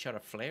somebody shot a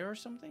flare or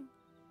something?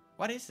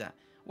 What is that?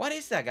 What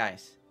is that,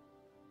 guys?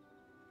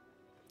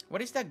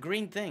 What is that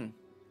green thing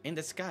in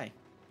the sky?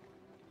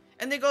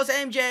 And there goes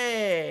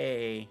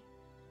MJ!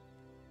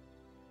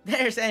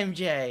 There's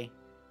MJ!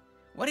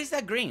 What is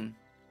that green?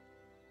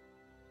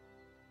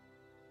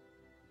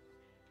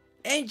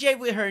 NJ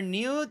with her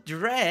new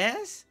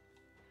dress.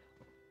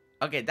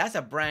 Okay, that's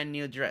a brand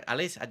new dress. At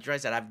least a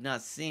dress that I've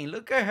not seen.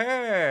 Look at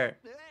her.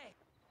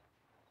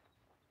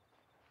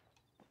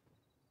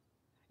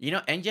 You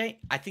know, NJ,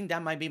 I think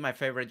that might be my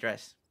favorite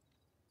dress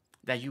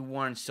that you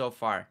worn so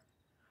far.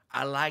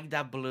 I like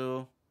that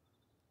blue.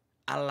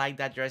 I like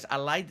that dress. I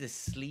like the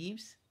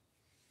sleeves.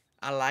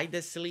 I like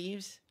the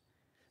sleeves.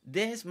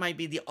 This might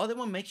be, the other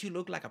one makes you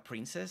look like a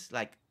princess.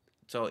 Like,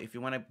 so if you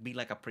want to be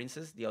like a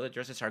princess, the other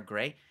dresses are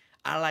gray.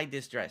 I like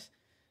this dress.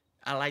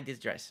 I like this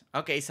dress.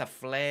 Okay, it's a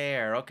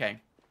flare. Okay.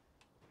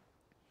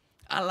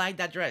 I like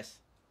that dress.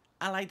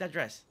 I like that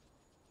dress.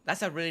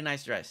 That's a really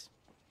nice dress.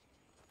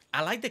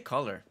 I like the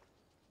color.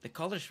 The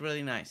color is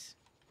really nice.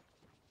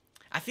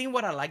 I think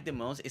what I like the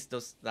most is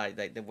those,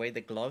 like the way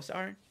the gloves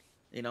are.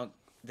 You know,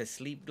 the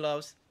sleeve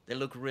gloves. They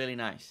look really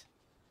nice.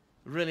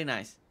 Really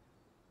nice.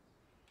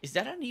 Is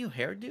that a new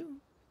hairdo?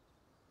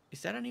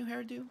 Is that a new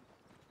hairdo?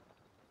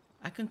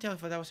 I couldn't tell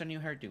if that was a new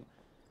hairdo.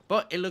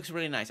 But it looks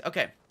really nice.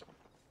 Okay.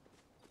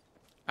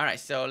 Alright,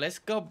 so let's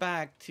go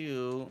back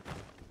to...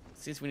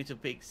 Since we need to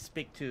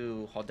speak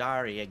to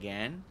Hodari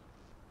again.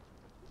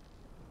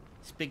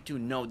 Speak to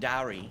No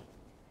Dowry.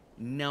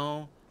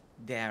 No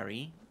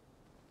Dowry.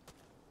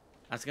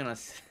 I was gonna...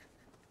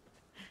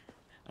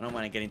 I don't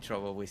want to get in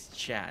trouble with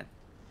chat.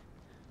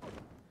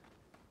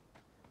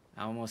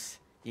 I almost...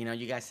 You know,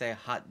 you guys say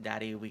hot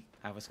daddy.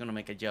 I was gonna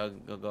make a joke,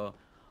 go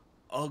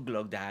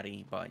oglog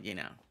daddy, but you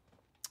know,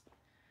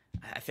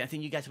 I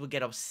think you guys will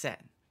get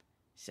upset.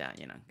 So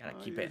you know, gotta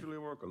keep it. I usually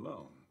work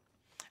alone.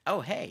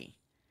 Oh hey,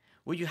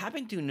 would you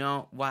happen to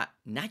know what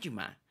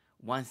Najuma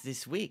wants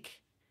this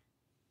week?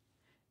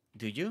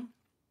 Do you?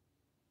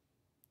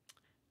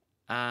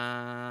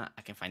 I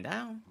can find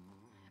out.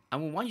 I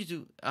will want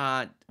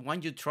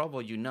you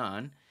trouble you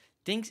none.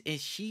 Thinks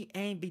is she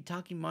ain't been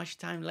talking much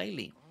time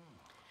lately.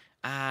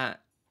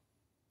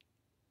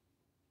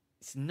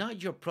 It's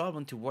not your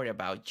problem to worry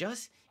about.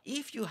 Just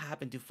if you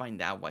happen to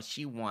find out what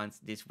she wants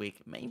this week,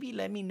 maybe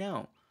let me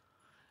know.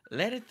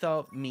 Let it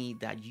taught me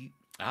that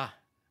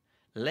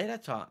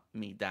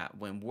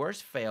when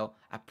words fail,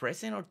 a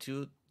present or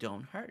two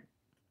don't hurt.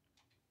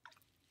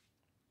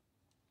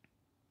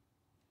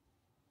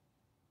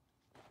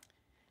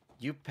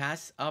 You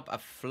pass up a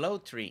flow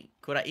tree.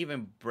 Could I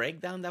even break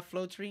down that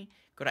flow tree?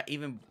 Could I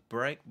even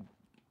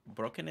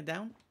broken it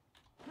down?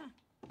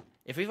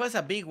 If it was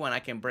a big one, I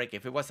can break it.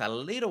 If it was a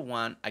little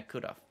one, I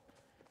could have.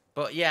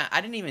 But yeah, I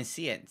didn't even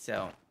see it,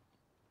 so...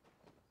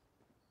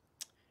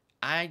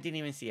 I didn't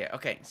even see it.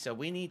 Okay, so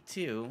we need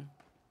to...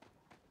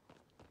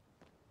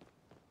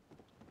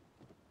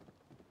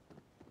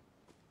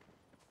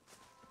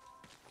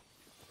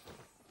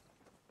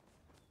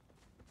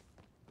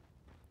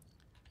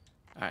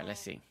 Alright,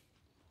 let's see.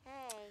 Hey.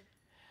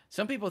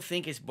 Some people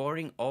think it's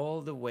boring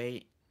all the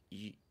way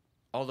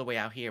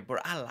out here,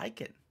 but I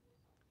like it.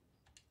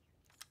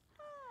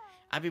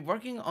 I've been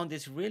working on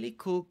this really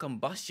cool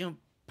combustion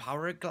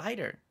power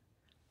glider.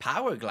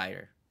 Power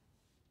glider.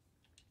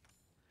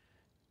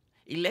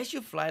 It lets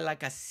you fly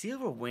like a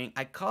silver wing.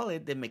 I call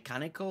it the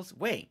mechanicals.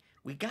 Wait,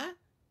 we got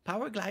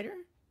power glider?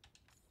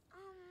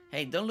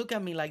 Hey, don't look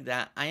at me like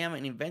that. I am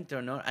an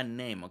inventor, not a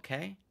name,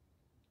 okay?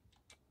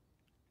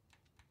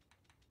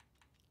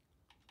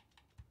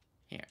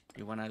 Here,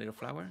 you want a little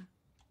flower?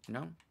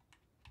 No?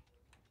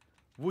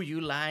 Would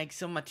you like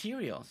some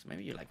materials?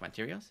 Maybe you like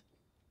materials?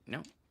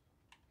 No?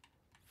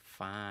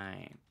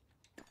 Fine.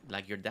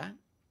 Like your dad?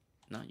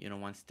 No, you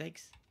don't want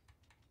steaks?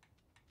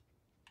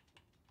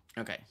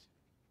 Okay.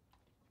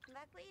 Come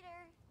back later.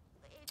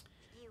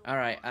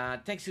 Alright,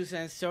 thanks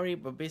Susan. Sorry,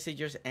 but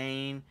visitors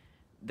ain't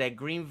the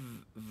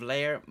green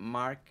flare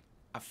mark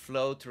a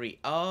flow tree.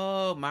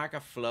 Oh, mark a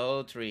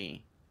flow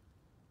tree.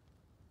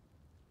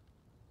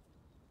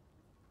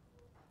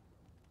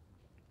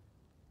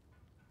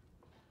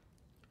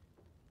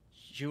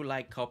 You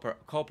like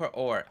copper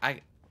ore.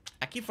 I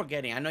keep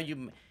forgetting. I know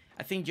you...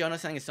 I think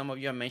Jonathan and some of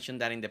you have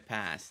mentioned that in the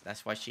past.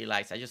 That's what she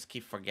likes. I just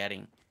keep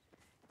forgetting.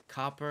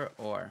 Copper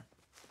ore.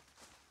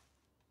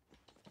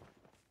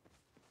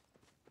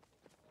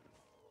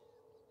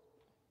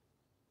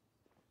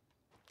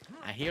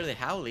 I hear the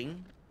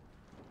howling.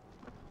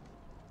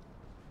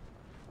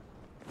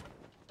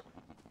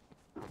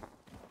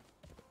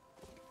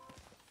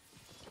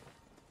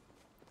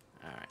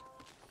 Alright.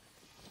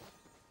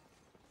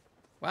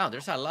 Wow,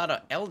 there's a lot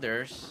of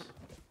elders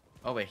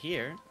over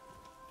here.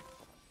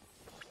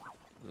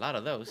 A lot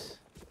of those.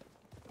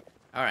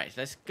 Alright,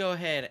 let's go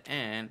ahead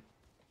and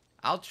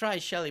I'll try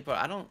Shelly, but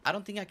I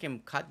don't think I can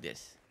cut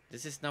this.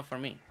 This is not for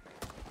me.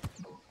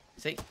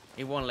 See?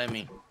 It won't let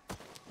me.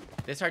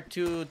 These are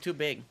too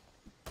big.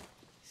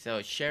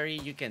 So Sherry,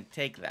 you can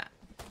take that.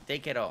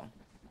 Take it all.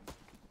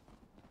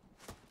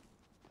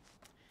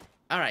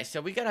 Alright,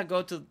 so we gotta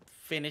go to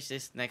finish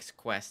this next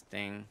quest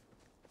thing.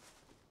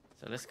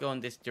 So let's go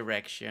in this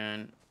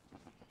direction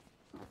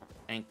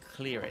and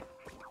clear it.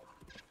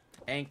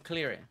 And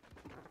clear it.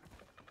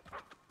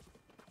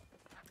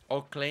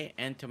 Or clay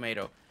and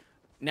tomato.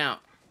 Now,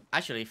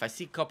 Actually, if I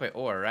see copper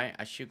ore, right,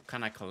 I should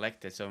kind of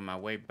collect it. So on my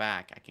way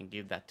back, I can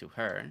give that to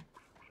her.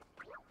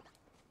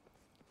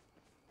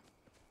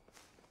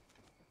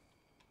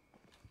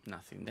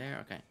 Nothing there.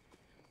 Okay.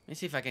 Let me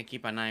see if I can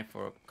keep an eye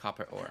for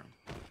copper ore.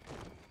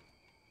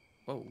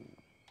 Whoa.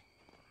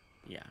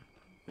 Yeah.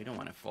 We don't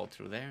want to fall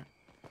through there.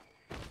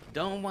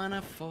 Don't want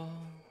to fall.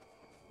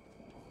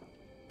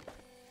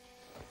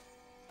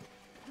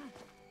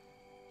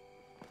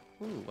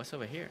 Ooh, what's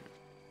over here?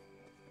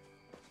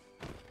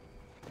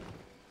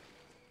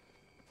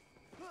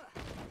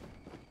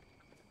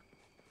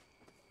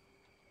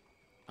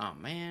 Oh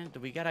man,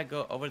 do we gotta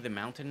go over the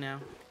mountain now?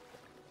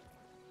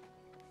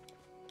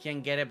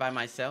 Can't get it by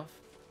myself.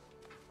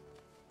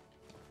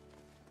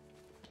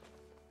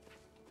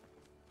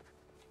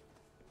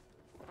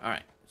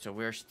 Alright, so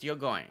we're still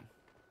going.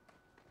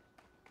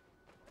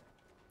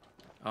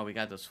 Oh, we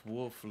got those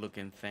wolf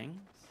looking things.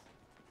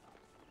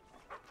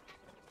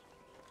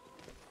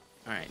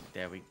 Alright,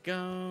 there we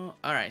go.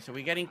 Alright, so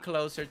we're getting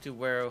closer to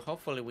where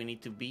hopefully we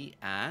need to be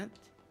at.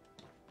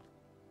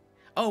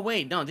 Oh,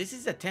 wait, no, this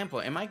is a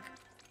temple. Am I...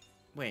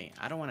 Wait,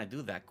 I don't want to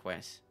do that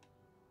quest.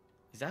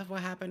 Is that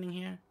what's happening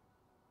here?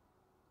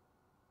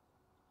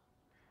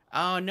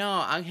 Oh,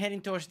 no, I'm heading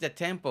towards the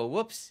temple.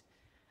 Whoops.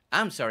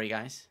 I'm sorry,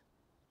 guys.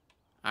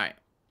 Alright.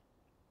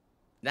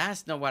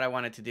 That's not what I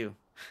wanted to do.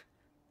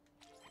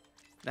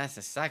 That's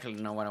exactly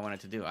not what I wanted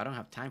to do. I don't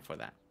have time for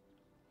that.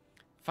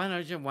 Final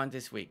urgent one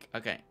this week.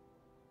 Okay.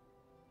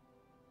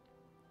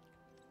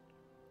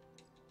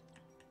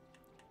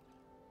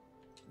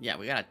 Yeah,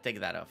 we gotta take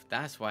that off.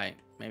 That's why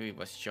maybe it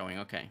was showing.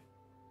 Okay.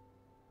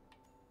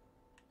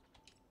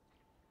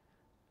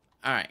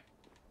 Alright.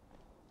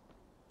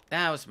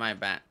 That was my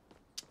bad.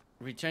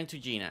 Return to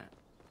Gina.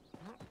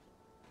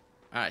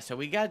 Alright, so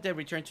we got the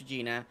return to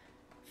Gina.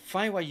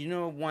 Find what you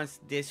know once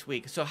this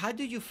week. So how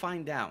do you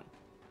find out?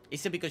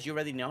 Is it because you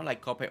already know, like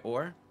copper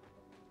ore?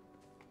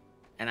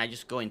 And I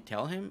just go and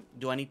tell him?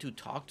 Do I need to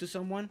talk to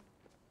someone?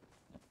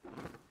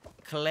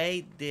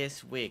 Clay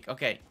this week.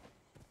 Okay.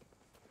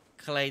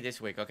 Clay this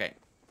week. Okay.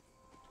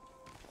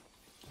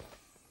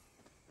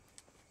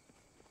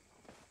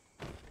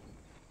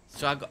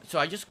 So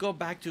I just go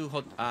back to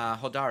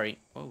Hodari.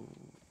 Oh,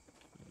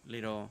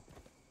 little.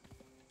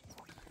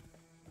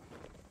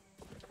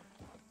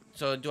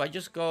 So do I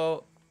just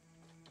go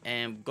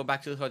and go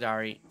back to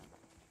Hodari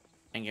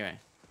and give it?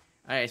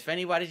 Alright, if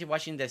anybody's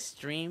watching the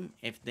stream,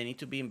 if they need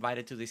to be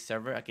invited to this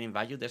server, I can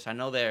invite you. There's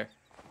another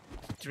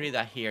 3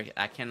 that here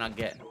I cannot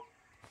get.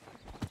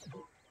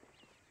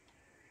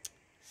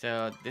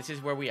 So this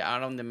is where we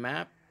are on the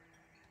map.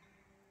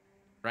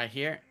 Right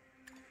here.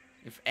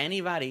 If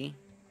anybody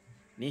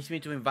needs me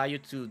to invite you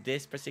to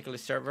this particular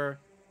server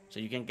so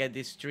you can get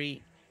this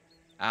tree,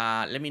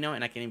 let me know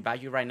and I can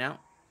invite you right now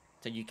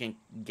so you can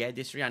get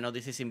this tree. I know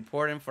this is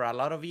important for a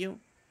lot of you.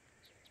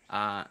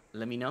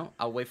 Let me know.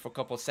 I'll wait for a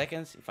couple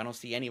seconds. If I don't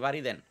see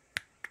anybody, then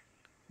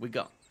we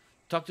go.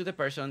 Talk to the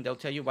person. They'll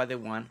tell you what they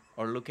want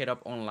or look it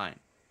up online.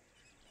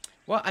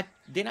 Well,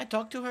 didn't I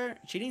talk to her?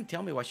 She didn't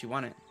tell me what she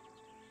wanted.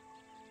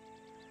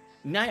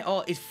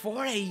 Oh, it's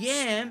 4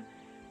 a.m.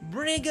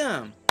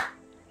 Brigham,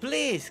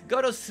 please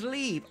go to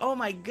sleep. Oh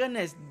my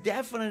goodness,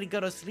 definitely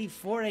go to sleep.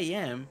 4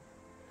 a.m.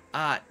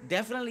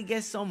 Definitely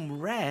get some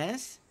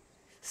rest.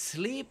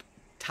 Sleep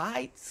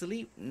tight,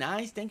 sleep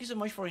nice. Thank you so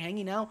much for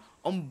hanging out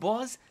on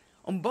both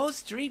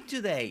stream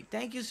today.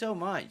 Thank you so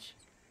much.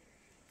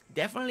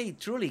 Definitely,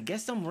 truly,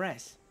 get some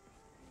rest.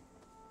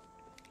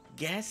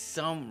 Get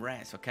some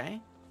rest,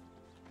 okay?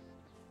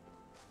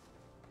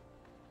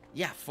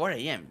 Yeah, 4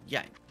 a.m.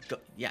 Yeah, go,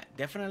 yeah,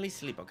 definitely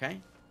sleep,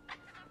 okay?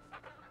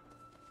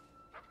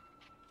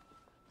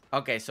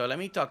 Okay, so let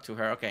me talk to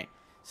her. Okay,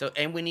 so,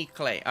 and we need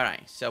clay. All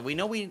right, so we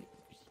know we...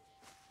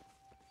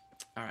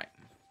 All right.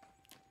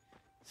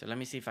 So let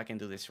me see if I can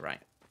do this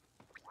right.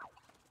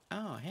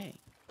 Oh, hey.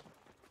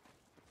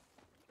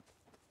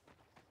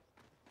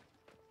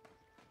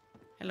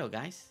 Hello,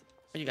 guys.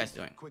 What are you guys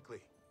doing? Quickly.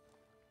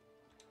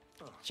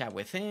 Chat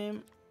with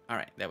him. All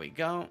right, there we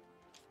go.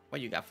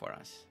 What you got for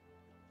us?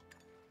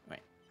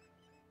 Wait.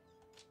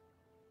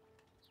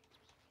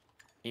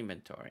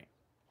 Inventory.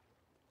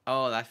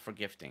 Oh, that's for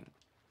gifting.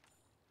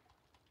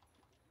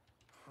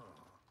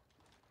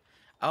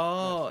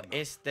 Oh,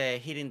 it's the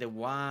hitting the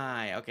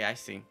Y. Okay, I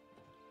see.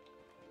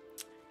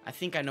 I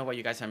think I know what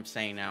you guys are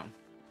saying now.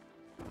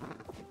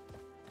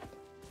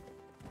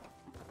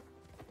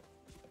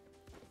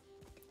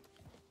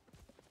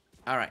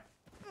 All right.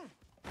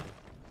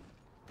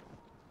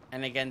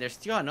 And again, there's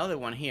still another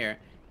one here.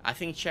 I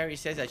think Cherry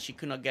says that she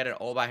could not get it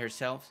all by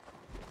herself.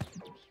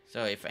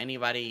 So if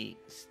anybody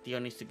still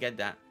needs to get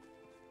that.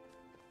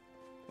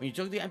 When you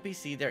talk to the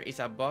NPC, there is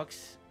a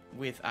box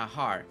with a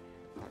heart.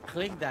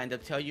 Click that and they'll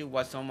tell you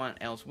what someone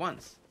else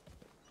wants.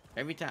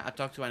 Every time I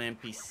talk to an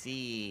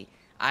NPC,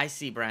 I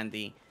see,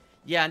 Brandy.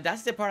 Yeah, and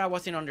that's the part I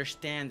wasn't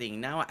understanding.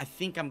 Now I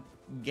think I'm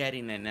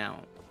getting it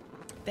now.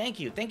 Thank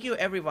you. Thank you,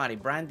 everybody.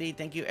 Brandy,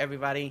 thank you,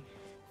 everybody,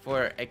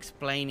 for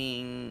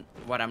explaining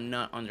what I'm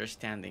not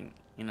understanding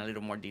in a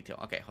little more detail.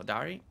 Okay,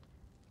 Hodari.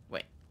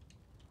 Wait.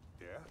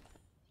 Yeah?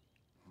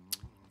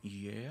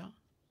 Yeah.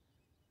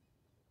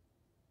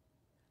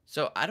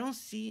 So I don't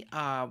see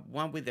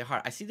one with the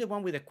heart. I see the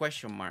one with the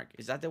question mark.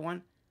 Is that the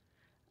one?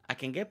 I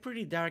can get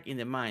pretty dark in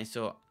the mind,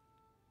 so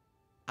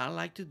I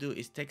like to do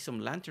is take some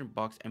lantern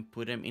box and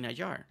put them in a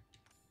jar.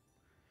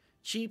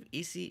 Cheap,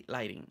 easy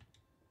lighting.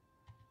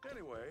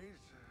 Anyways.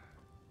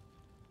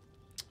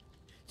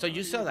 So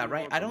you saw that,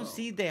 right? I don't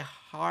see the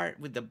heart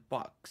with the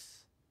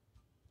box.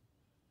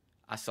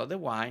 I saw the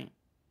Y.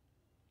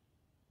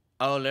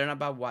 Oh, learn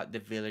about what the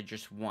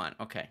villagers want.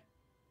 Okay.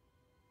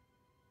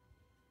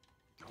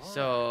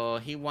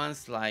 So he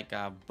wants like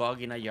a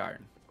bug in a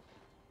yard.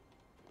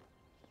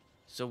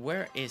 So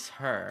where is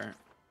her?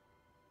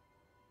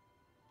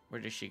 Where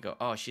did she go?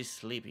 Oh, she's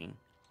sleeping.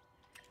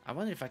 I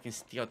wonder if I can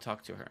still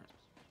talk to her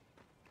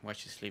while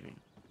she's sleeping.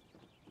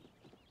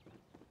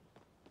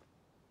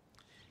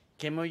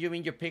 Can you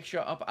move your picture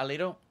up a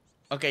little?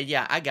 Okay,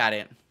 yeah, I got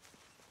it.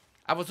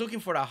 I was looking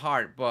for a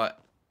heart,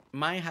 but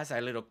mine has a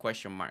little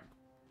question mark.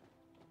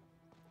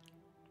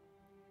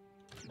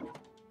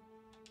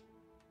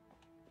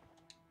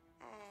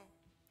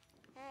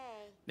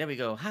 Hey. There we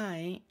go.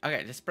 Hi.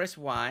 Okay, let's press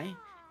Y.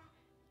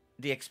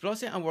 The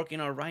explosive I'm working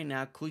on right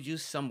now could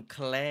use some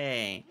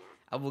clay.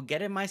 I will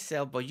get it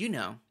myself, but you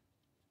know.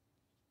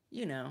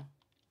 You know.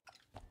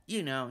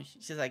 You know.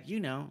 She's like, you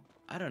know.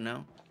 I don't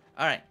know.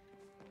 All right.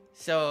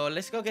 So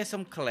let's go get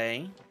some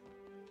clay.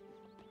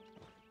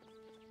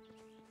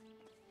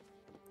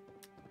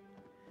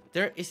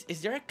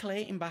 Is there a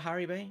clay in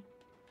Bahari Bay?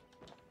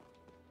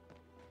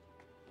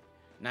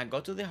 Now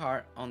go to the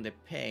heart on the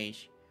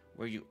page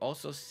where you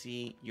also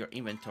see your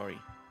inventory.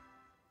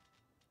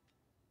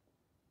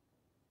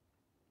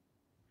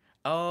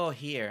 Oh,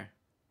 here.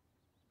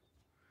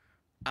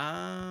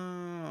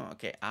 Oh,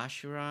 okay.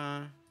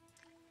 Ashura.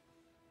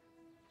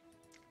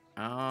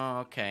 Oh,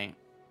 okay.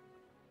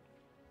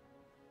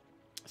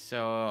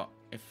 So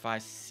if I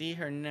see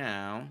her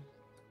now.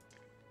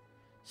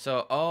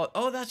 So,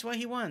 oh, that's what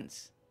he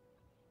wants.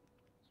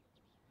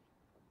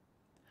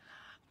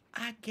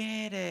 I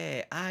get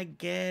it. I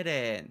get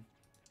it.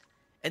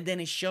 And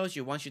then it shows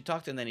you, once you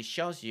talk to him, then it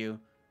shows you,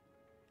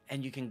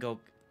 and you can go,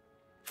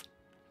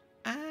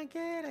 I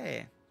get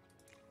it.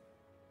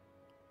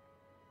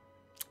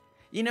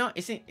 You know,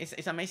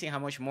 it's amazing how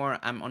much more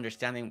I'm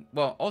understanding.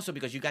 Well, also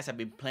because you guys have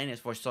been playing this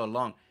for so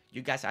long.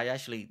 You guys, I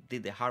actually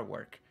did the hard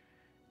work.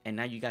 And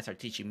now you guys are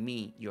teaching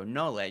me your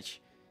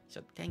knowledge.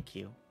 So thank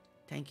you.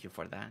 Thank you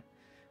for that.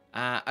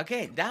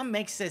 Okay, that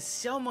makes it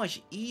so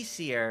much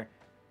easier.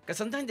 Because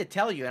sometimes they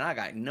tell you and I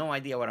got no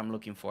idea what I'm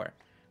looking for.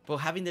 But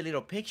having the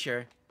little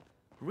picture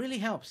really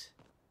helps.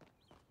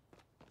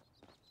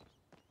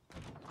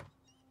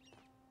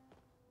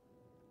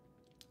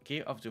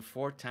 Okay, up to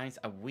 4 times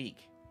a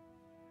week.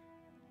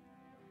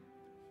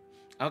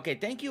 Okay,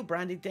 thank you,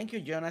 Brandy. Thank you,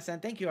 Jonathan.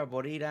 Thank you,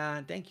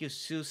 Arborita. Thank you,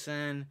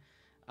 Susan.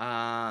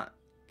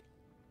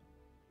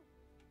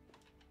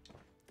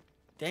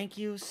 Thank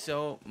you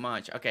so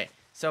much. Okay,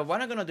 so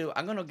what I'm gonna do,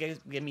 I'm gonna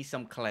get me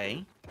some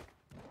clay.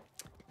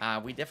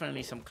 We definitely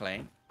need some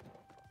clay.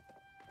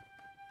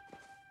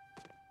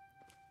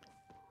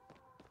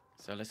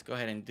 So let's go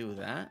ahead and do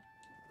that.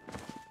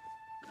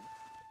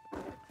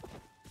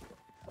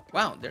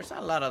 Wow, there's a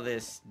lot of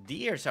these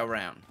deers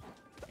around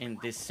in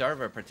this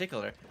server in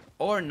particular.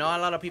 Or not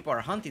a lot of people are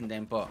hunting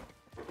them, but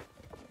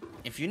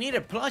if you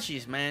needed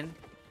plushies, man,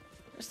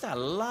 there's a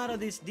lot of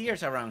these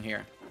deers around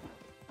here.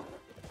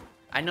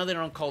 I know they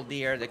don't call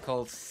deer, they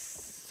call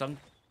sunken.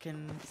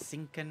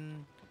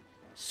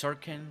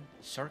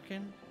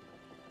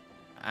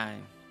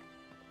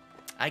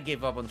 I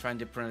gave up on trying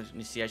to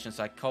pronunciation,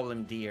 so I call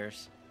them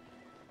deers.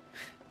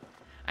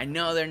 I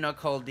know they're not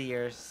called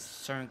deers.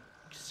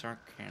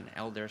 Sunken,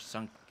 elder,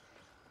 sunk.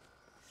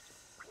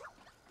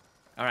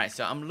 Alright,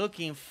 so I'm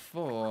looking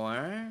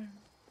for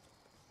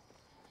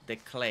the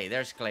clay.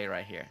 There's clay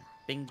right here.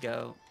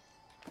 Bingo.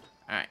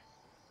 Alright.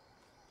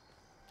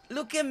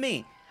 Look at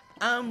me.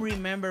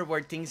 Remember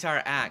where things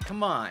are at.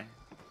 Come on.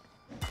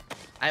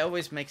 It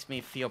always makes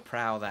me feel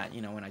proud that,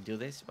 you know, when I do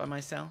this by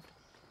myself.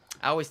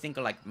 I always think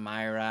of like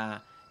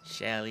Myra,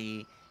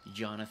 Shelly,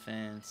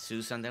 Jonathan,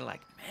 Susan. They're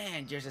like,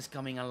 man, yours is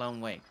coming a long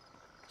way.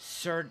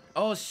 Cernurk.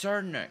 Oh,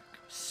 Cernurk.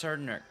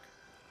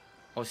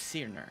 Oh,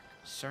 Cernurk.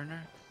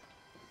 Cernurk.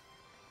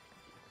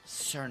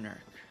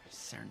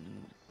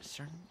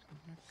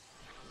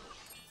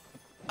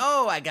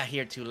 Oh, I got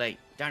here too late.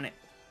 Darn it.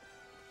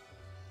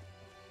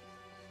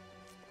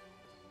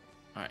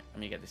 Alright, let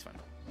me get this one.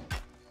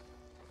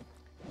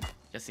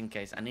 Just in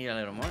case. I need a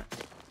little more.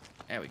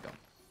 There we go.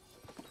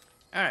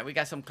 Alright, we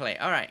got some clay.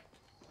 Alright.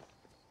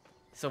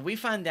 So we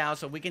found out,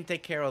 so we can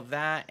take care of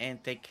that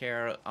and take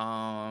care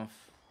of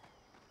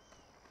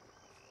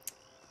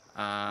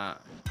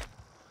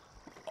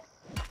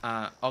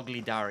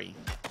Ugly Dari.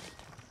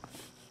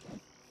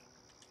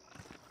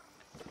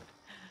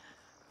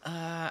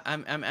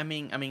 I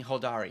mean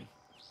Hodari.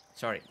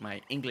 Sorry,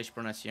 my English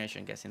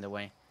pronunciation gets in the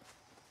way.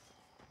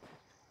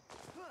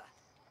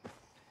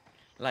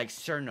 Like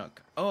Cernurk.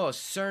 Oh,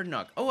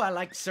 Cernurk. Oh, I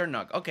like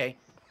Cernurk. Okay,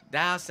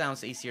 that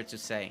sounds easier to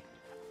say.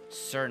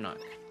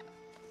 Cernurk.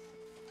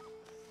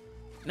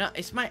 No,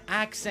 it's my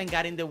accent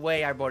got in the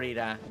way,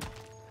 Arborita.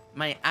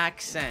 My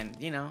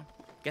accent, you know,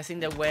 gets in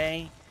the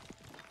way.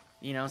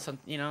 You know,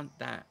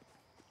 that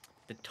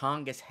the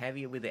tongue gets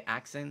heavy with the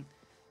accent.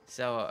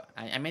 So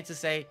I meant to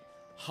say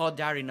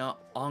Hodari,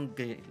 not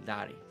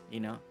Ongdari, you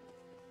know.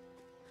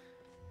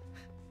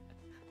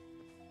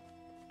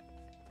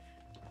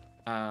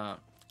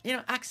 You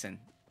know, accent.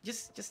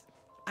 Just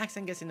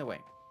accent gets in the way.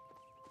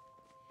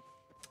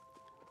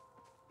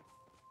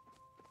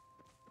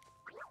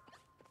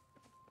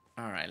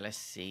 All right, let's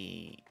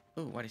see.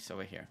 Ooh, what is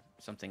over here?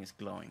 Something is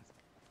glowing.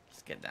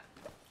 Let's get that.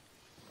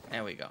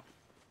 There we go.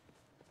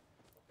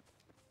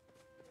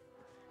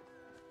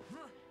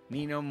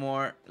 Need no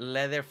more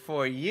leather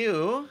for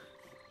you.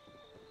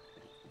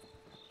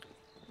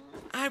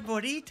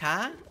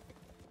 Arborita?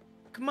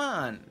 Come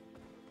on.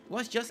 It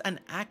was just an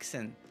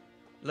accent.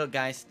 Look,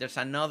 guys, there's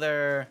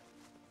another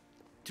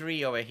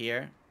tree over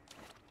here.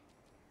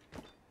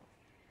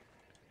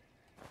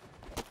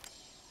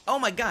 Oh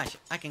my gosh,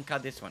 I can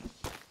cut this one.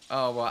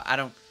 Oh, well,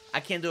 I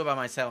can't do it by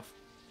myself.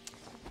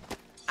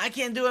 I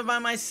can't do it by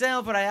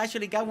myself, but I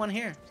actually got one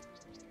here.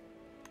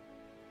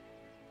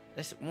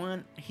 There's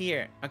one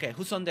here. Okay,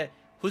 who's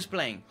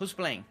playing? Who's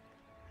playing?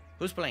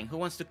 Who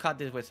wants to cut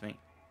this with me?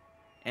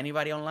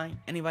 Anybody online?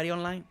 Anybody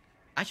online?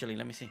 Actually,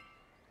 let me see.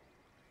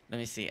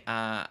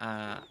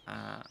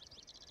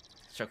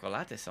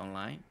 Chocolate is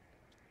online.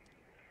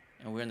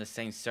 And we're on the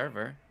same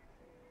server.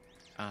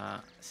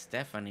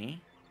 Stephanie.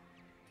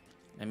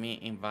 Let me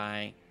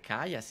invite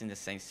Kaya's in the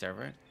same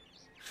server.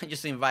 I'm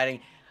just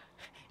inviting.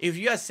 If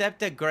you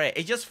accept it, great.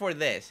 It's just for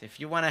this. If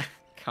you wanna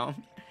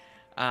come,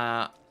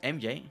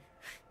 MJ,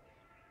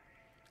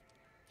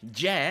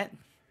 Jett.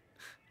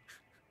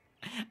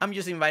 I'm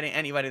just inviting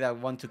anybody that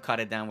want to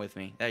cut it down with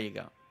me. There you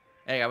go.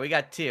 There you go. We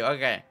got 2.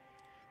 Okay.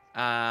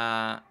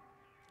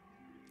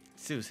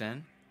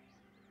 Susan.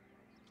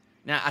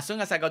 Now, as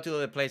soon as I go to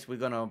the place, we're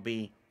gonna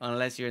be,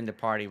 unless you're in the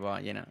party,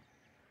 but you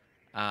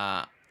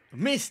know.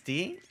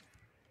 Misty.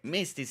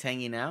 Misty's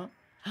hanging out.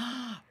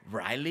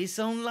 Riley's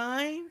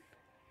online.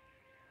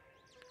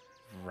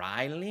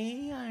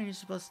 Riley, are you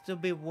supposed to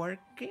be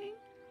working?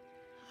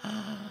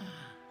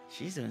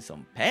 She's doing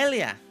some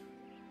Palia.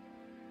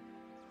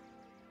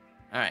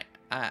 Alright,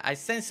 I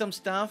sent some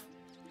stuff.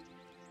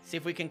 See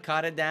if we can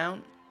cut it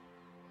down.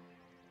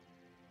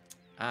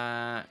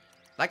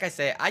 Like I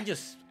said, I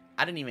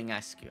didn't even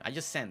ask you. I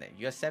just sent it.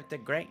 You accept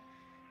it, great.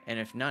 And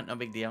if not, no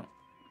big deal.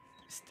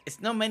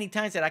 It's not many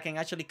times that I can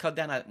actually cut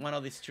down at one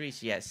of these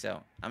trees yet,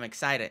 so I'm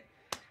excited.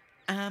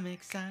 I'm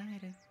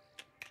excited.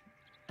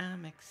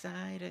 I'm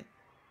excited.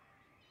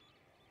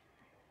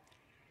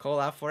 Call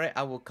out for it,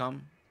 I will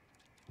come.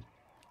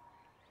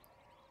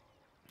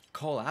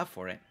 Call out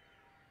for it.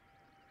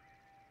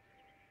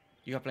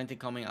 You have plenty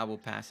coming, I will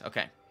pass.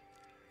 Okay.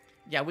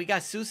 Yeah, we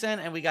got Susan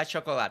and we got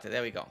Chocolate.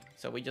 There we go.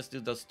 So we just do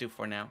those 2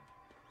 for now.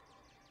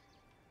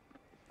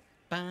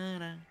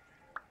 Ba-da,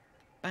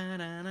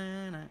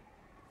 ba-da-da-da.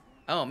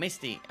 Oh,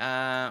 Misty.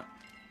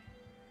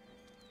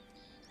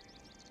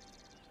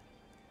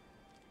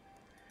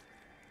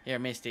 Here,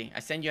 Misty. I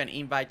send you an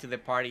invite to the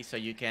party so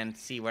you can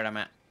see where I'm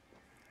at.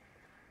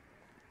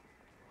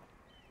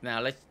 Now,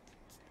 let's...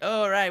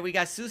 Alright, we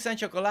got Susan,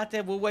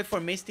 Chocolate. We'll wait for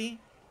Misty.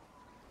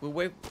 We'll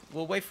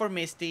wait for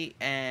Misty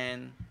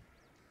and...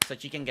 so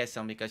she can get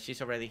some because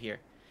she's already here.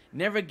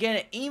 Never get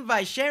an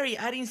invite. Sherry,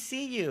 I didn't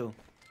see you.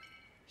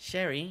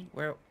 Sherry,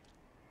 where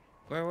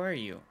were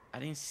you? I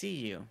didn't see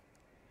you.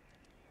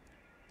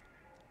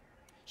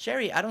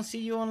 Sherry, I don't see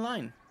you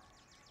online.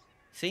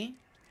 See?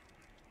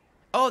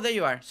 Oh, there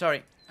you are.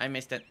 Sorry, I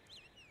missed it.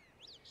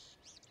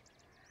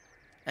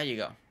 There you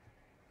go.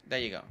 There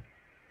you go.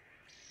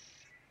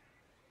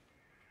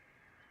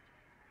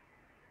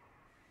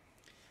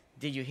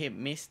 Did you hit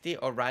Misty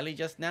or Riley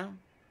just now?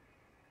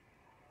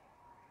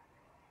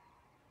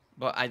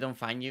 But I don't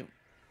find you.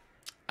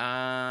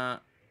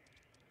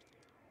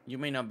 You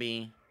may not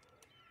be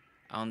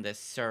on the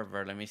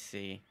server. Let me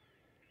see.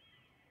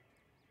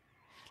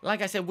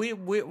 Like I said,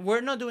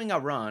 we're not doing a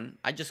run.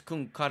 I just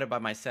couldn't cut it by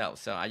myself,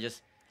 so I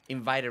just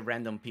invited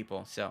random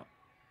people. So,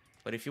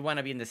 but if you want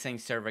to be in the same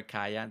server,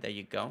 Kaya, there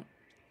you go.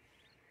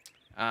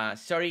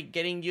 Sorry,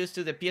 getting used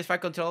to the PS5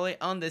 controller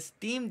on the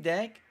Steam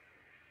Deck.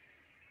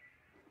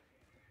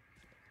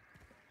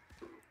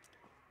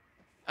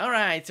 All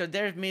right, so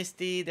there's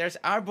Misty. There's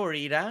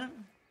Arborita.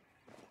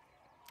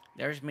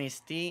 There's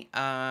Misty.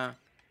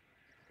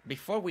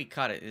 Before we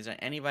cut it, is there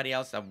anybody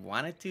else that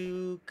wanted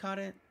to cut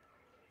it?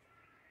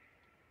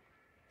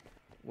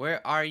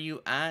 Where are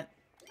you at?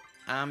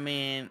 I'm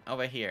in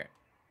over here.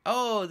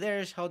 Oh,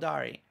 there's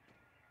Hodari.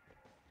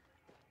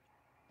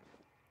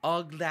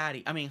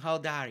 Hodari.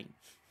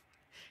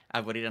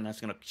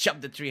 Arborita's gonna chop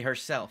the tree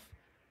herself.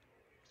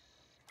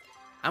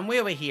 I'm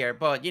way over here,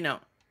 but you know,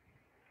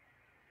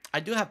 I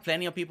do have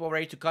plenty of people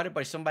ready to cut it,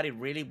 but if somebody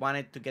really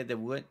wanted to get the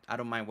wood, I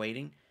don't mind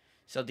waiting.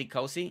 So,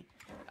 Cozy.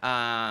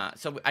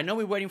 So, I know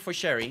we're waiting for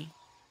Sherry.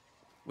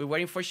 We're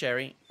waiting for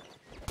Sherry.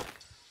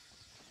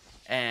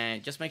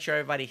 And just make sure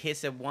everybody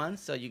hits it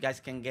once so you guys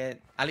can get...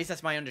 At least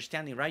that's my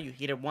understanding, right? You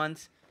hit it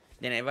once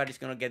then everybody's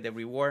gonna get the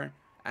reward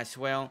as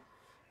well.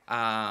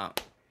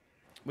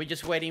 We're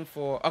just waiting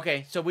for.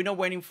 Okay, so we're not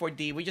waiting for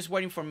D. We're just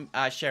waiting for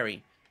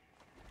Sherry.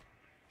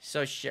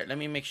 So let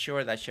me make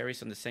sure that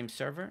Sherry's on the same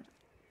server.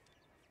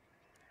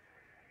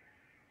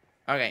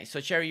 Okay, so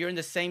Sherry, you're in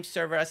the same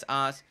server as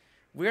us.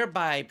 We're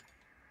by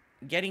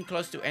getting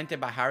close to enter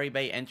Bahari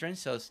Bay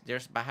entrance. So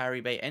there's Bahari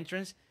Bay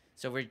entrance.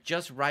 So we're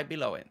just right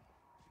below it.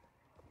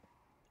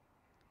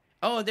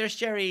 Oh, there's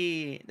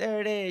Sherry. There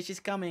it is. She's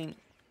coming.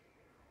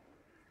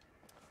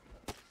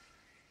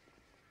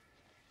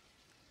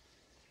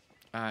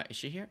 Is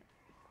she here?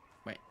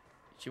 Wait,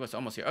 she was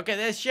almost here. Okay,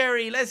 there's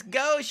Sherry. Let's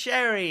go,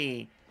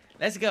 Sherry.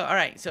 Let's go. All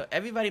right, so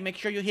everybody make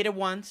sure you hit it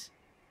once.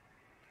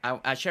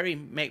 Sherry,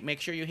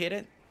 make sure you hit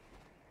it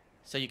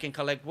so you can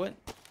collect wood.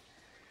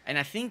 And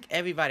I think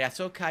everybody, I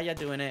saw Kaya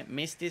doing it.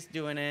 Misty's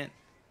doing it.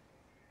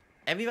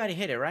 Everybody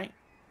hit it, right?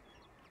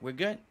 We're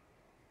good?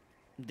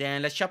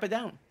 Then let's chop it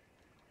down.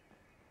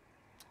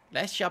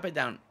 Let's chop it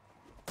down.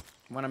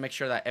 I want to make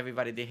sure that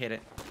everybody did hit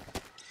it.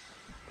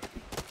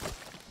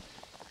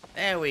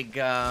 There we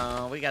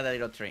go. We got a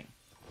little tree.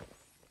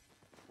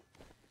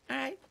 All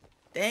right.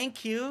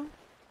 Thank you.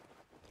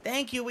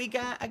 Thank you.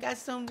 I got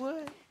some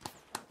wood.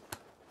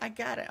 I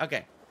got it.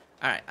 Okay.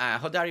 All right.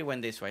 Hodari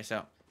went this way,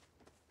 so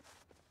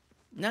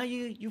now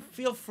you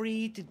feel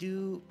free to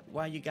do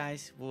what you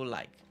guys will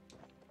like.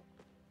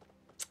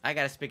 I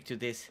gotta speak to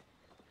this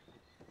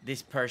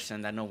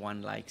person that no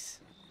one likes.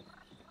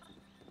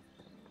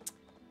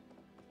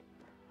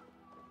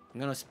 I'm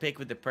gonna speak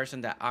with the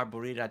person that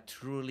Arborita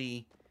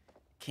truly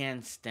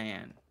can't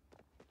stand.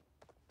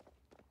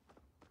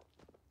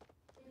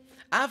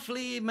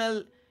 Alfie,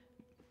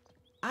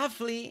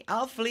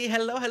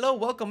 hello,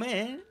 welcome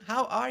in.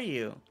 How are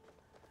you?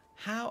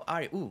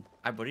 Ooh,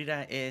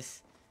 Arborita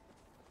is...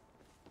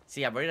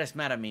 See, Arborita's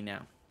mad at me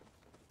now.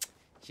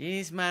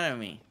 She's mad at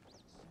me.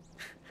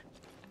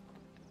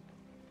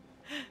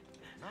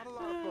 Not a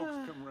lot of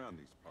folks come around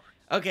these parts.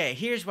 Okay,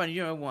 here's what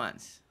you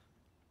wants.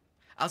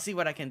 I'll see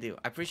what I can do.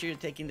 I appreciate you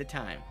taking the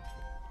time.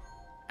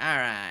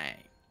 Alright.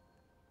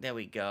 There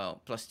we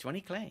go. Plus 20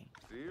 clay.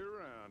 See you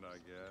around, I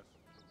guess.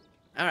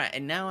 Alright,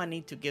 and now I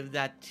need to give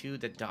that to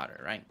the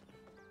daughter, right?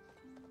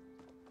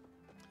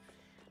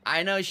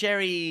 I know,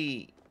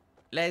 Sherry.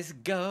 Let's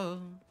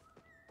go.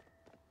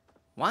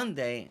 One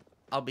day,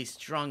 I'll be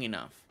strong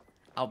enough.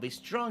 I'll be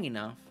strong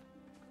enough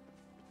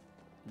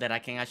that I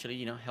can actually,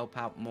 you know, help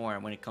out more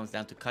when it comes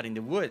down to cutting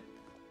the wood.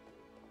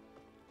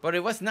 But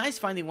it was nice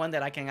finding one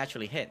that I can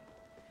actually hit.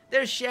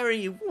 There's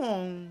Sherry.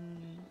 Whoa.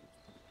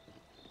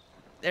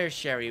 There's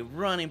Sherry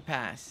running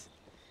past.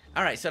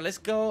 Alright, so let's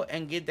go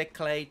and give the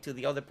clay to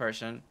the other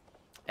person.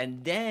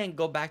 And then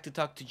go back to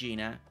talk to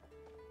Gina.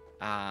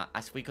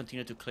 As we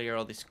continue to clear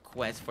all these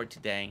quests for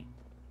today.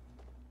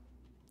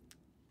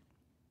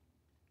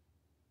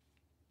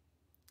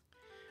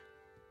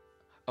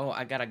 Oh,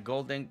 I got a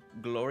golden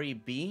glory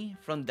bee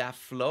from that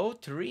flow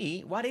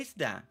tree. What is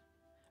that?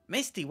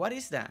 Misty, what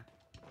is that?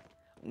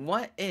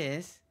 What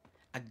is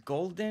a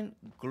golden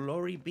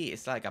glory bee?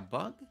 It's like a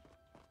bug?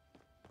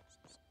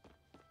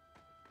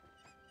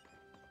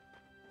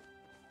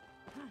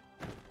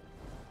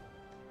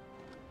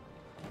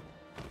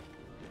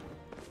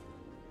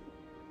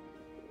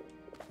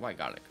 White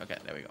garlic. Okay,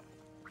 there we go.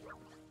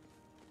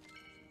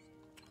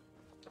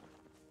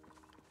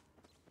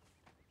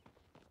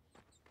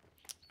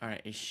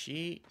 Alright, is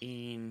she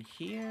in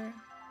here?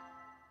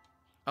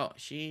 Oh,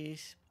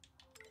 she's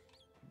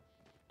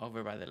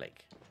over by the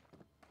lake.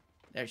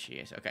 There she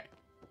is. Okay,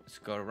 let's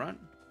go run.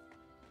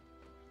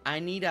 I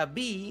need a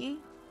bee.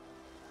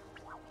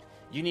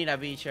 You need a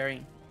bee,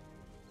 Cherry.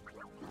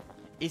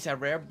 It's a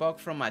rare bug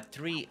from a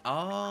tree.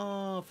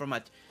 Oh, from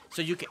a...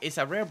 So you can, it's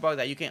a rare bug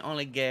that you can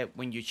only get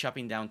when you're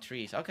chopping down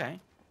trees. Okay.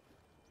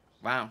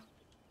 Wow.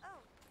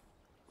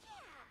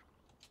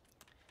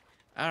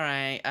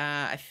 Alright,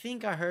 I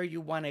think I heard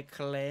you wanted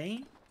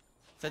clay.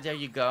 So there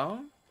you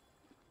go.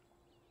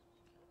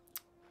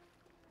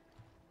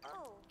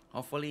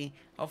 Hopefully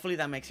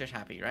that makes her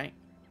happy, right?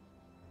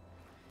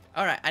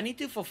 Alright, I need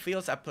to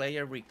fulfill a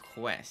player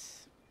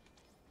request.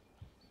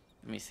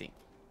 Let me see.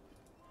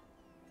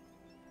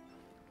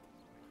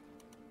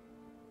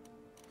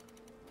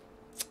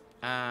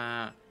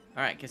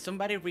 Alright, can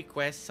somebody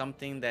request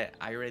something that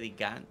I already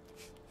got?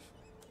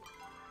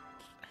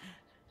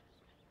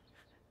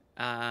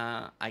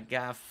 I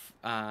got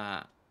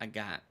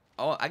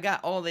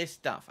all this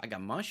stuff. I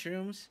got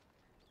mushrooms.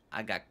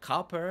 I got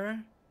copper.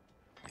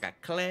 I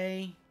got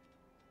clay.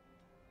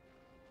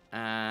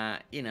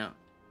 You know,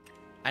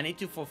 I need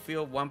to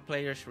fulfill one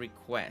player's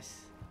request.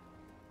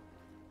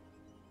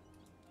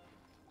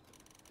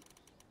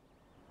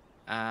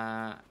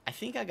 I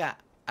think I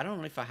don't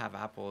know if I have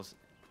apples.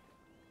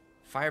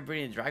 Fire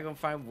breathing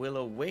dragonfly,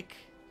 willow wick,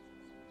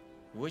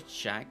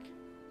 woodchuck,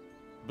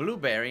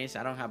 blueberries.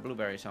 I don't have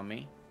blueberries on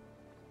me.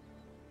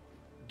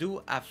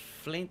 Do a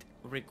flint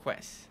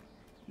request.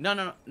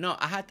 No.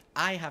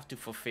 I have to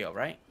fulfill,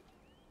 right?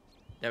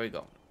 There we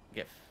go.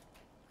 Gift.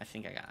 I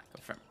think I got it.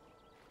 Confirm.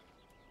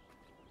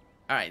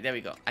 All right, there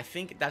we go. I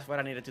think that's what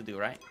I needed to do,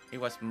 right?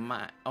 It was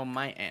on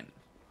my end.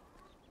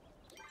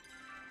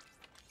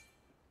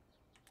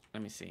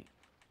 Let me see.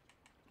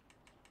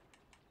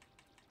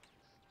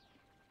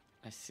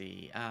 Let's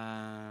see.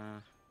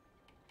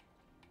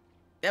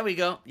 There we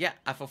go. Yeah,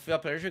 I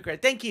fulfilled player's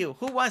request. Thank you.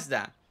 Who was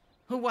that?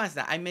 Who was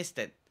that? I missed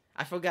it.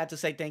 I forgot to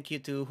say thank you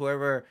to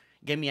whoever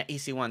gave me an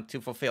easy one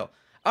to fulfill.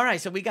 All right,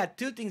 so we got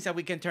 2 things that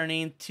we can turn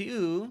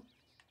into.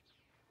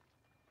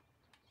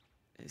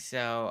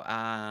 So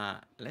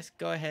let's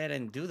go ahead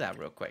and do that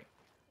real quick.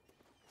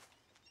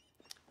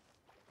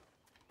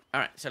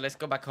 All right, so let's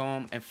go back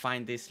home and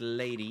find this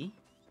lady.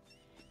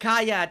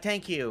 Kaya,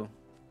 thank you.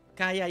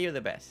 Kaya, you're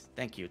the best.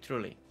 Thank you,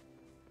 truly.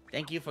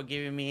 Thank you for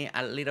giving me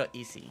a little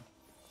easy.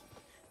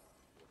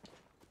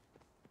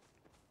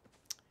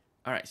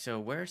 All right, so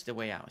where's the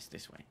way out? It's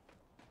this way.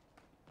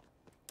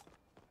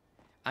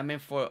 I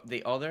meant for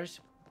the others,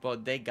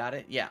 but they got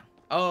it. Yeah.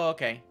 Oh,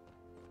 okay.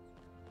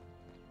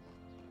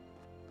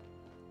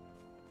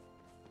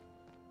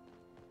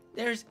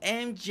 There's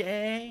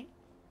MJ.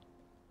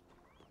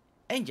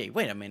 MJ,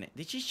 wait a minute.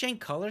 Did she change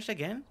colors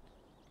again?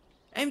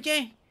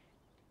 MJ,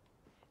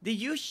 did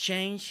you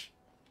change?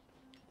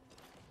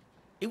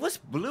 It was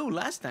blue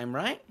last time,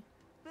 right?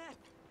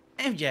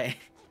 MJ.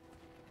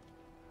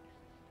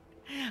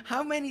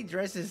 How many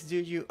dresses do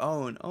you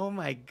own? Oh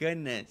my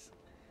goodness.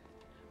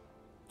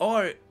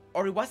 Or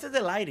was it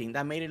the lighting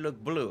that made it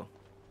look blue?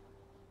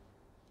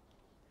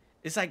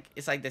 It's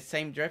like the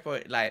same dress,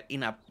 but like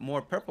in a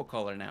more purple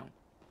color now.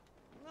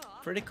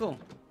 Pretty cool.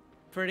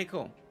 Pretty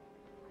cool.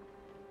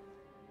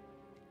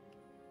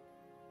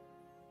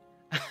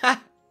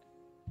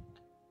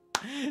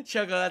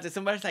 Chocolate.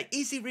 Somebody's like,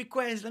 easy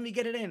request. Let me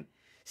get it in.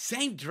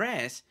 Same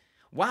dress.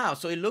 Wow.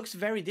 So it looks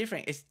very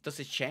different. Does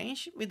it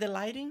change with the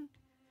lighting?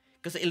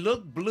 Because it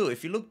looked blue.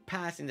 If you look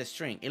past in the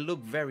string, it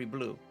looked very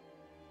blue.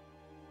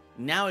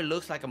 Now it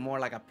looks like more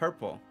like a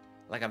purple.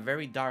 Like a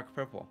very dark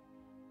purple.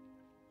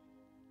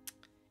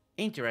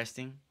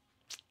 Interesting.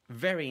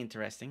 Very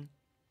interesting.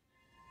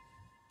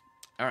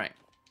 All right.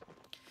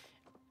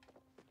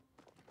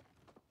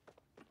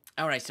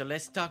 All right, so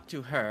let's talk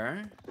to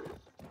her.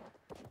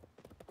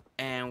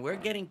 And we're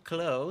getting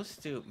close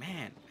to...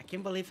 Man, I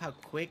can't believe how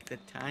quick the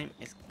time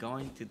is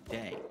going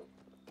today.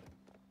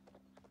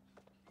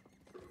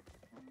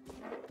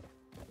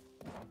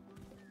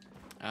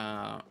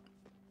 All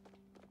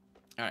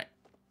right.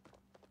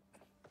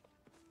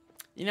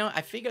 You know,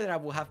 I figured that I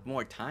will have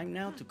more time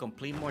now to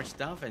complete more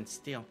stuff, and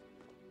still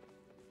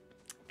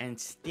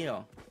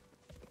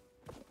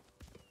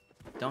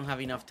don't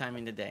have enough time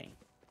in the day.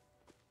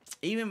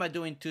 Even by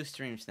doing 2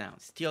 streams now,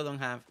 still don't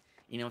have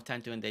enough time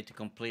during the day to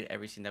complete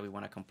everything that we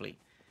want to complete.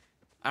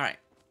 All right.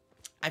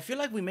 I feel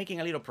like we're making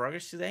a little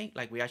progress today.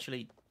 Like we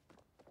actually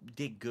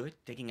did good,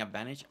 taking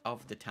advantage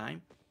of the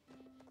time.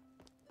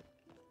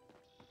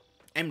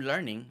 I'm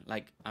learning.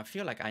 Like I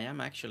feel like I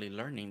am actually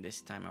learning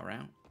this time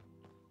around.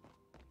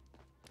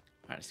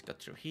 All right, let's go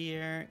through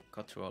here,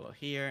 go through all of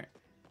here.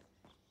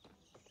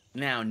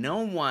 Now, no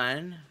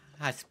one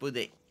has put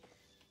the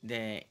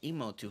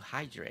emote to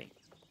hydrate.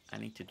 I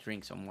need to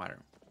drink some water.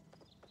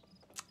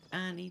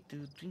 I need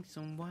to drink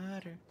some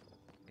water.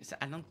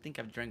 I don't think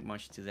I've drank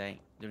much today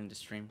during the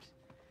streams.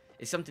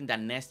 It's something that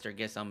Nestor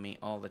gets on me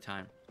all the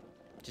time.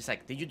 Just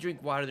like, did you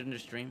drink water during the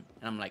stream?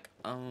 And I'm like,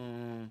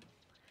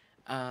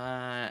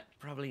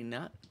 probably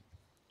not.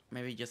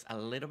 Maybe just a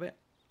little bit.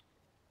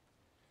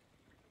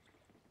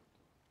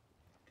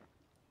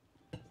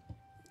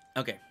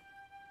 Okay.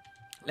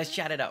 Let's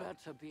chat it up.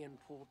 Better be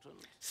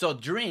important. So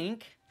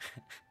drink.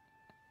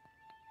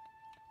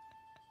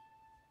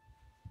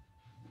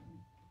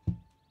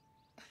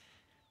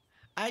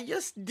 I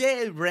just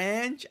did,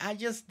 Ranch. I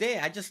just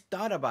did. I just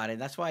thought about it.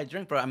 That's why I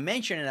drink, bro. I'm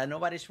mentioning that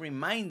nobody's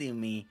reminding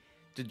me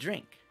to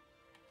drink.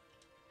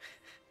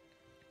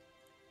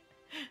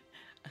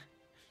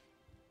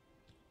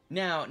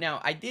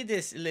 Now, I did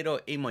this little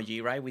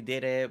emoji, right? We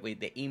did it with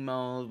the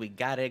emo. We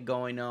got it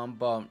going on,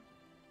 but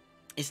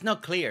it's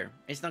not clear.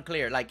 It's not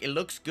clear. Like, it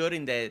looks good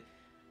in the...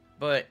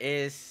 But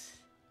it's...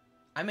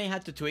 I may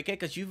have to tweak it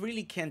because you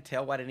really can't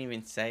tell what it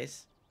even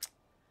says.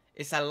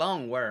 It's a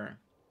long word.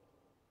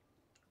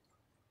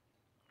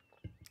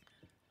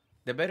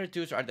 The better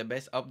tools are the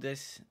best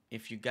updates.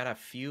 If you got a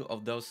few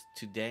of those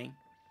today,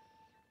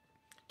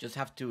 just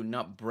have to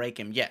not break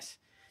them. Yes.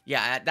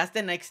 Yeah, that's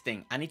the next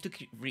thing. I need to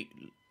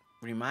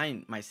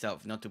remind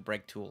myself not to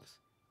break tools.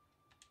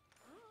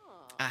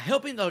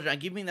 Helping those and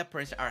giving that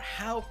person are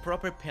how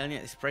proper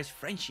Palia express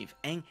friendship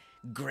and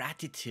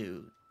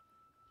gratitude.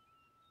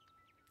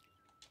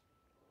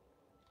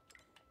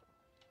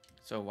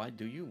 So what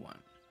do you want?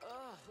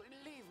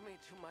 Leave me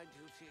to my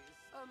duties.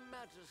 A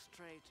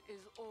magistrate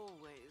is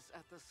always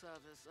at the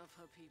service of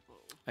her people.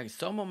 Like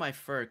some of my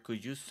fur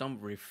could use some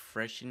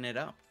refreshing it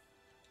up.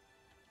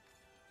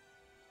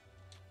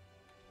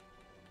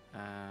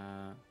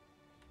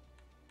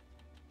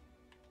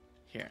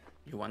 Here,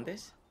 you want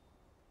this?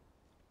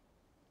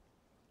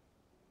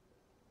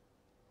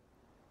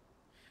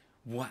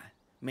 What?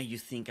 Made you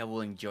think I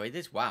will enjoy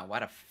this? Wow,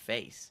 what a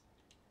face.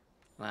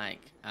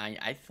 Like,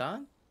 I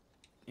thought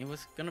it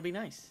was gonna be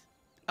nice.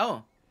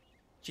 Oh,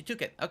 she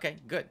took it. Okay,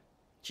 good.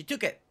 She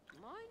took it.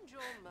 Mind your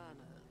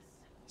manners.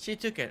 She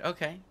took it.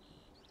 Okay.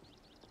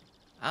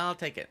 I'll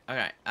take it. All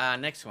right.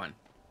 Next one.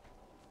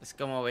 Let's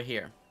come over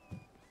here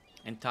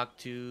and talk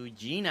to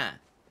Gina.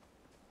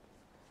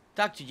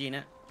 Talk to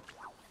Gina.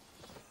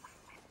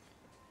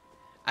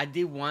 I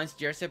did once,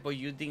 Jersey, but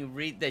you didn't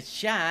read the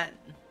chat.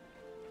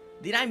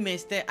 Did I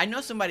miss it? I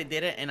know somebody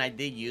did it, and I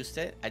did use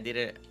it. I did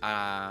it,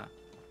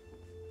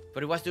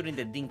 but it was during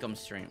the Dinkum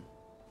stream.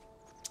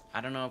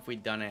 I don't know if we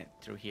done it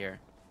through here.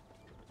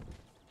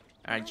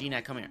 All right,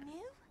 Gina, come here.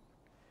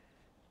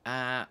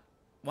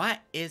 What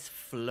is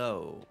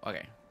flow?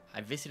 Okay,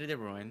 I visited the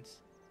ruins.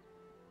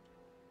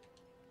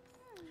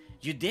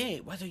 You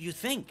did? What do you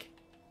think?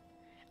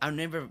 I'll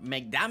never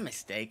make that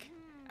mistake.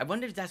 I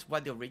wonder if that's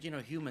what the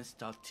original humans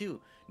thought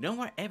too. No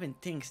one even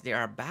thinks they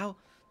are about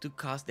to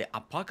cause the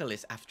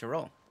apocalypse after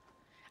all.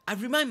 I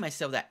remind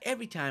myself that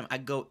every time I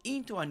go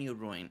into a new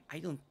ruin, I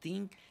don't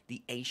think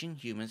the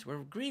ancient humans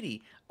were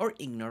greedy or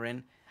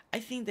ignorant. I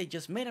think they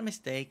just made a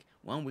mistake,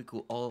 one we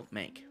could all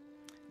make.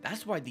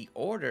 That's why the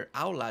Order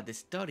outlawed the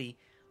study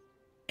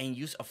and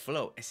use of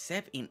flow,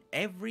 except in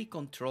every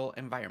controlled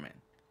environment.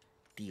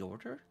 The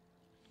Order?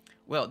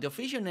 Well, the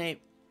official name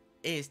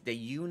is the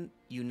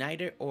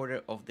United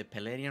Order of the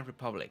Palladian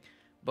Republic,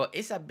 but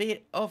it's a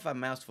bit of a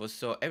mouthful,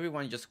 so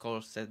everyone just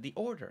calls it the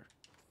Order.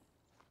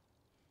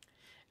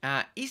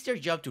 It's their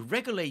job to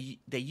regulate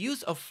the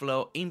use of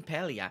flow in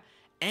Palia,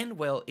 and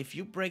well, if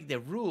you break the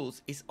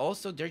rules, it's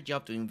also their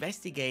job to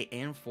investigate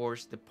and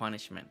enforce the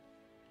punishment.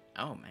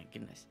 Oh my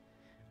goodness.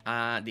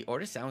 The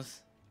order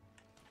sounds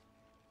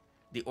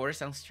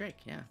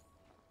strict, yeah.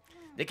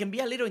 They can be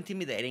a little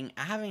intimidating.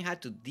 I haven't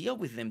had to deal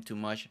with them too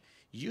much.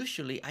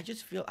 Usually, I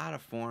just fill out a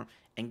form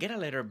and get a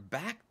letter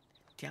back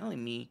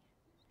telling me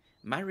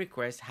my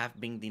requests have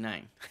been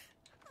denied.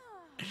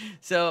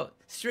 So,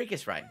 strict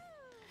is right.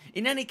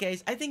 In any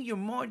case, I think you're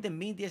more than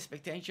meet the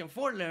expectation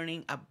for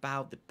learning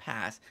about the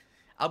past.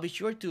 I'll be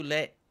sure to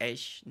let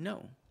Ash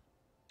know.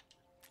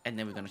 And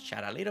then we're gonna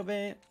chat a little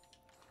bit.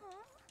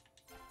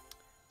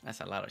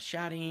 That's a lot of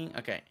chatting.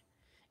 Okay.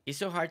 It's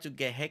so hard to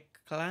get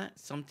Hecla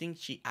something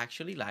she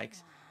actually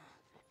likes.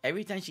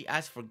 Every time she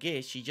asks for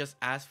gifts, she just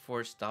asks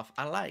for stuff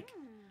I like.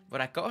 But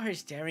I caught her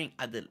staring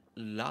at the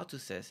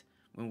lotuses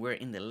when we're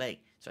in the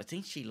lake, so I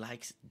think she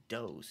likes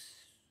those.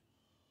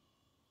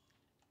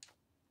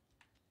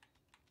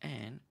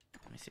 And,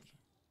 let me see.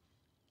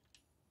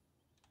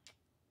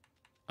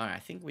 Alright, I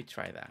think we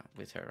try that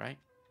with her, right?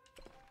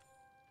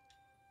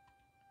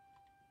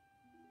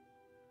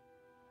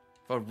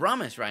 For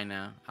romance right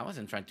now. I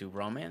wasn't trying to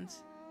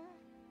romance.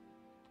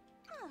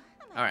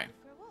 Alright.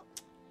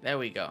 There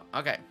we go.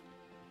 Okay.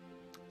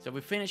 So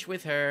we finished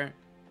with her.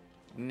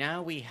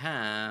 Now we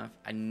have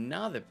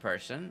another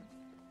person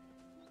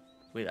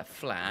with a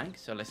flag.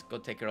 So let's go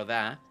take care of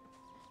that.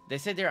 They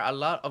said there are a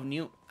lot of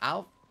new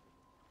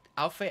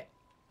outfit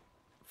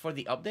for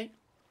the update.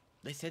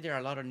 They said there are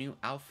a lot of new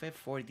outfit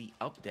for the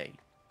update.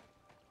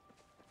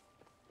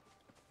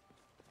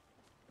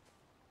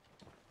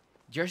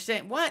 You're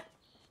saying what?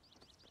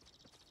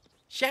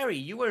 Sherry,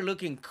 you were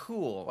looking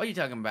cool. What are you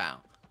talking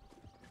about?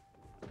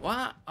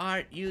 What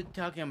are you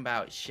talking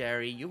about,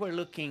 Sherry? You were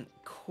looking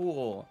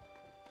cool.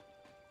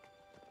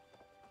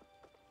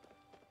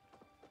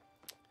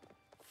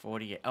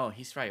 48. Oh,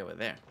 he's right over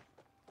there.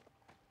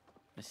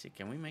 Let's see.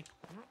 Can we make...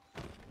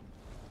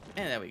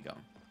 And there we go.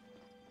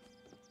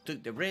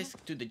 Took the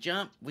risk, took the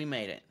jump. We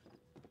made it.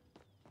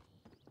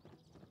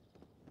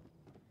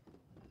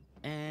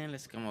 And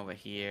let's come over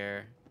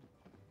here.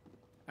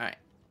 Alright.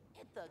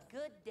 It's a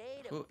good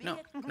day to be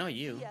No,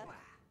 you.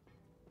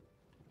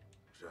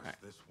 Just Right.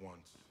 this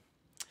once.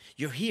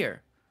 You're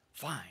here.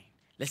 Fine.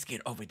 Let's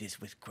get over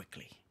this with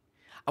quickly.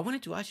 I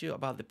wanted to ask you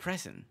about the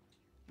present.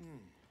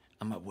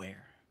 I'm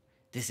aware.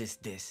 This is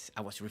this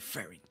I was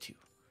referring to.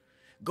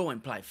 Go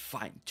and plant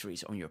fine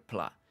trees on your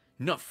plot.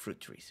 Not fruit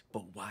trees,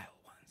 but wild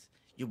ones.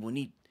 You will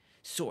need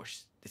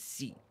source the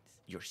seeds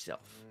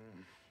yourself.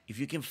 If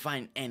you can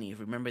find any,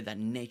 remember that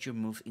nature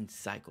moves in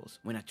cycles.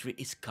 When a tree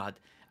is cut,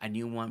 a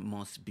new one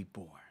must be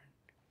born.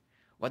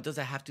 What does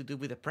that have to do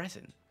with the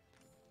present?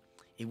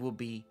 It will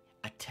be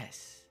a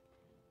test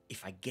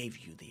if I gave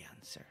you the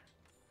answer.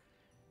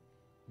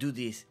 Do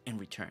this in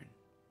return,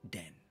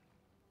 then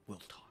we'll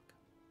talk.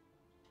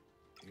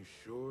 You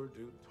sure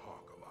do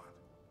talk a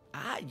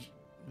lot.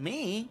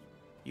 Me?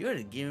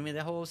 You're giving me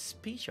the whole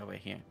speech over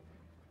here.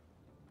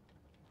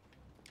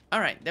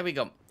 Alright, there we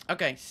go.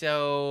 Okay,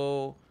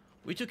 so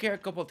we took care of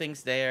a couple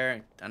things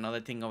there.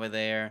 Another thing over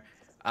there.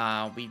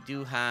 We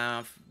do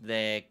have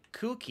the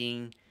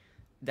cooking.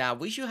 That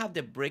we should have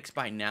the bricks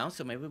by now,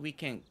 so maybe we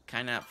can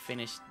kind of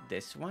finish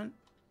this one.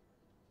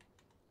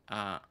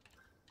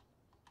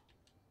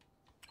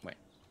 Wait.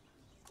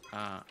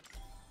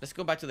 Let's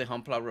go back to the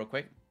home plot real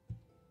quick.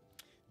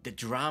 The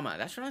drama.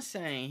 That's what I'm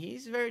saying.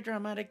 He's a very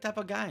dramatic type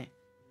of guy.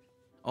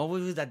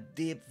 Always with that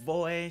deep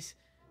voice,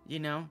 you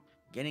know,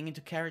 getting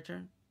into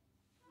character.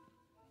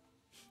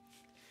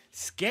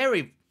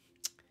 Scary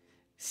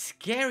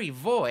Scary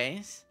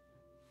voice?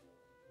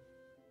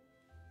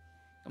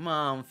 Come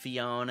on,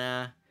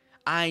 Fiona.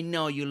 I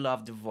know you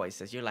love the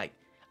voices. You're like,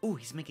 ooh,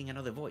 he's making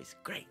another voice.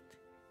 Great.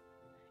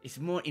 It's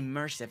more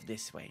immersive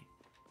this way.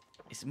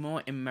 It's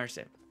more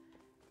immersive.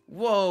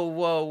 Whoa,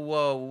 whoa,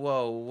 whoa,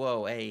 whoa,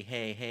 whoa. Hey,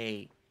 hey,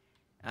 hey.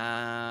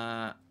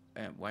 Why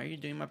are you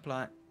doing my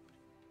plot?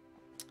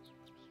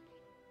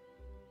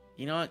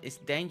 You know, it's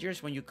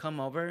dangerous when you come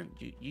over.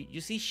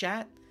 You see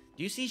chat?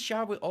 Do you see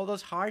chat with all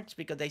those hearts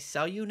because they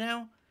sell you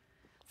now?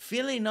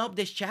 Filling up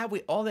the chat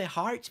with all the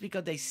hearts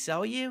because they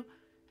sell you?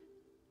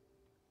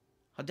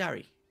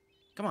 Hodari,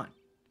 come on.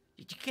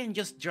 You can't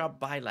just drop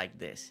by like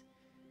this.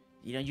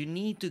 You know, you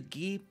need to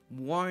give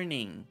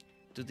warning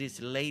to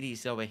these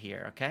ladies over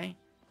here, okay?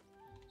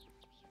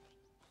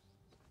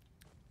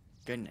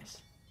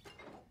 Goodness.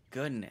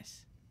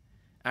 Goodness.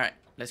 All right,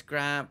 let's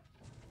grab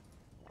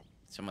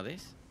some of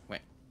this.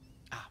 Wait.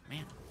 Oh,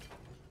 man.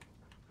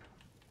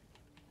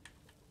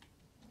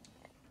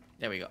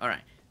 There we go. All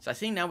right. So I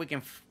think now we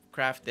can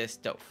craft this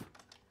stove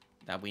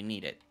that we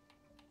needed.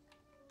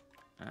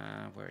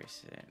 Where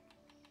is it?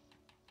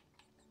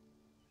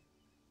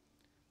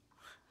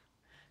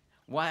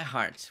 Why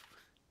hearts?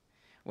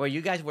 Well,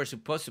 you guys were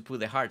supposed to put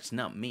the hearts,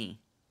 not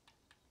me.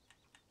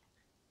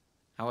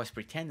 I was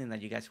pretending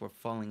that you guys were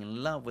falling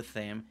in love with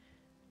them.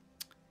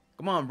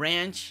 Come on,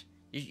 Ranch.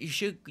 You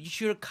should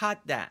have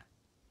caught that.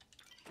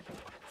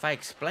 If I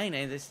explain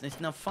it, it's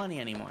not funny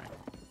anymore.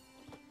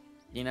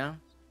 You know?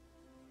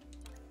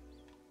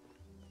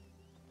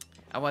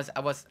 I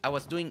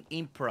was doing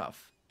improv.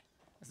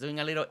 I was doing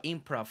a little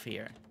improv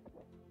here.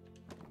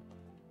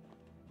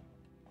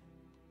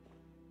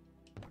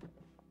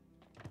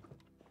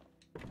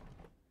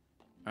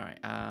 All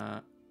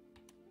right.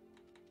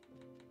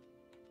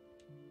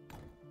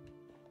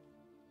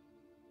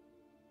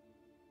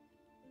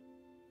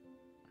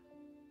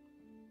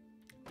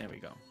 There we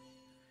go.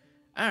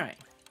 All right.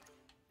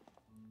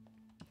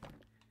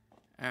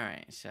 All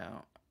right. So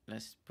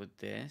let's put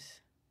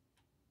this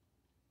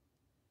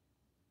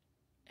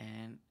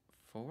and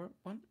forward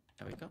one.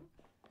 There we go.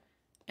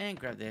 And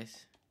grab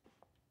this.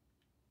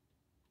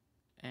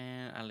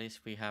 And at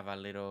least we have a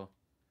little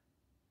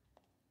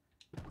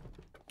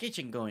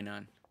kitchen going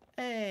on.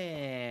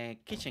 Hey,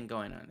 kitchen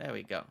going on. There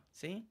we go.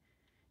 See?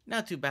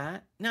 Not too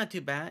bad. Not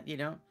too bad, you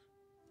know.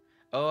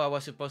 Oh, I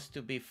was supposed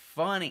to be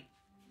funny.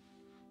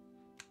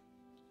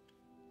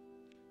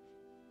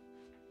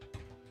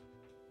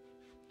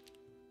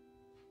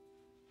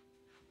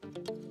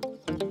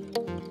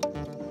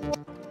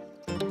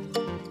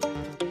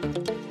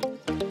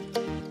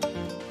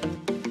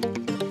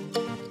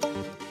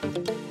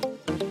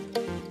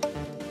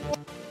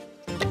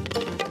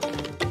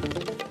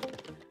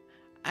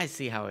 I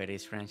see how it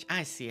is, Ranch.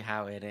 I see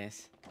how it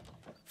is.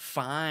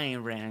 Fine,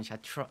 Ranch.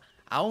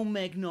 I'll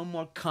make no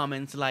more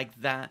comments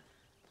like that.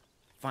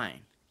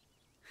 Fine.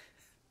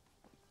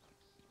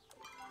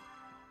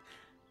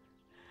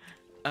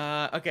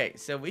 Okay,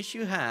 so we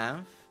should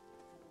have...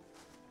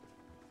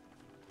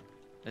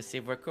 Let's see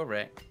if we're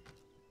correct.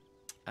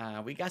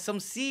 We got some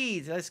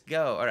seeds. Let's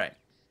go. All right.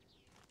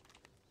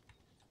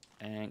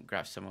 And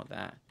grab some of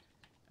that.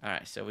 All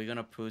right, so we're going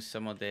to put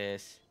some of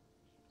this...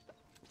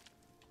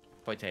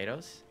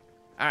 potatoes.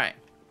 All right.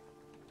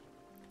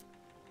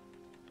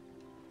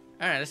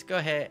 All right, let's go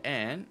ahead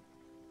and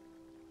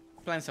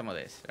plant some of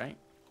this, right?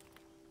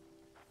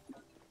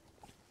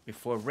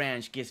 Before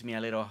Ranch gives me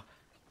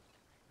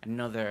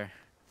another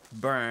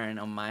burn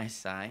on my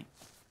side.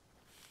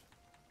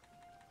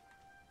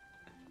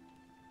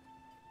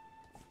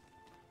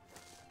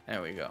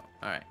 There we go.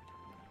 All right.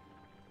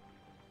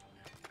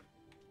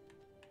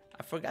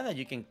 I forgot that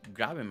you can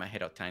grab him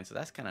ahead of time, so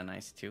that's kind of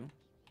nice too.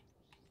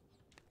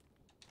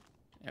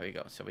 There we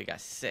go. So we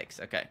got 6.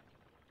 Okay.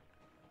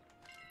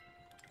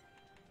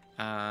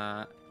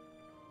 There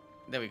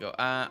we go.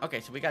 Okay,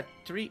 so we got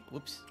 3.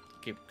 Whoops.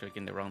 Keep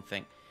clicking the wrong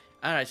thing.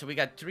 All right, so we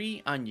got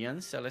 3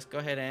 onions. So let's go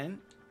ahead and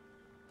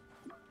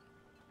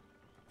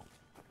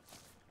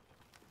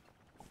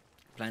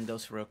plant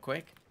those real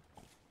quick.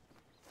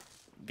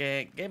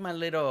 Get my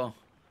little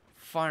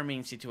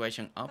farming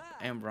situation up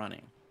and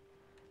running.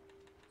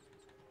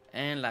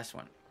 And last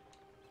one.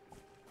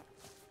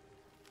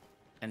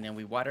 And then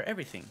we water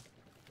everything.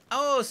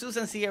 Oh,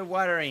 Susan's here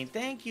watering.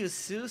 Thank you,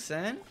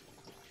 Susan.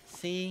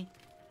 See,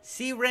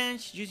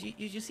 Ranch.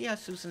 You see how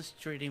Susan's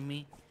treating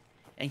me,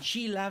 and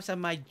she laughs at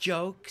my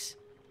jokes.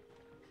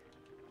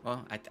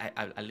 Well,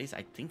 at least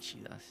I think she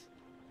does.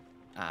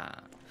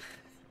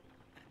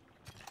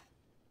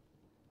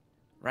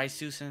 Right,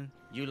 Susan?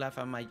 You laugh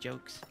at my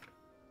jokes.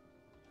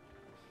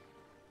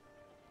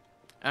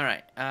 All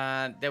right.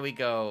 There we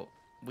go.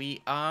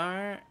 We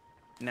are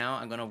now.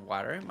 I'm gonna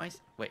water my.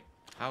 Wait.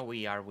 How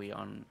are we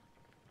on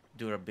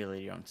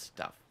durability on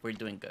stuff? We're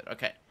doing good.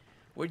 Okay.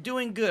 We're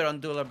doing good on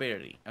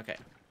durability. Okay.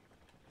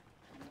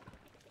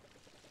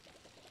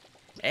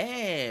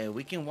 Hey,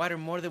 we can water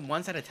more than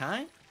once at a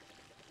time?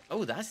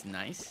 Oh, that's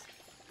nice.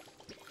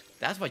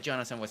 That's what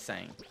Jonathan was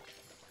saying.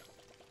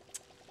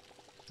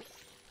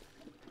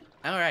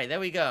 All right, there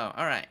we go.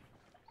 All right.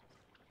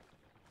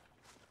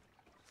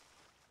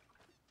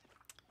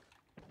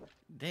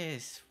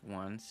 these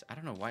ones, I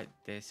don't know why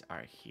these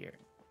are here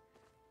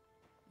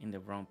in the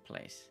wrong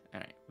place. All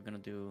right, we're gonna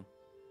do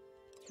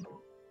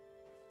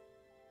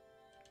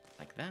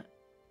like that,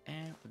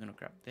 and we're gonna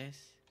grab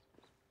this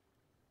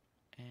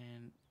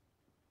and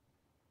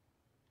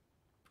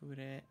put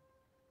it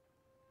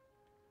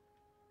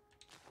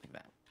like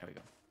that. There we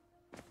go.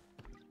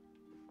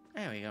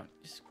 There we go.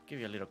 Just give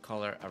you a little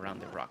color around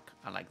the rock.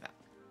 I like that.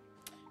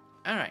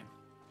 All right.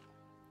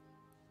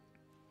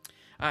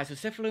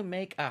 Successfully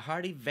make a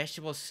hearty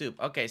vegetable soup.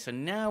 Okay, so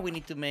now we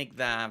need to make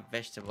the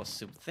vegetable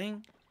soup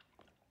thing.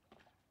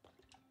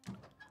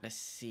 Let's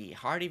see.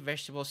 Hearty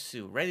vegetable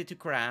soup. Ready to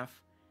craft.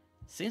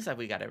 Seems like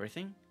we got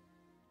everything.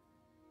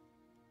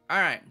 All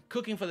right.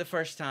 Cooking for the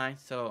first time,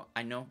 so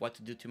I know what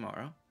to do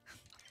tomorrow.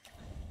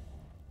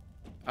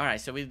 All right,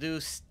 so we do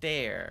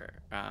stare.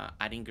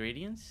 Add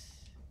ingredients.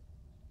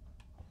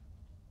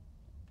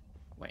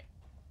 Wait.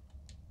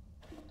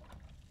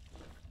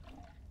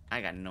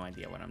 I got no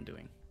idea what I'm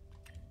doing.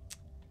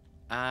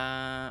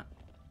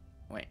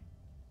 Wait.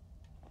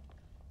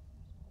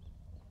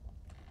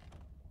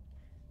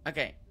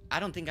 Okay, I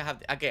don't think I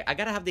have... Okay, I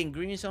gotta have the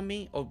ingredients on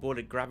me, or will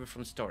it grab it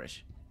from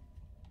storage?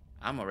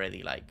 I'm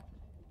already like...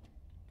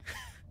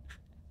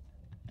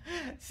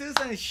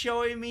 Susan's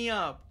showing me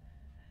up.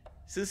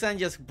 Susan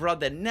just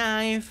brought the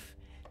knife.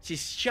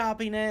 She's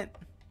chopping it.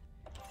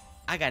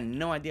 I got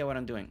no idea what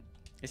I'm doing.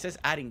 It says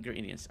add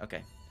ingredients.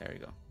 Okay, there we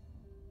go.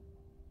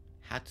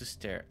 How to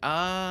stir.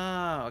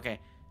 Ah, okay.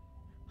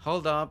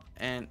 Hold up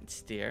and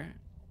stir.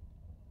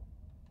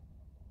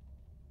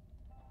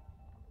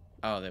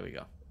 Oh, there we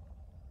go.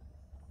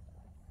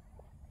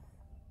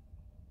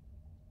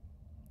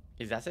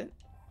 Is that it?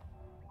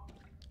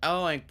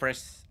 Oh, and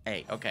press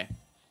A. Okay.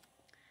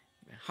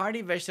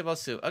 Hearty vegetable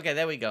soup. Okay,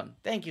 there we go.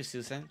 Thank you,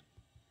 Susan.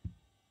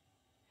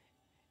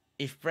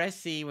 If press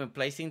C when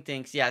placing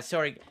things. Yeah,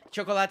 sorry.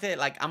 Chocolate,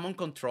 like, I'm on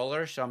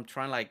controller, so I'm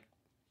trying, like...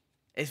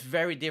 It's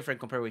very different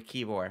compared with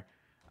keyboard.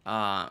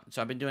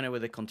 So I've been doing it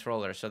with the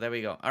controller. So there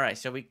we go. All right,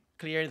 so we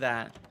clear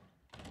that.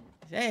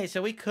 Hey,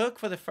 so we cook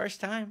for the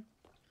first time.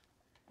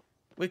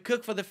 We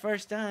cook for the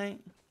first time.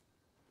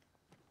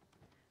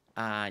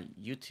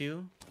 You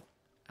two.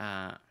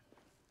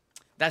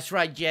 That's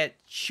right, Jett.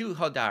 Shoot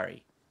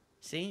Hodari.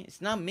 See, it's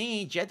not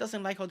me. Jett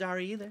doesn't like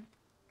Hodari either.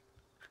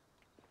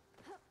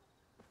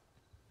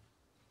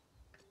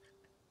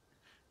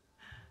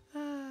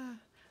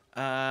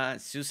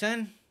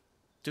 Susan,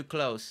 too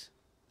close.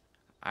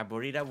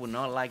 Arborita would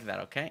not like that,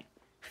 okay?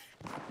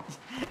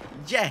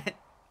 Jett.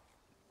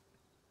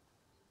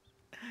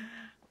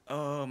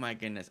 Oh my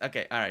goodness.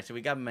 Okay, all right. So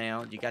we got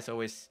mail. You guys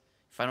always,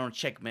 if I don't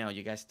check mail,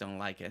 you guys don't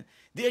like it.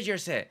 Dear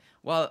Jersey,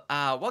 well,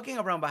 walking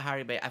around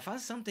Bahari Bay, I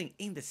found something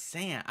in the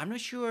sand. I'm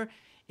not sure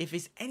if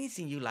it's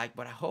anything you like,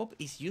 but I hope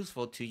it's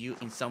useful to you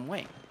in some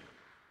way.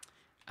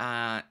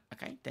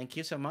 Okay, thank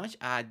you so much.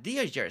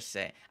 Dear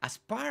Jersey, as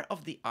part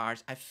of the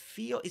arts, I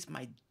feel it's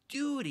my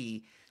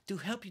duty to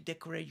help you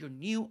decorate your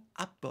new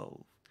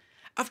abode.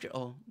 After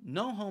all,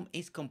 no home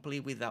is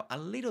complete without a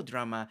little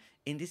drama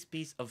in this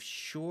piece of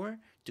sure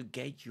to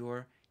get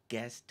your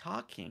guests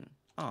talking.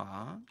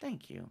 Aw,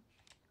 thank you.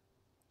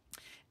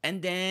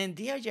 And then,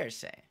 dear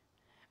Jersey,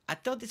 I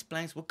thought these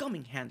planks would come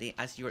in handy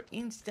as you're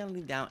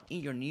instantly down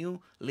in your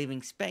new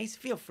living space.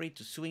 Feel free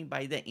to swing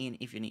by the inn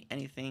if you need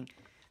anything.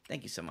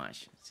 Thank you so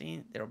much.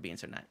 See, they're being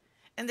so nice.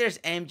 And there's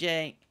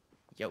MJ.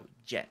 Yo,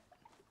 Jett.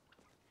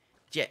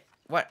 Jett,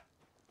 what?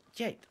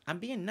 Jett, I'm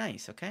being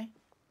nice, okay?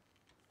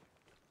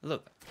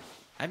 Look,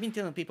 I've been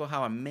telling people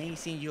how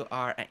amazing you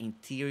are at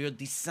interior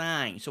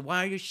design. So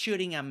why are you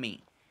shooting at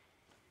me?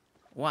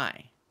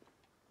 Why?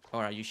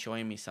 Or are you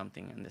showing me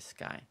something in the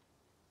sky?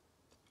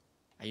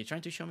 Are you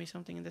trying to show me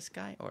something in the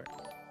sky? Or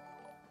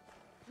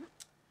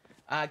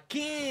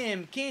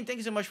Kim, thank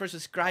you so much for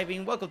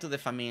subscribing. Welcome to the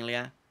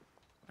familia.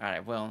 All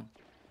right, well,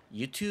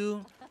 you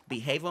two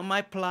behave on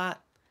my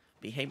plot.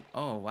 Behave.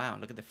 Oh wow,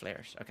 look at the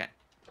flares. Okay,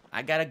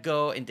 I gotta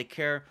go and take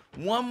care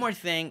one more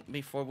thing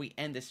before we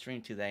end the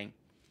stream today.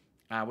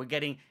 We're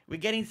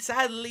getting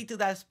sadly to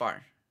that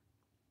part.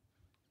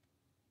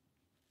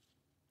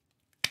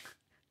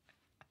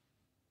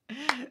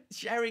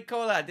 Sherry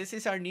Cola, this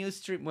is our new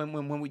stream.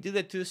 When we do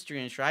the 2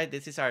 streams, right?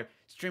 This is our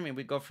streaming.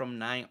 We go from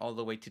 9 all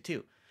the way to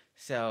 2.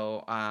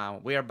 So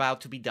we're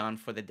about to be done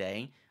for the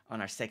day on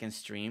our second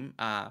stream.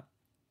 I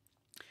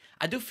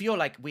do feel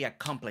like we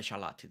accomplished a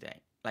lot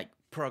today. Like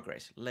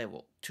progress,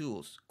 level,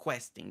 tools,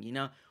 questing, you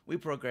know? We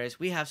progress.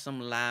 We have some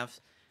laughs.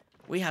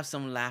 We have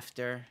some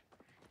laughter.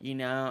 You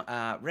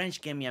know,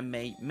 Wrench gave me a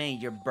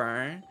major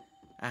burn.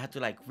 I had to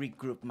like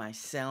regroup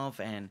myself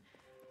and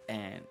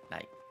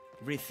like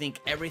rethink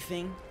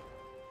everything.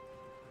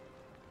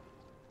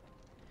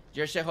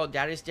 Jersey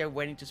Hodari's there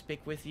waiting to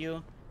speak with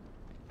you.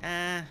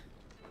 It's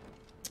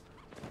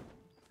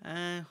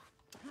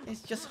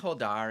just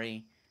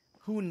Hodari.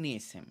 Who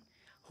needs him?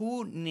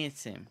 Who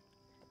needs him?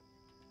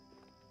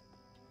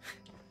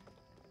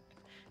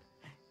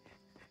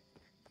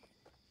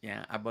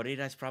 Yeah,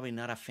 Arborita is probably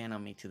not a fan of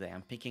me today.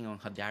 I'm picking on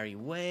Hodari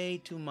way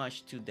too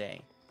much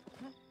today.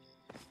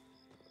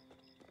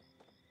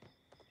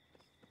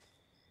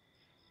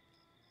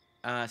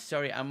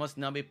 Sorry, I must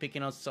not be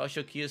picking up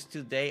social cues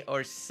today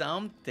or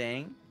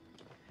something.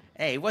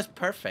 Hey, it was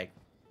perfect.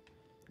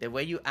 The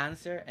way you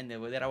answer and the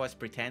way that I was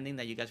pretending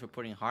that you guys were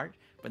putting heart,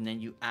 but then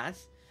you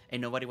asked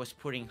and nobody was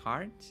putting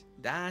hearts.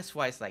 That's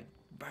why it's like,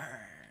 burn.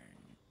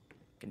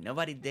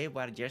 Nobody did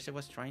what Jersey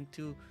was trying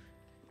to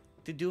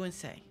do and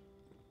say.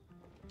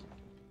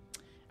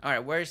 All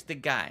right, where's the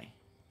guy?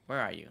 Where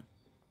are you?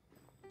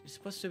 You're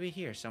supposed to be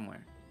here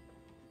somewhere.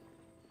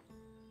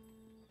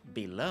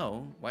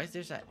 Below? Why is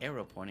there an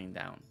arrow pointing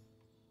down?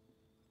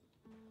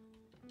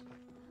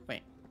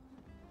 Wait.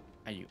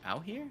 Are you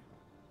out here?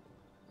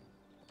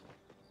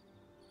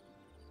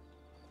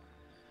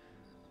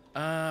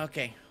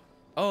 Okay.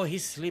 Oh,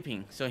 he's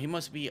sleeping. So he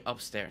must be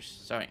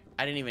upstairs. Sorry.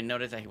 I didn't even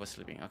notice that he was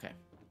sleeping. Okay.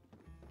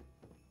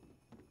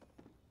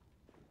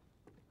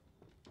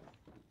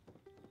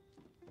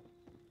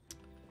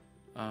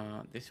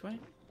 This way?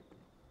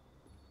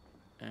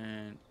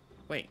 And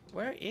wait,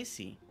 where is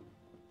he?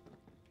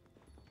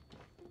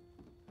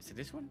 Is it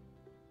this one?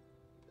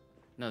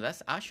 No,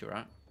 that's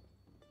Ashura.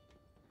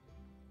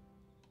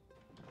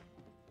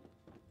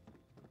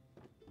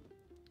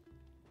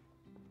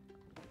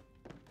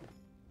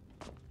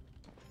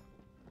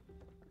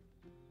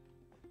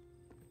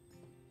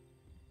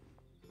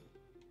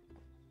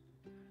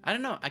 I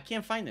don't know. I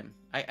can't find him.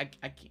 I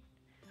can't.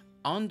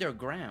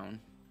 Underground.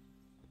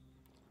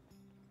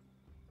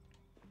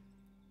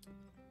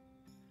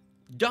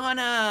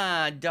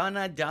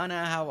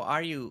 Donna, how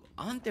are you?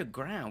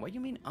 Underground? What do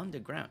you mean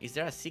underground? Is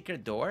there a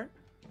secret door?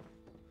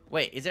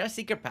 Wait, is there a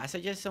secret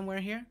passage somewhere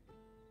here?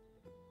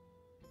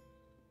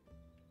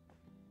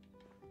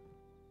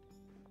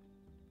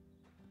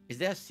 Is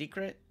there a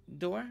secret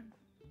door?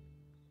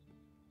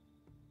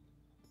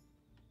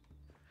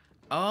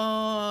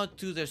 Oh,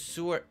 to the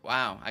sewer.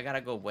 Wow, I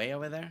gotta go way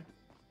over there.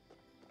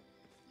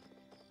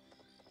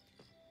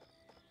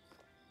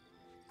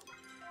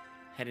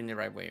 Heading the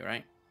right way,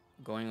 right?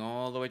 Going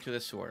all the way to the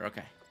sewer.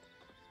 Okay.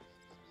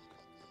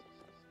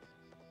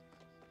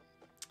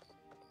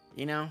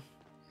 You know,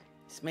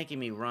 it's making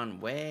me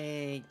run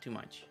way too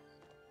much.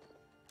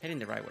 Heading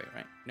the right way,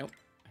 right? Nope.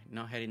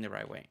 Not heading the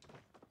right way.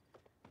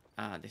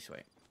 This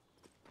way.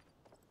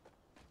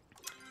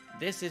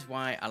 This is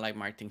why I like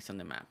marking things on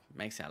the map.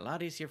 Makes it a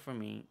lot easier for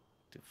me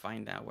to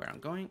find out where I'm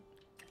going.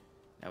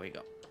 There we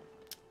go.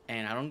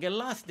 And I don't get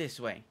lost this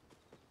way.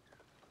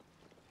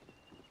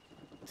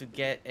 To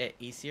get it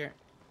easier.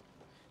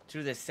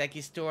 Through the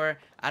Seki store.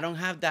 I don't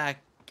have that.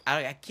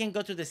 I can't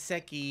go to the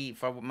Seki,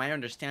 for my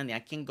understanding. I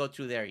can't go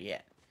through there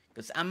yet.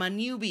 Because I'm a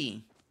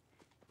newbie.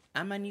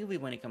 I'm a newbie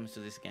when it comes to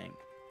this game.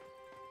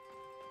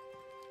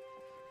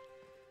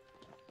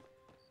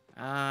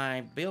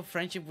 I built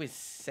friendship with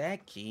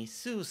Seki.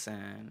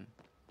 Susan.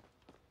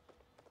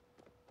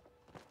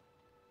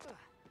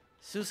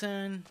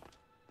 Susan.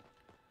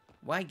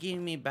 Why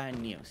giving me bad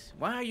news?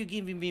 Why are you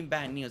giving me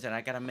bad news that I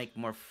gotta make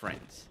more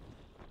friends?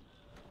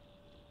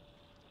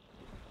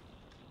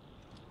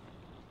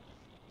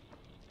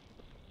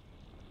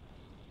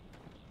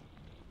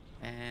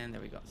 And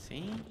there we go.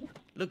 See?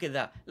 Look at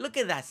that. Look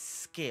at that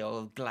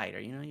scale glider.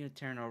 You know, you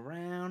turn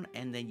around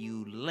and then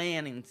you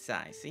land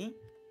inside. See?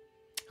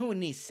 Who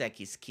needs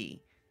Seki's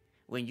key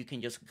when you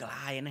can just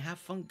glide and have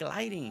fun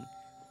gliding?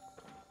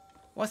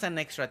 What's an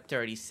extra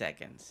 30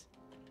 seconds?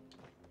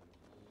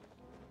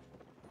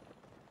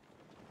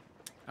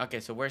 Okay,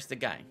 so where's the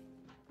guy?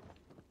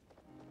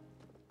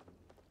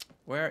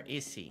 Where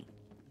is he?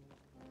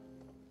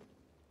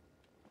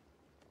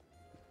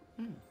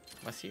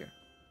 What's here?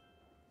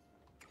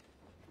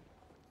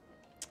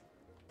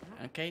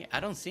 Okay, I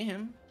don't see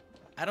him.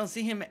 I don't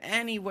see him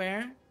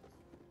anywhere.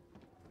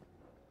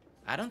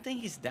 I don't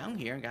think he's down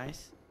here,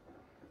 guys.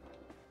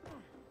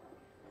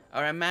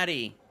 Alright,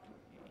 Maddie.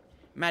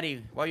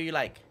 Maddie, what do you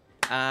like?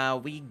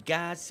 We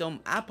got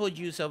some apple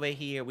juice over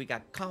here. We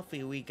got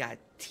coffee. We got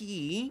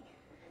tea.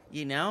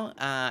 You know,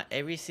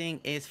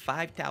 everything is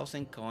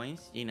 5,000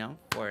 coins, you know,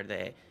 for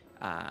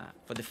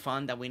the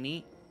fun that we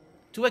need.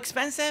 Too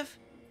expensive?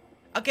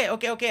 Okay,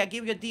 I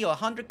give you a deal.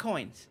 100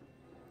 coins.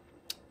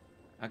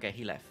 Okay,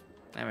 he left.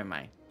 Never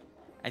mind.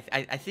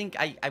 I think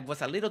I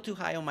was a little too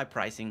high on my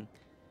pricing.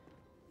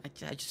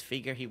 I just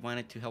figured he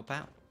wanted to help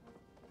out.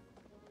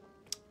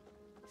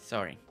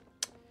 Sorry.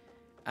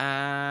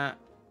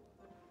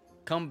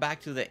 Come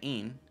back to the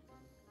inn.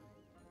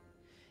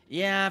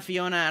 Yeah,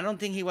 Fiona, I don't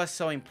think he was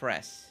so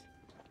impressed.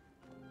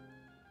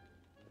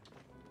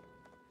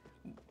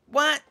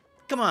 What?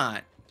 Come on.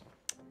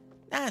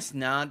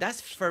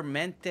 That's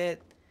fermented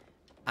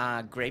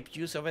grape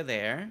juice over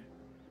there.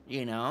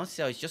 You know,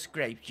 so it's just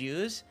grape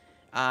juice.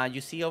 You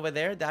see over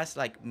there, that's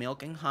like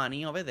milk and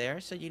honey over there.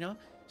 So, you know,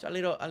 so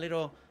a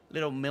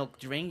little milk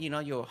drink, you know,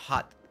 your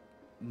hot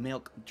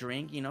milk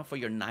drink, you know, for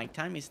your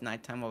nighttime. It's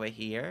nighttime over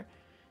here.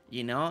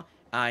 You know,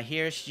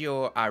 here's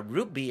your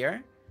root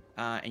beer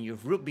and your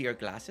root beer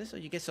glasses. So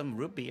you get some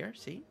root beer,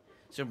 see?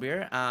 So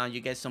beer,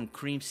 you get some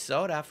cream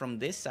soda from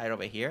this side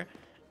over here.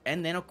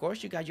 And then, of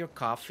course, you got your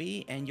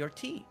coffee and your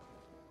tea.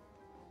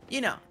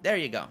 You know, there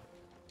you go.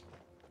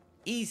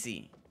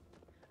 Easy.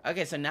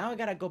 Okay, so now I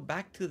gotta go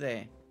back to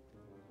the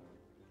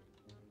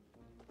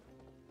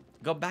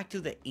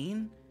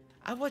inn.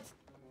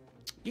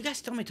 You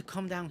guys told me to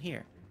come down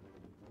here.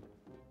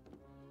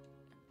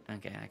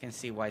 Okay, I can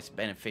see why it's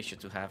beneficial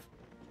to have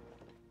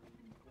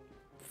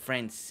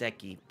friend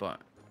Seki,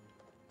 but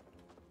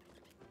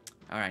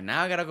all right,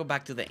 now I gotta go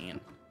back to the inn.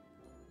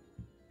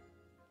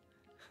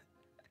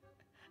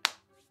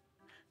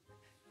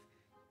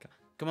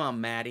 Come on,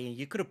 Maddie.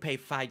 You could have paid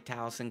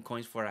 5,000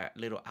 coins for a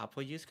little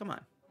apple juice. Come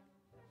on.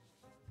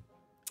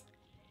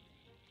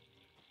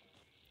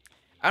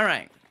 All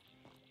right.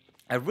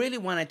 I really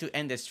wanted to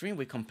end the stream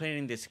with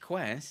completing this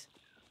quest,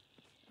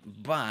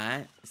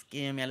 but it's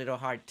giving me a little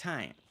hard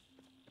time.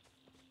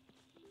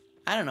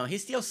 I don't know.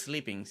 He's still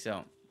sleeping,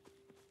 so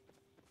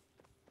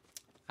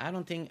I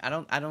think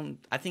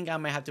I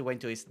might have to wait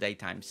until it's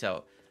daytime,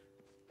 so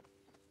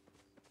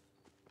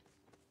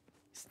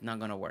it's not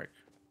gonna work.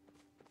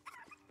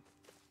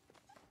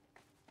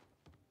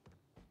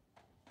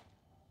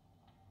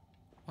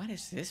 What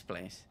is this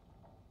place?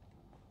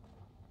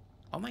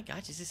 Oh my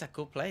gosh, this is a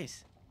cool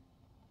place.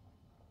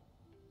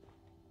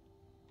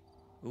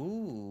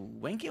 Ooh,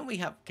 when can we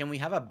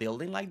have a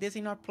building like this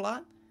in our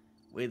plot?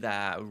 With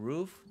a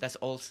roof that's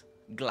all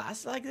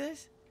glass like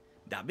this?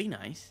 That'd be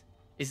nice.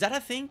 Is that a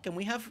thing? Can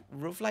we have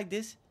roof like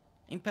this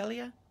in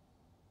Palia?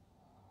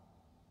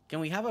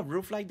 Can we have a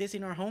roof like this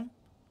in our home?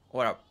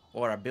 Or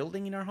a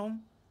building in our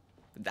home?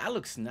 That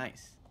looks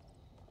nice.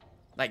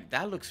 Like,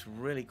 that looks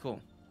really cool.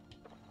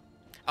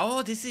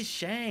 Oh, this is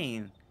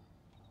Shane.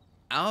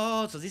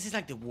 Oh, so this is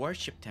like the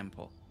worship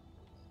temple.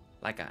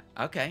 Like a,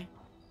 okay.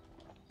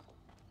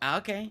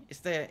 Okay,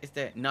 it's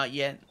the not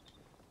yet.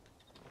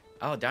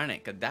 Oh, darn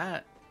it, 'cause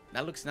that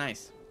looks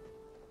nice.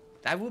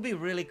 That would be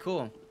really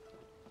cool.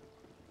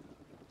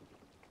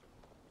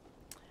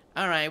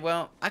 All right,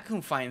 well, I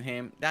couldn't find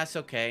him. That's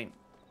okay.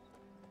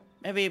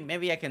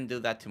 Maybe I can do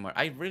that tomorrow.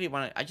 I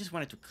just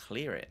wanted to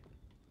clear it.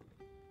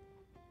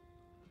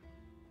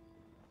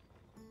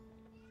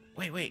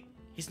 Wait.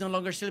 He's no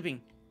longer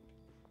sleeping.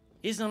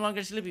 He's no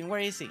longer sleeping. Where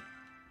is he?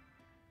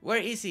 Where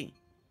is he?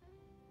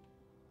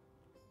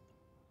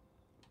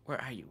 Where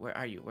are you? Where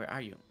are you? Where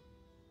are you?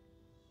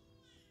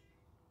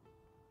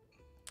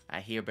 I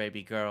hear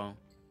baby girl.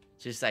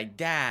 Just like,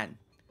 Dad,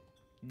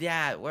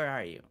 where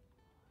are you?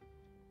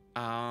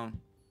 Oh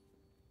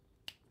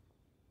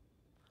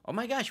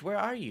my gosh, where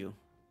are you?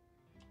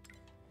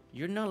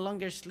 You're no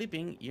longer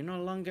sleeping. You're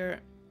no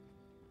longer...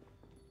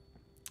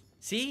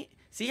 See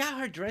how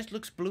her dress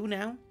looks blue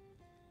now?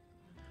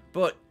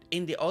 But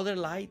in the other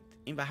light,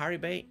 in Bahari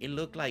Bay, it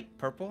looked like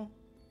purple.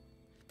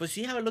 But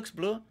see how it looks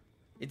blue?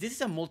 This is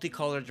a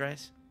multicolored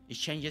dress. It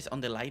changes on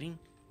the lighting.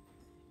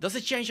 Does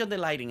it change on the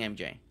lighting,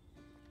 MJ?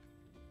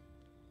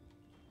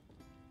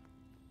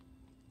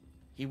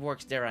 He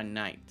works there at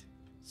night.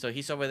 So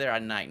he's over there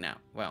at night now.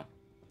 Well,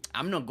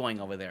 I'm not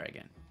going over there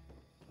again.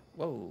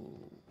 Whoa.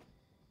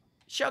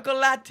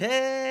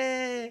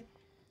 Chocolate!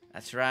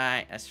 That's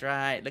right, that's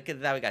right. Look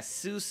at that. We got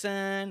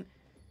Susan.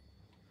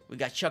 We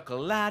got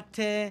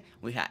Chocolate.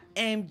 We got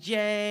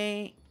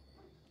MJ.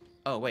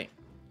 Oh, wait.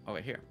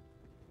 Over here.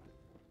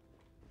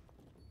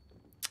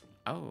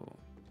 Oh.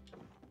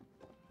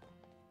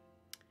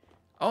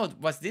 Oh,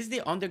 was this the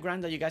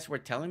underground that you guys were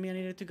telling me I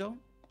needed to go?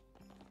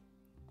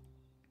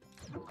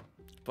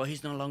 But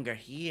he's no longer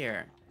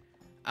here.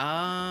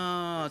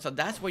 Oh, so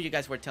that's where you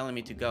guys were telling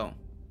me to go.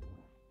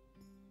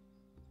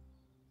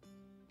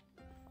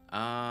 Oh,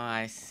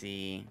 I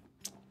see.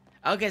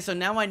 Okay, so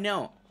now I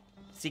know.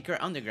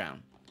 Secret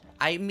underground.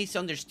 I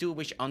misunderstood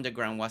which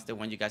underground was the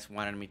one you guys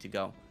wanted me to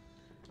go.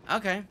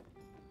 Okay.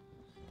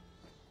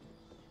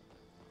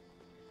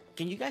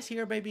 Can you guys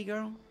hear baby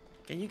girl?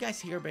 Can you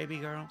guys hear baby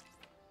girl?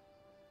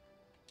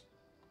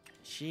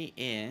 She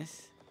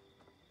is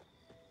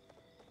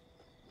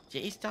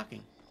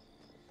talking.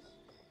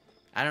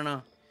 I don't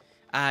know.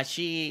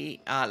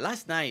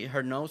 Last night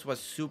her nose was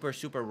super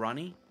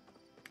runny.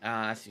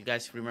 As you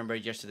guys remember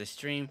yesterday's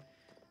stream.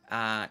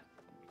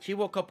 She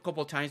woke up a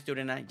couple times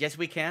during the night. Yes,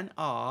 we can.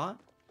 Aw.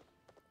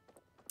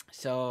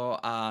 So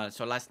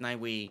last night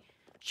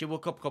she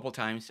woke up a couple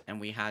times and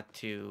we had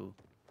to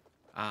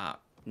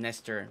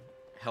Nestor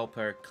help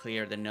her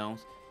clear the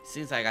nose.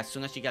 Seems like as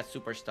soon as she got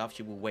super stuffed,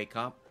 she will wake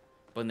up,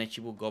 but then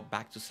she will go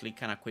back to sleep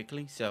kind of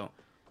quickly. So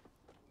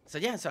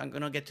yeah, so I'm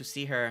gonna get to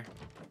see her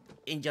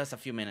in just a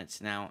few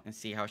minutes now and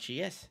see how she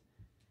is.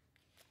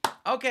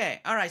 Okay,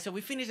 all right, so we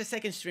finished the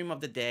second stream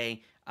of the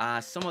day.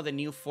 Some of the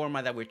new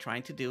format that we're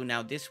trying to do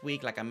now this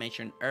week, like I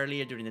mentioned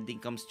earlier during the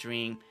Dinkum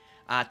stream,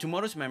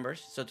 tomorrow's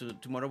members. So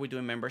tomorrow we're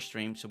doing member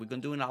stream. So we're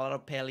gonna do a lot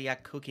of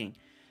Palia cooking.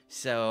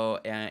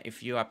 So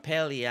if you are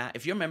Palia,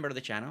 if you're a member of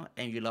the channel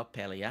and you love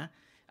Palia,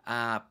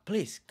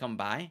 please come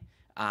by,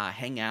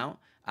 hang out.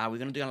 We're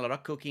gonna do a lot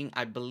of cooking.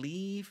 I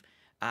believe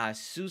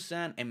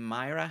Susan and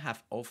Myra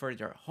have offered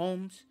their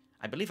homes.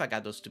 I believe I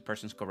got those two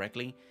persons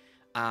correctly.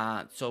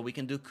 So we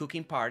can do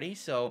cooking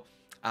parties. So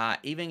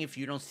even if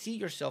you don't see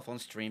yourself on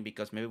stream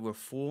because maybe we're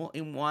full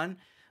in one,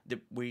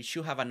 we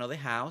should have another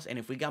house, and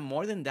if we got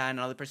more than that,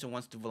 another person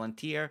wants to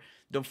volunteer,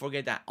 don't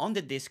forget that on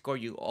the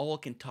Discord you all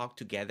can talk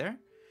together,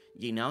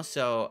 you know.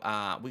 So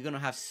we're gonna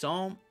have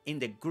some in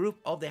the group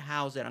of the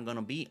house that I'm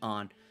gonna be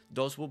on.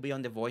 Those will be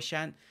on the voice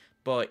chat.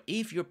 But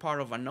if you're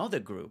part of another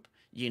group,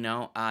 you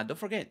know, don't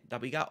forget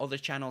that we got other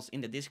channels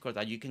in the Discord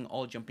that you can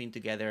all jump in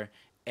together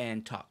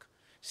and talk.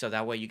 So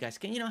that way you guys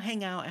can, you know,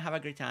 hang out and have a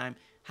great time,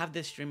 have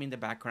the stream in the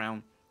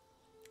background.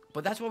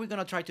 But that's what we're going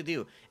to try to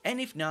do.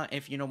 And if not,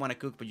 if you don't want to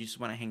cook, but you just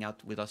want to hang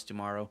out with us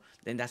tomorrow,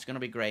 then that's going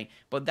to be great.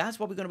 But that's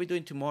what we're going to be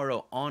doing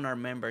tomorrow on our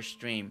member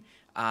stream.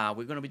 We're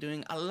going to be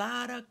doing a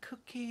lot of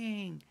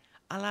cooking.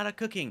 A lot of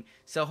cooking.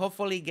 So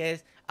hopefully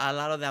get a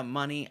lot of that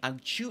money.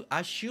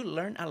 I should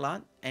learn a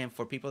lot. And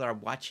for people that are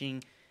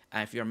watching,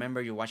 if you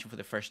remember, you're watching for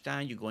the first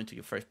time, you go into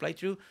your first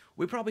playthrough,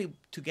 we're probably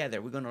together.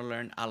 We're going to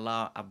learn a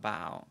lot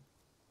about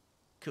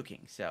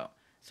cooking. So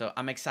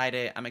I'm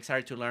excited. I'm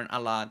excited to learn a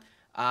lot.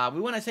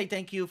 We want to say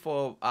thank you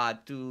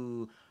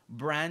to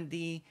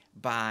Brandy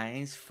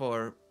Bynes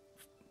for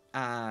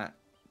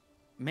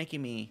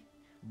making me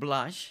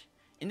blush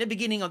in the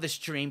beginning of the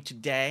stream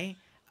today,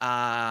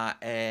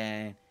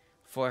 and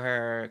for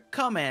her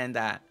comment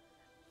that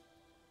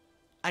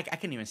I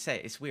can't even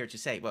say, it's weird to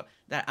say, but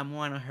that I'm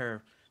one of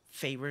her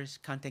favorites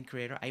content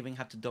creator. I even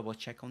have to double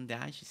check on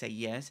that. She said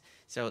yes.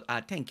 So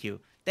thank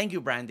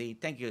you, Brandy,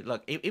 thank you.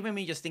 Look, even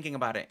me just thinking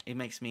about it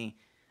makes me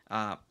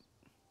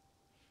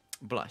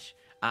blush.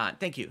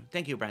 Thank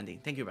you, Brandy.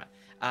 Thank you,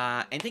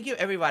 and thank you,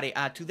 everybody.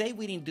 Today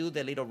we didn't do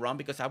the little run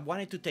because I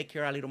wanted to take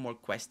care of a little more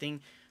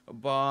questing.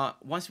 But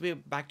once we're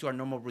back to our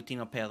normal routine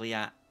of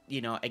Palia,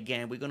 you know,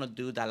 again, we're gonna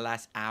do that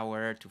last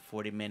hour to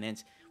 40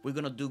 minutes. We're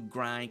gonna do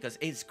grind because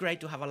it's great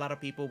to have a lot of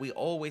people. We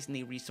always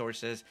need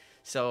resources.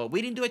 So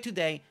we didn't do it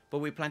today, but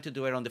we plan to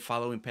do it on the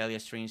following Palia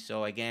stream.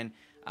 So again,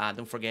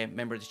 don't forget,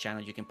 member of the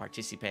channel, you can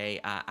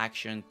participate,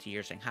 action,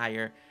 tiers, and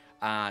higher.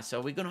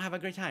 So we're gonna have a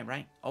great time,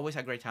 right? Always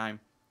a great time.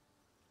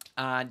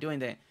 Doing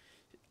the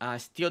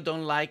still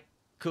don't like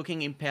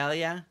cooking in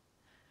Palia.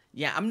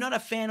 Yeah, I'm not a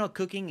fan of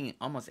cooking in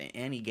almost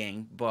any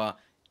game, but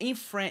in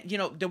friend, you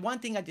know, the one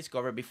thing I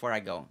discovered before I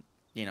go,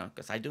 you know,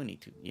 because I do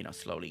need to, you know,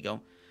 slowly go.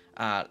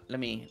 Let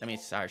me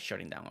start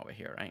shutting down over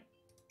here,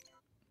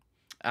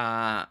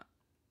 right?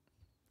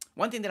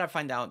 One thing that I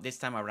find out this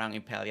time around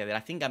in Palia that I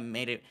think I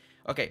made it.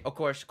 Okay, of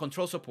course,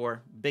 control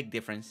support, big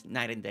difference,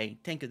 night and day.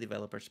 Thank you,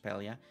 developers,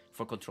 Palia,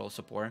 for control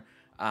support.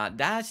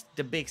 That's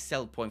the big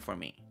sell point for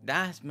me.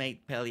 That has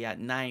made Palia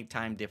 9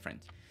 times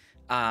different.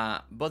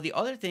 But the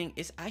other thing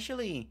is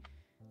actually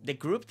the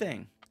group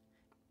thing.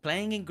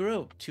 Playing in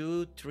group,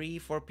 2, 3,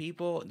 4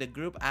 people, the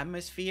group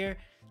atmosphere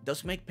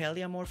does make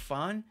Palia more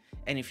fun.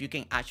 And if you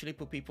can actually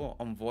put people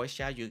on voice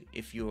chat,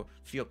 if you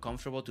feel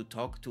comfortable to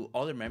talk to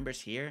other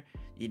members here,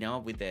 you know,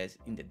 with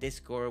in the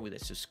Discord, with the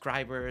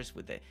subscribers,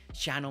 with the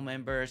channel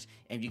members,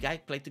 and you guys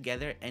play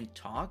together and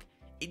talk,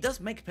 it does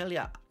make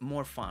Palia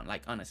more fun.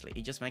 Like, honestly,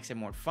 it just makes it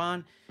more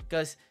fun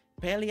because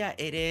Palia,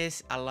 it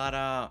is a lot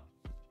of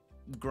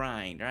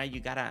grind, right? You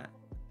gotta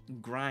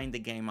grind the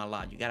game a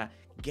lot. You gotta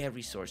get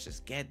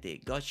resources,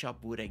 go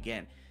chop wood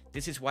again.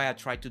 This is why I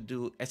try to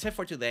do, except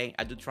for today,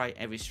 I do try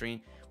every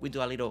stream, we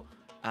do a little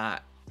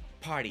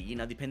party, you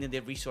know, depending on the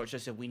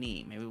resources that we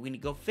need. Maybe we need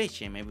to go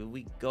fishing, maybe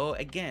we go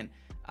again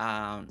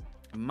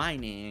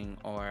mining,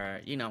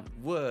 or, you know,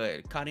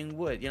 wood, cutting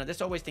wood. You know,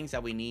 there's always things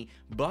that we need.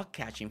 Bug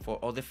catching for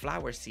all the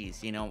flower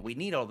seeds, you know, we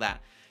need all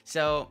that.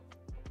 So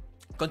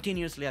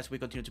continuously, as we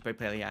continue to play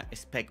Palia,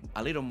 expect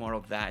a little more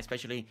of that,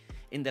 especially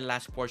in the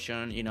last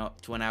portion, you know,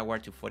 to an hour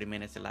to 40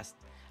 minutes, the last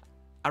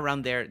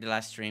around there, the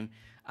last stream.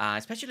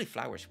 Especially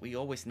flowers, we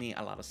always need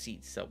a lot of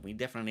seeds, so we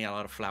definitely need a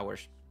lot of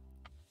flowers.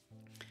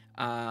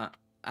 I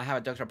have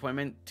a doctor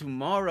appointment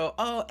tomorrow.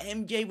 Oh,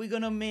 MJ, we're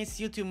gonna miss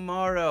you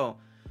tomorrow,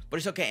 but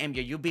it's okay,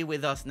 MJ, you'll be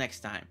with us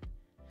next time.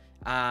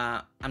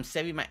 I'm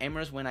saving my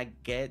emeralds when I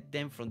get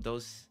them from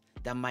those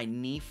that might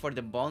need for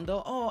the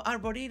bundle. Oh,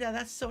 Arborita,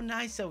 that's so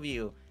nice of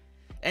you.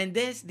 And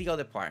this, the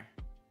other part,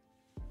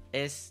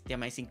 is the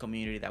amazing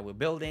community that we're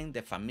building,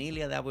 the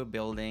familia that we're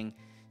building.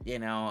 You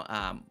know,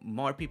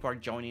 more people are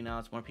joining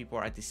us, more people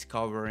are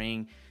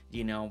discovering.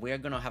 You know, we are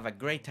gonna have a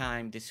great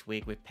time this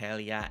week with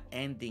Palia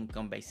and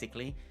Dinkum,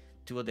 basically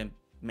 2 of the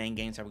main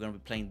games that we're gonna be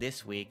playing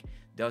this week,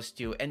 those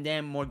 2, and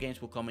then more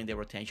games will come in the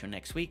rotation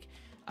next week,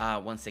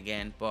 once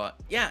again. But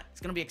yeah, it's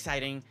gonna be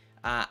exciting.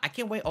 I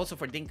can't wait also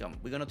for Dinkum.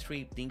 We're gonna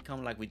treat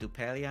Dinkum like we do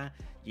Palia,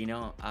 you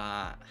know,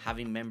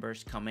 having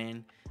members come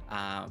in.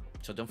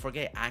 So don't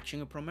forget, Action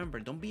and Pro member,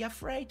 don't be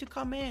afraid to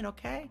come in,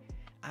 okay?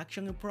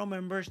 Action and Pro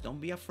members, don't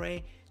be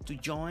afraid to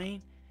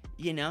join,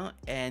 you know.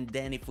 And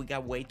then if we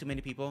got way too many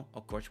people,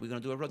 of course we're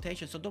gonna do a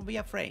rotation, so don't be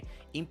afraid.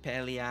 In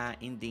Palia,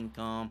 in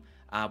Dinkum,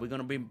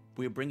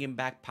 we're bringing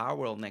back Power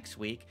World next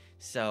week.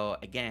 So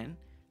again,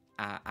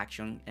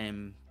 Action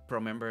and Pro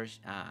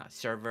members,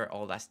 server,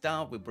 all that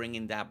stuff, we're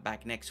bringing that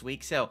back next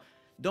week. So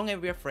don't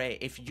ever be afraid.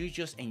 If you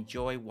just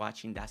enjoy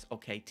watching, that's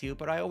okay too.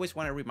 But I always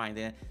want to remind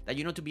you that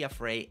you not to be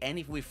afraid. And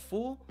if we're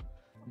full,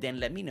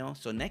 then let me know,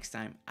 so next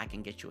time I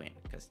can get you in,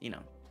 because, you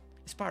know,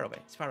 It's part of it.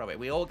 It's part of it.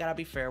 We all gotta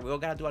be fair. We all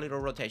gotta do a little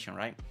rotation,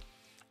 right?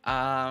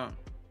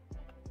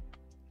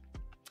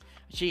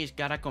 She's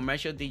got a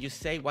commercial. Did you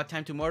say what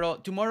time tomorrow?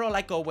 Tomorrow,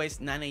 like always,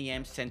 9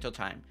 a.m. Central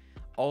Time.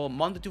 All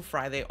Monday to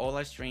Friday, all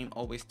our stream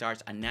always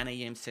starts at 9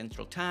 a.m.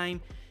 Central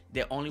Time.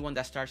 The only one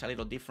that starts a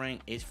little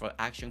different is for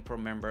Action Pro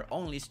member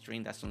only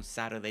stream. That's on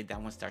Saturday.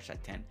 That one starts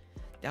at 10.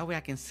 That way I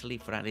can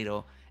sleep for a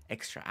little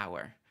extra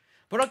hour.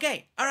 But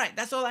okay, all right,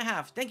 that's all I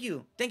have. Thank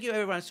you. Thank you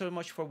everyone so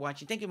much for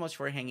watching. Thank you much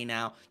for hanging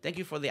out. Thank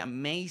you for the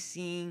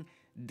amazing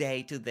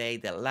day today,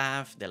 the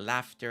laugh, the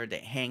laughter, the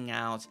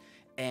hangouts,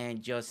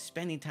 and just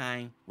spending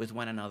time with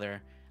one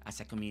another as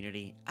a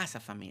community, as a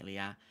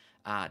familia.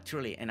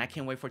 Truly, and I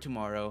can't wait for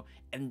tomorrow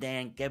and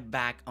then get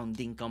back on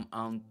Dinkum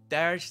on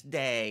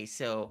Thursday.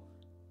 So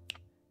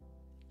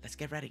let's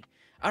get ready.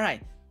 All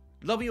right,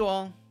 love you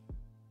all.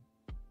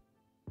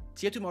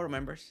 See you tomorrow,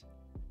 members.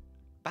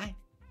 Bye.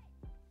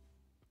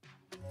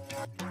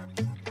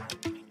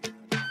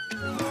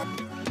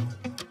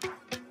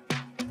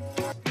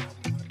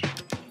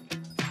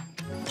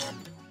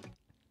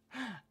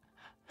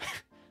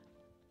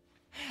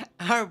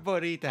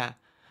 Arborita.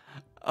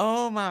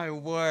 Oh my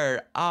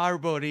word,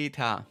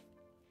 Arborita.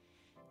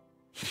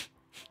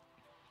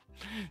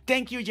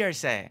 Thank you,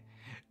 Jersey.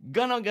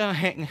 Gonna go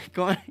hang,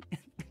 I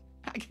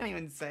can't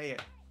even say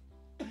it.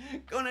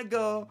 Gonna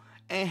go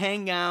and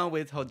hang out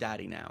with her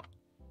daddy now.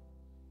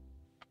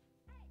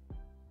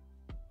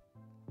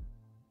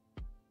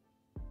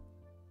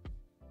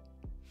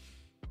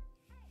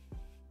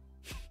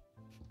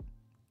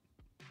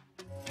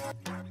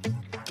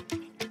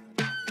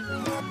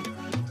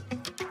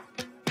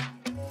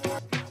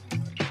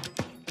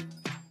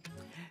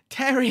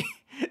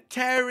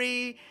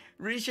 Terry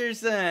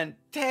Richardson.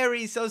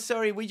 Terry, so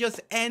sorry. We just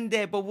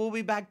ended, but we'll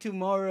be back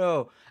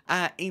tomorrow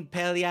in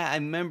Palia. I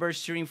member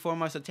stream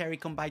format, so Terry,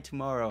 come by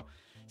tomorrow.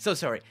 So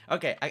sorry.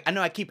 Okay, I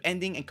know I keep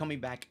ending and coming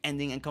back,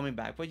 ending and coming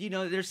back. But you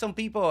know, there's some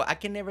people I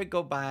can never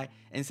go by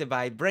and say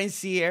bye.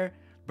 Brainseer.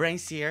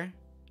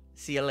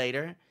 See you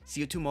later. See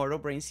you tomorrow,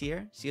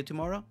 Brainseer. See you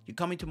tomorrow. You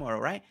coming tomorrow,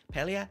 right?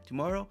 Palia,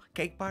 tomorrow.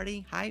 Cake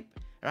party, hype,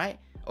 right?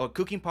 Or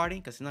cooking party,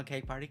 because it's not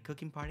cake party,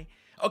 cooking party.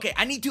 Okay,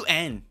 I need to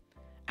end.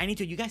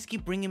 You guys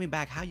keep bringing me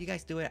back. How you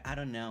guys do it, I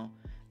don't know.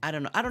 I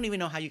don't even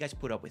know how you guys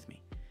put up with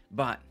me.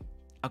 But,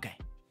 okay.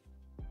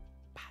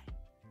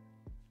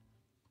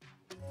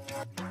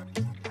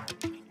 Bye.